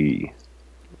 LMD.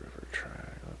 River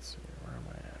track. Let's see, where am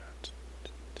I at?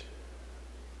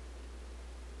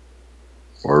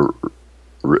 Or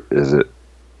is it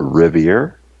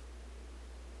Rivier?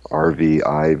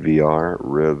 RVIVR?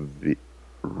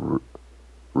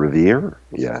 Rivier?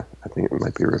 Yeah, I think it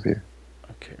might be Rivier.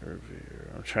 Okay, review.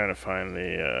 I'm trying to find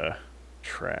the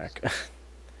track.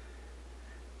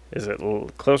 Is it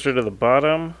closer to the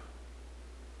bottom?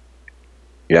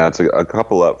 Yeah, it's a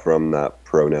couple up from that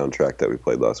Pronoun track that we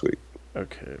played last week.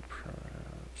 Okay.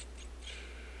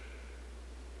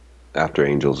 After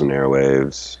Angels and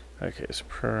Airwaves. Okay, so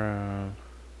Pronoun.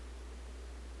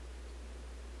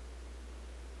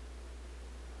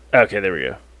 Okay, there we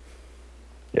go.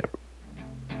 Yep.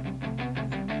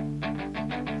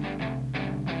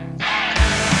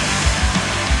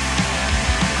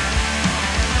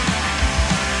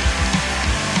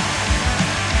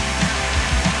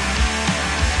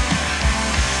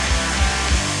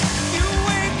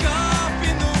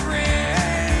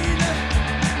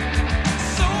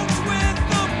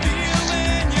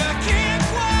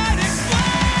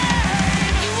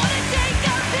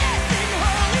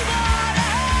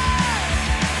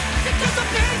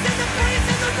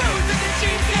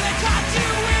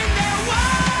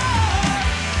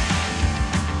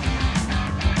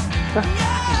 You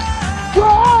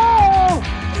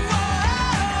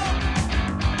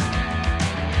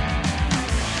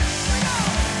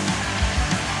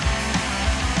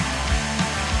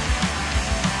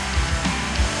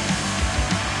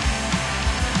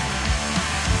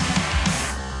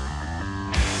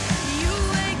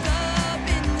wake up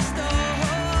in the storm,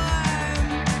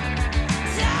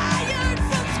 tired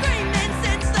from screaming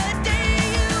since the day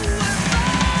you were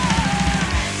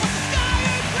born. The sky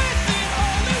ain't prison,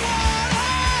 holy water.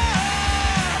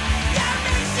 That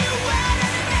makes you wet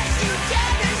and it makes you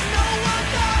dead. There's no one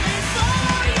coming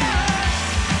for you.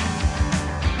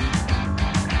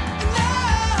 No,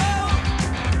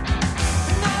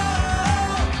 no.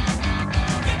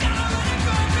 You gotta let it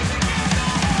go 'cause you can't go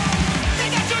home. They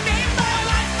got your name, but a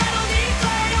life metal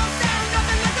declare. Don't sound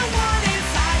nothing like the one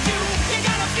inside you. You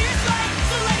got a fierce light,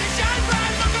 so let it shine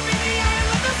bright. Look up in the eye and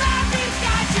let those heartbeats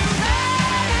guide you.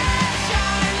 Let it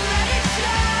shine, let it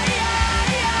shine,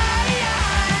 yeah, yeah,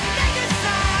 yeah. Take a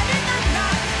sign in the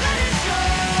night, let it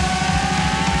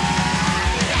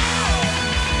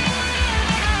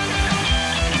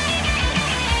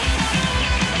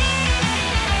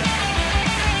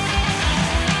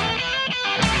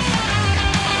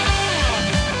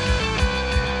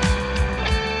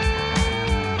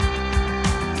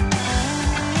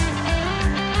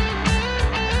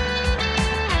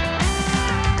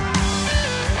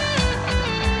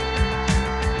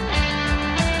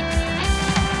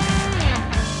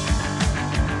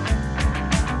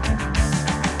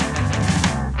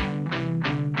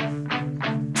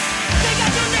They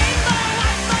got your name, but a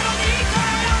life metal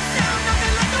declare. Don't sound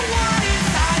nothing like the one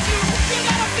inside you. You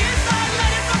got a fierce light,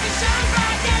 let it fucking shine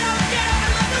bright. Get up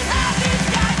and let those heartbeats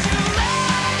guide you.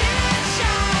 Let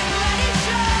it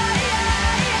shine,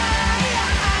 yeah, yeah,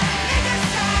 yeah. Make a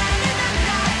sign in the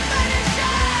night, let it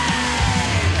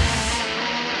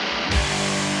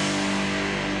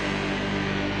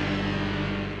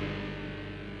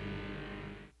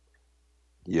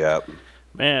Yep.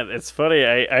 Man, it's funny.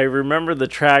 I remember the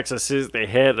tracks as soon as they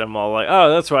hit. I'm all like, oh,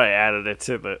 that's why I added it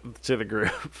to the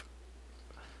group.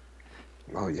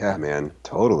 Oh yeah, man.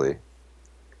 Totally.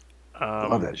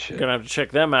 Love that shit. Gonna have to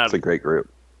check them out. It's a great group.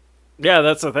 Yeah,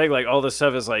 that's the thing. Like, all this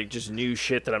stuff is like just new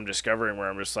shit that I'm discovering. Where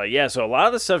I'm just like, yeah. So a lot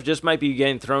of the stuff just might be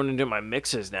getting thrown into my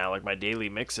mixes now, like my daily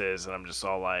mixes, and I'm just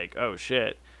all like, oh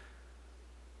shit.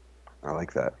 I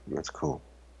like that. That's cool.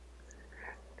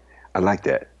 I like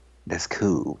that. That's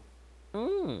cool.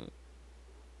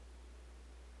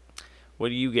 What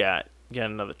do you got?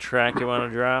 Got another track you want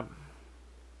to drop?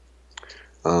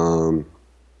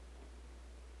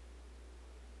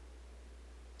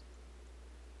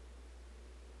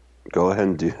 Go ahead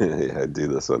and do do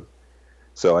this one.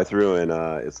 So I threw in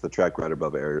it's the track right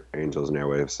above Angels and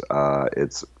Airwaves.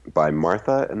 It's by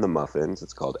Martha and the Muffins.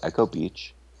 It's called Echo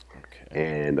Beach. Okay.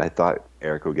 And I thought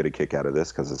Eric would get a kick out of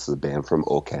this because this is a band from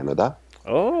old Canada.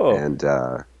 Oh. And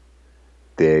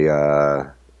they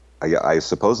I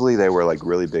supposedly they were like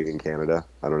really big in Canada.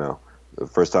 I don't know. The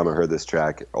first time I heard this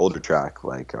track, older track,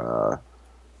 like I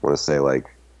want to say like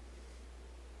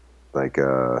maybe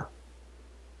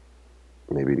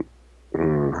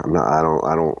I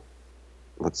don't.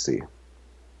 Let's see.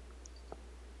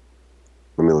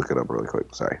 Let me look it up really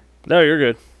quick. Sorry. No, you're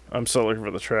good. I'm still looking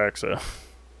for the track, so.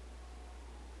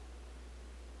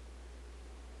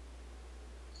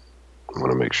 I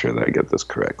want to make sure that I get this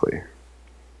correctly.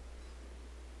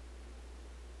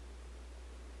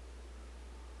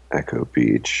 Echo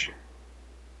Beach.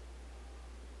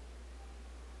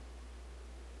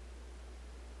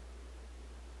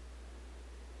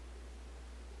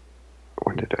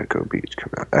 When did Echo Beach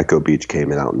come out? Echo Beach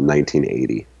came out in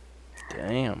 1980.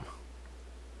 Damn.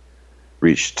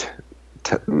 Reached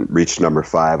number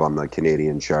 5 on the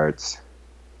Canadian charts.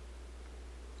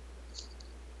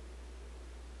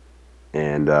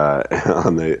 And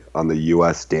on the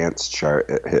U.S. dance chart,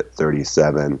 it hit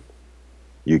 37.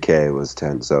 UK was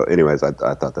 10. So, anyways, I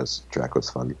thought this track was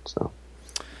fun. So,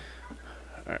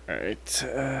 All right.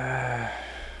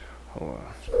 Hold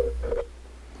on.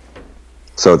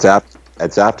 so it's after.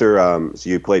 So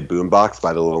you played Boombox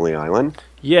by the Lonely Island.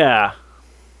 Yeah.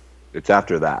 It's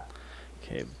after that.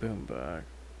 Okay, Boombox.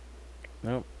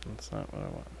 Nope, that's not what I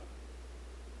want.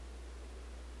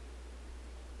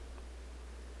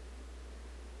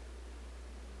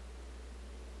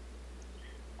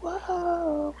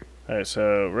 Whoa. Alright,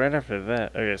 so right after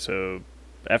that. Okay, so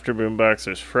after Boombox,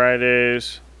 there's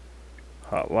Fridays,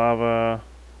 Hot Lava.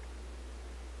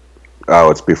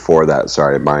 Oh, it's before that.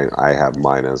 Sorry, I have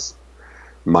mine as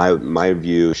my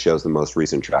view shows the most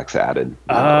recent tracks added.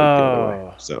 The other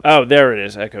way. So Oh, there it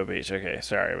is, Echo Beach. Okay,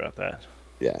 sorry about that.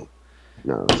 yeah,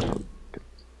 no. That's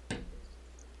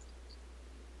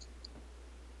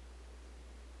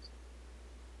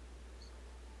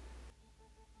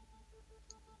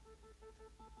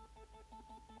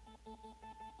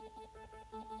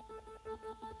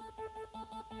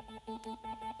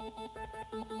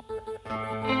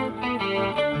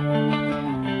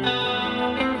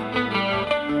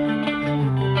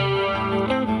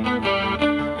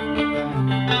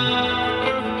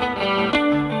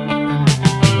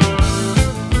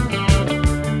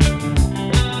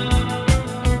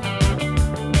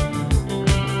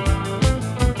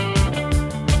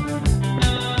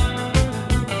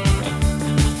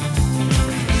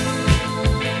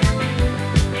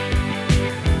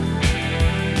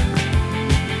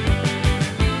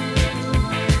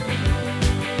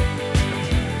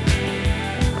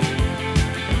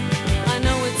I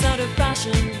know it's out of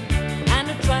fashion and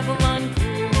a trifle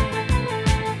uncool,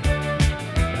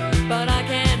 but I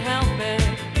can't help it.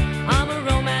 I'm a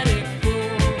romantic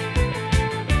fool.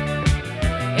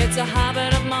 It's a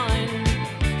habit of mine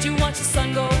to watch the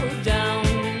sun go down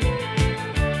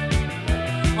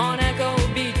on Echo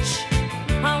Beach.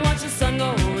 I watch the sun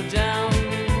go down.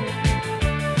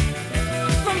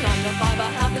 From 9 to 5 I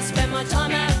have to spend my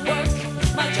time at work.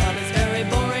 My job is very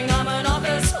boring, I'm an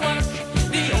office clerk.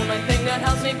 The only thing that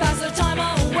helps me pass the time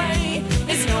away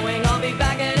is knowing I'll be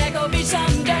back at Echo Beach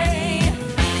someday.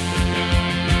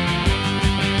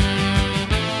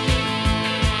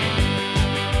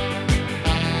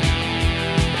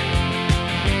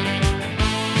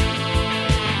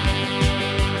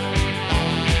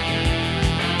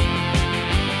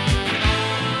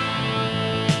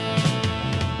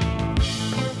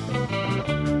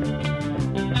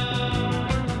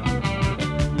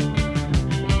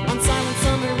 On silent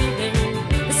summer evening,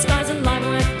 the skies alive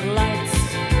with lights.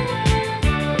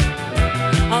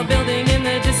 A building in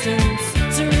the distance,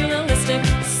 surrealistic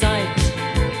sight.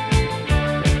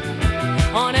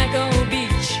 On Echo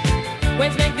Beach,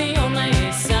 waves make the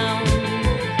only sound.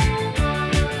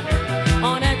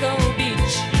 On Echo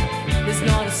Beach, there's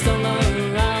not a soul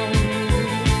around.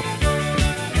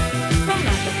 From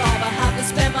 9 to 5 I have to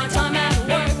spend my time at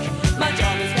work. My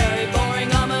job is very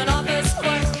boring, I'm an office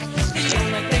clerk. The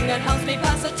only thing that helps me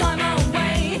pass the time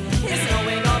away is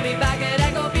knowing I'll be back at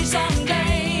Echo Beach someday.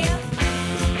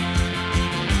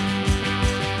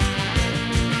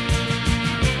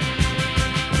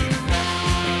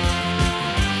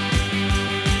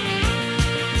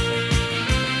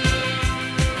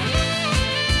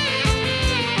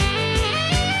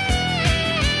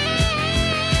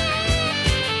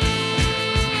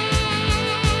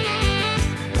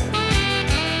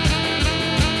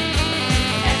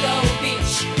 Echo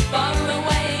Beach, far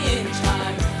away in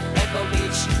time. Echo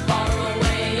Beach, far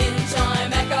away in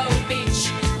time. Echo Beach,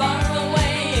 far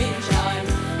away in time.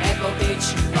 Echo Beach,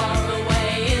 far away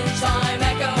in time.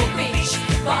 Echo Beach,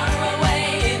 far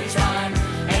away in time.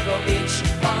 Echo Beach,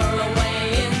 far away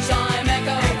in time.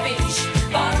 Echo Beach,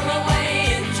 far away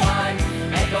in time.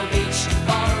 Echo Beach,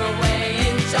 far away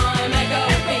in time. Echo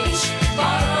Beach,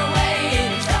 far away in time. Echo Beach, far away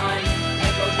in time.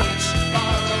 Echo Beach,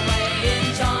 far away in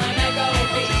time. Echo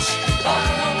Beach,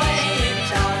 far away in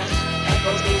time.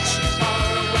 Echo Beach, far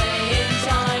away in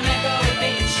time. Echo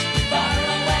Beach, far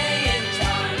away in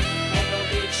time. Echo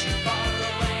Beach, far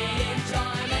away in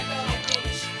time. Echo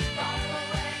Beach, far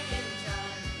away in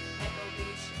time. Echo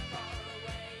Beach.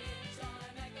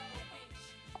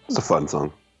 It's a fun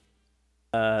song.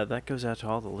 That goes out to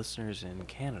all the listeners in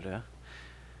Canada.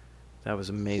 That was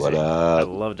amazing. What I up?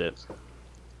 loved it.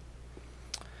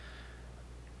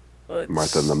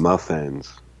 Martha and the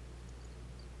Muffins.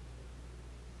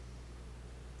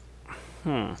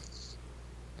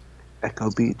 Echo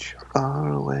Beach,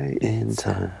 far away in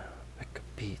time. Echo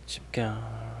Beach, I'm gonna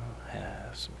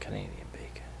have some Canadian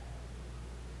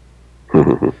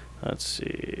bacon. Let's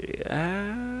see.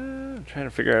 I'm trying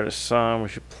to figure out a song we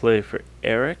should play for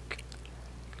Eric.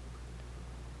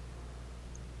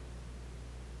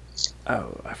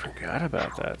 Oh, I forgot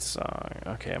about that song.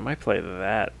 Okay, I might play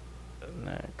that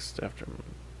next after. I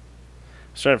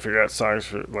was trying to figure out songs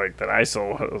for like that I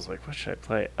saw. I was like, what should I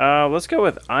play? Let's go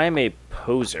with "I'm a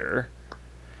Poser."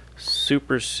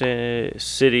 Super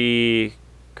City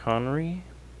Connery.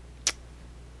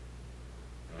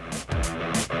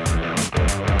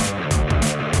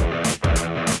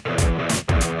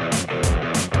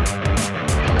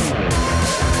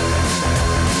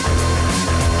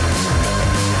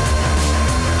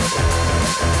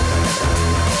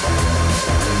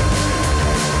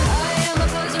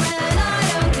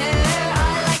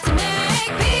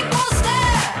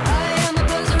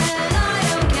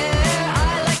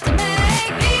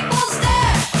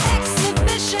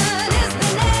 Exhibition is the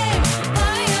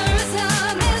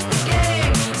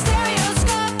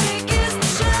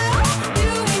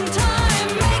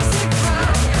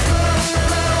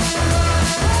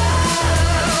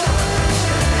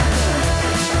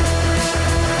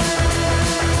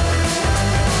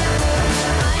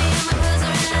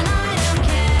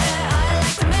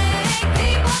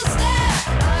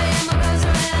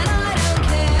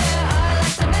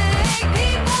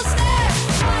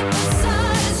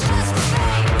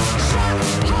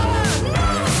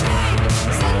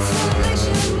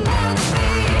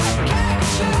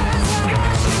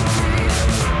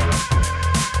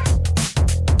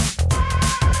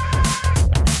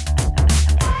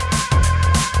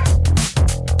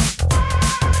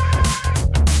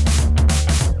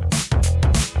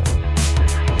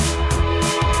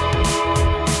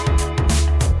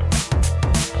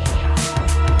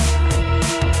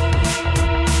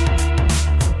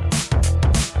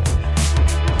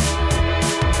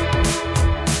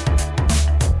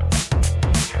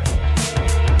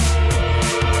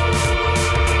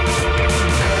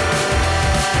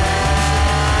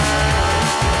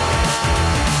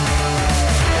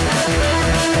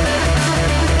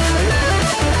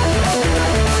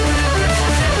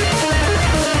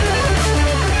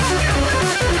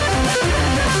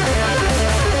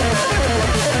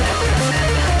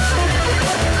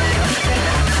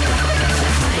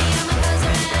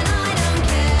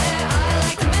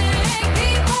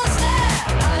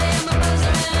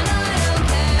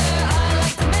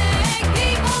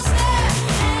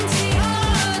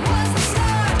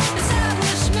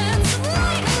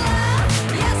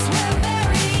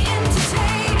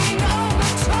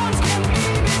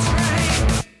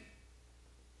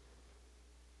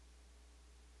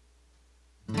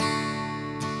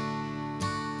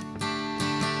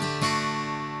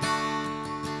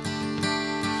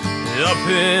up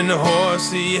in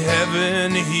horsey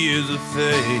heaven, here's the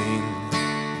thing.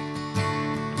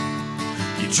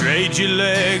 You trade your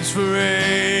legs for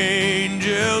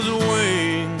angels'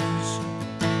 wings.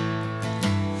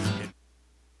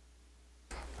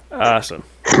 Awesome.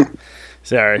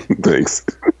 Sorry. Thanks.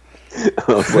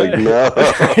 I was like, no.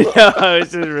 I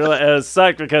was just really, it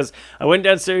sucked because I went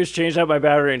downstairs, changed out my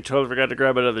battery, and totally forgot to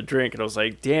grab another drink. And I was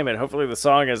like, damn it, hopefully the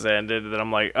song has ended. And then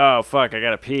I'm like, oh, fuck, I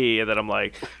gotta pee. And then I'm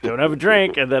like, don't have a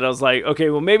drink. And then I was like, okay,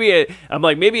 well, maybe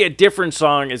a different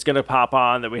song is gonna pop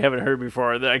on that we haven't heard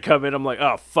before. And then I come in, I'm like,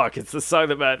 oh, fuck, it's the song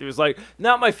that Matthew was like,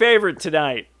 not my favorite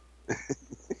tonight.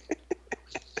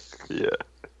 Yeah.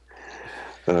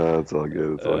 It's all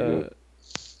good. It's all good.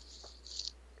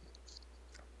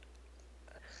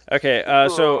 Okay,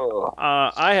 so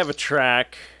I have a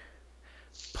track,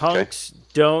 Punks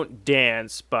Don't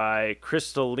Dance by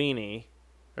Crystalina.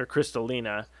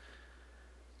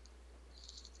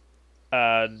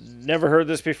 Never heard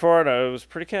this before, and it was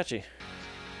pretty catchy.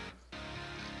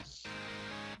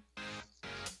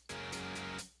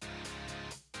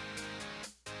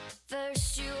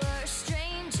 First you were a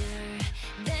stranger,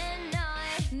 then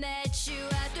I met you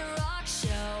at the rock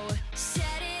show. Set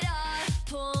it up,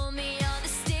 pull me on the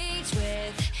stage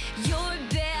with your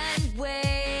band,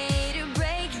 way to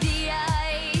break the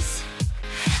ice.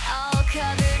 All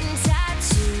covered in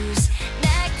tattoos,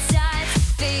 neckties,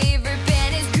 favorite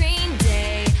band is Green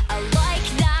Day. I like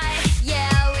that,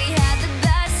 yeah, we had the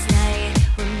best night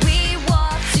when we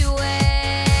walked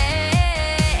away.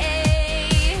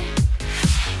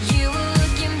 You were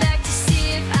looking back to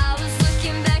see if I was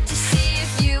looking back to see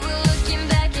if you were looking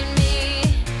back at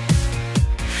me.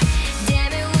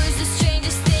 Damn, it was the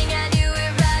strangest thing, I knew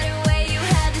it right away. You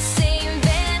had the same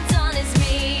bands on as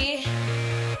me.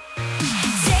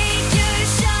 Take your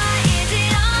shot, is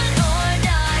it on or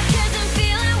not? 'Cause I'm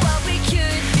feeling what we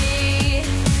could be.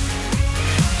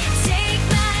 Take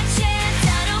my chance,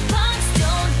 I know punks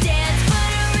don't dance,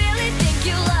 but I really think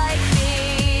you like me.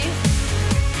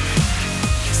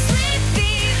 Sleep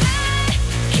fever,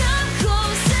 come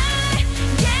closer,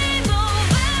 game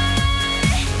over.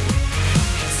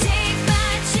 Take my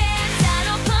chance, I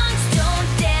know punks don't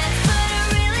dance, but I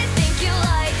really think you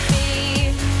like me.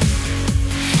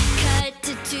 Cut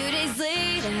to 2 days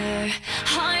later,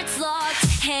 hearts locked,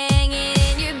 hanging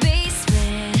in your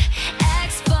basement.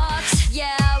 Xbox,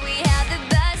 yeah, we had the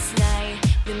best night,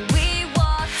 then we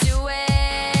walked away.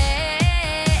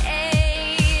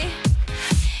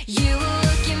 You were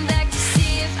looking back to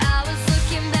see if I was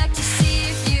looking back to see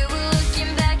if you were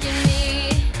looking back at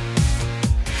me.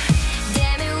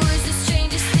 Damn, it was the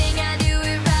strangest thing, I knew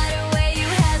it right away. You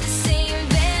had the same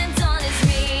bands on as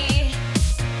me.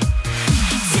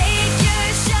 Take your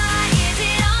shot, is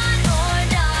it on or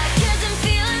not? 'Cause I'm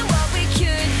feeling what we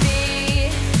could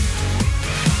be.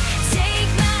 Take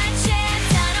my chance,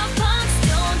 I know punks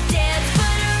don't dance,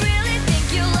 but I really think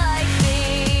you like me.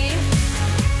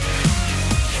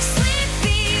 Sleep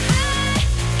fever,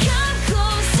 come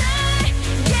closer,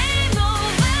 game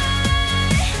over.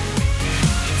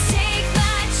 Take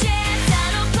my chance, I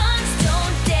know punks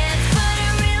don't dance, but I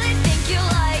really think you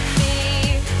like me.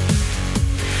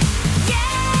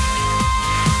 Yeah,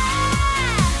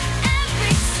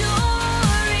 every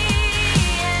story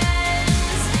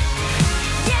ends.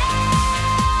 Yeah,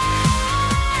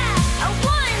 I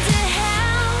wonder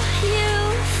how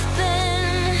you've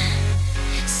been.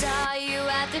 Saw you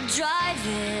at the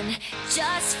drive-in,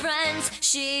 just friends.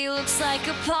 She looks like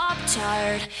a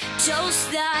Pop-Tart.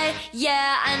 Toast that,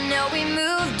 yeah, I know we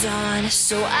moved on,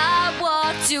 so I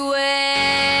walked away.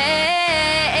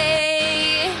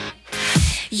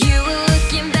 You were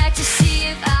looking back to see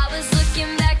if I was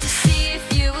looking back to see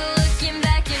if you were looking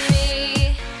back at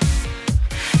me.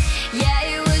 Yeah,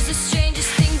 it was the strangest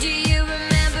thing. Do you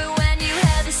remember when you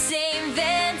had the same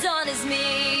Vans on as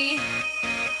me?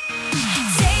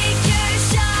 Take your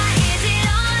shot, is it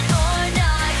on or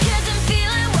not? 'Cause I'm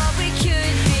feeling what we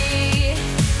could be.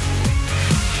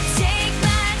 Take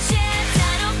my chance,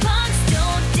 I know punks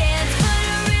don't dance, but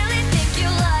I really think you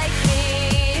like me.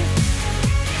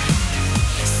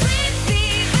 Sleep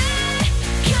fever,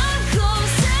 come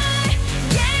closer,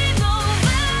 game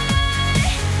over.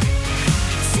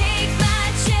 Take my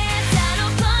chance, I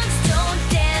know punks don't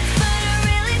dance, but I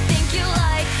really think you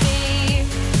like me.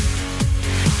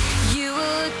 You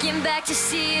were looking back to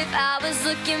see if I was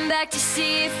looking back to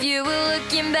see if you were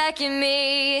looking back at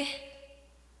me.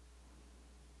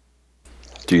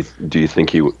 Do you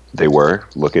think they were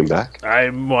looking back?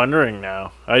 I'm wondering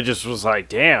now. I just was like,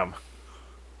 damn.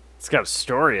 It's got a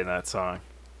story in that song.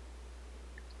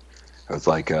 It was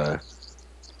like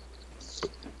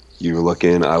You were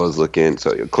looking, I was looking,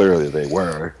 so clearly they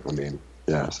were. I mean,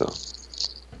 yeah, so.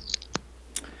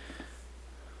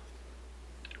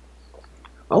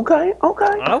 Okay.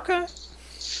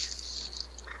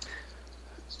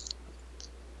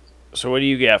 So what do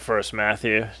you got for us,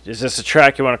 Matthew? Is this a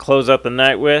track you want to close out the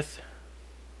night with?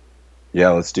 Yeah,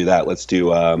 let's do that. Let's do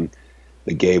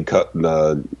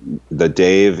the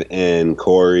Dave and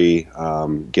Corey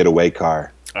Getaway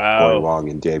Car. Corey Wong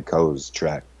and Dave Coe's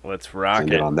track. Let's rock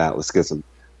it. On that. Let's get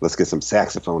some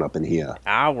saxophone up in here.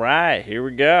 All right, here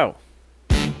we go.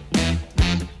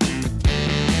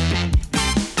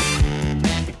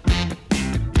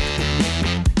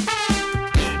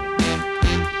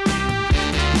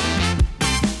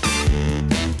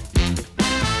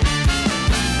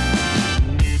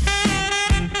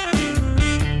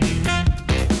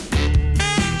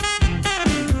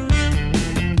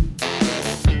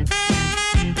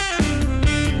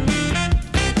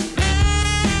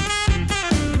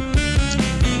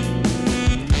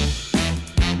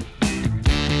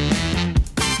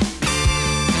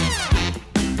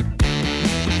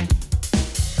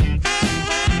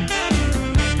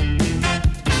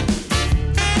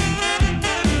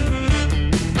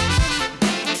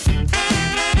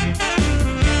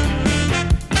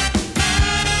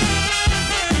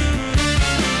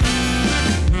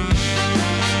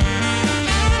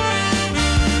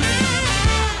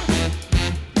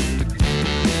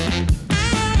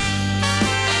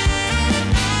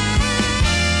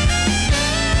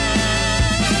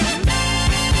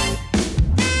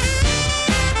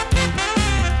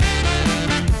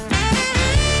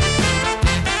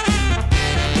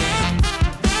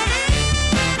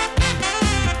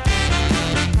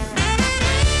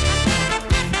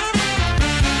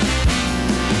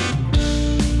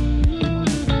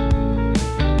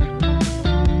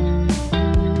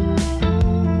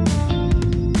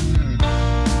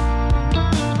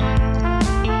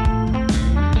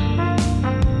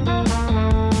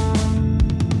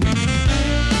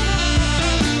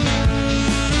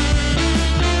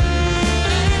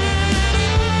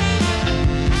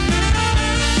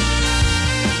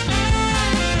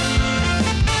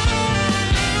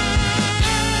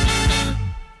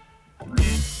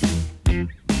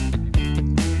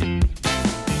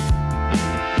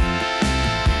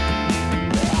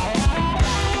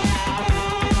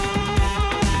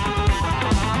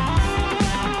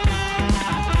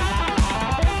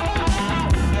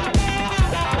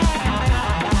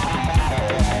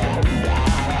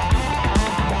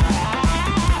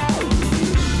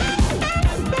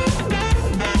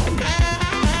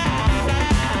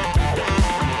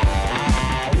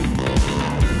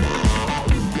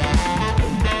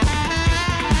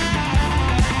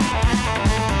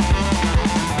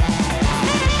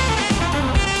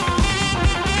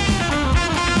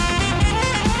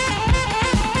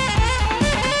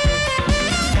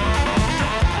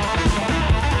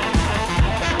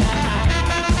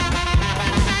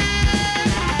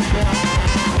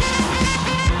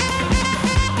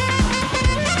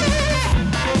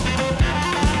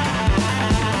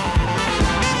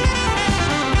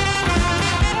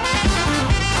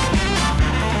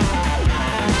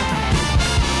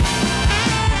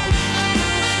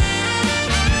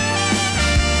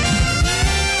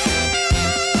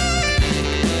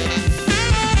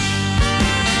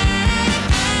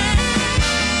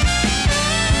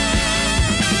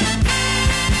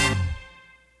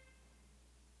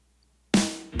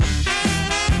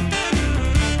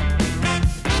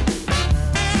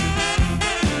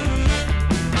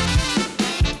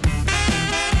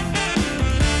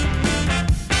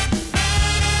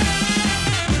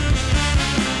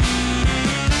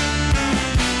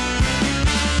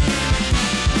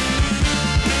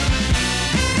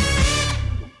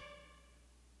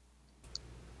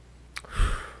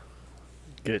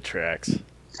 Good tracks.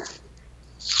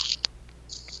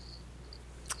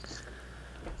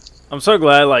 I'm so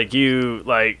glad you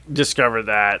discovered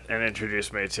that and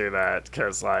introduced me to that,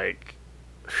 because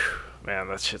man,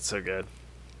 that shit's so good.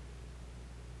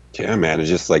 Yeah, man, it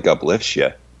just uplifts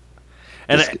you.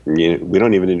 And we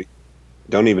don't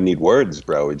even need words,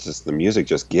 bro. It's just the music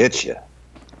just gets you.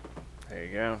 There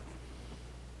you go.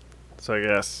 So I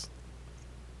guess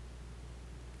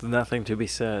there's nothing to be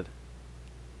said.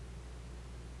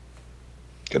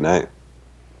 Good night.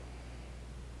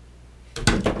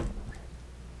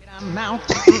 I'm out.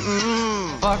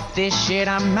 Fuck this shit,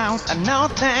 I'm out. No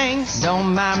thanks,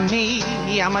 don't mind me.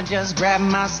 I'ma just grab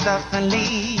my stuff and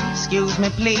leave. Excuse me,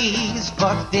 please.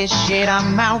 Fuck this shit,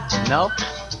 I'm out. Nope.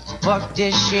 Fuck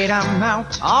this shit, I'm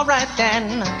out. Alright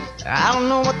then. I don't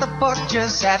know what the fuck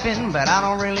just happened, but I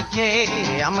don't really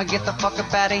care. I'ma get the fuck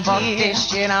up out of here. Fuck this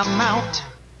shit, I'm out.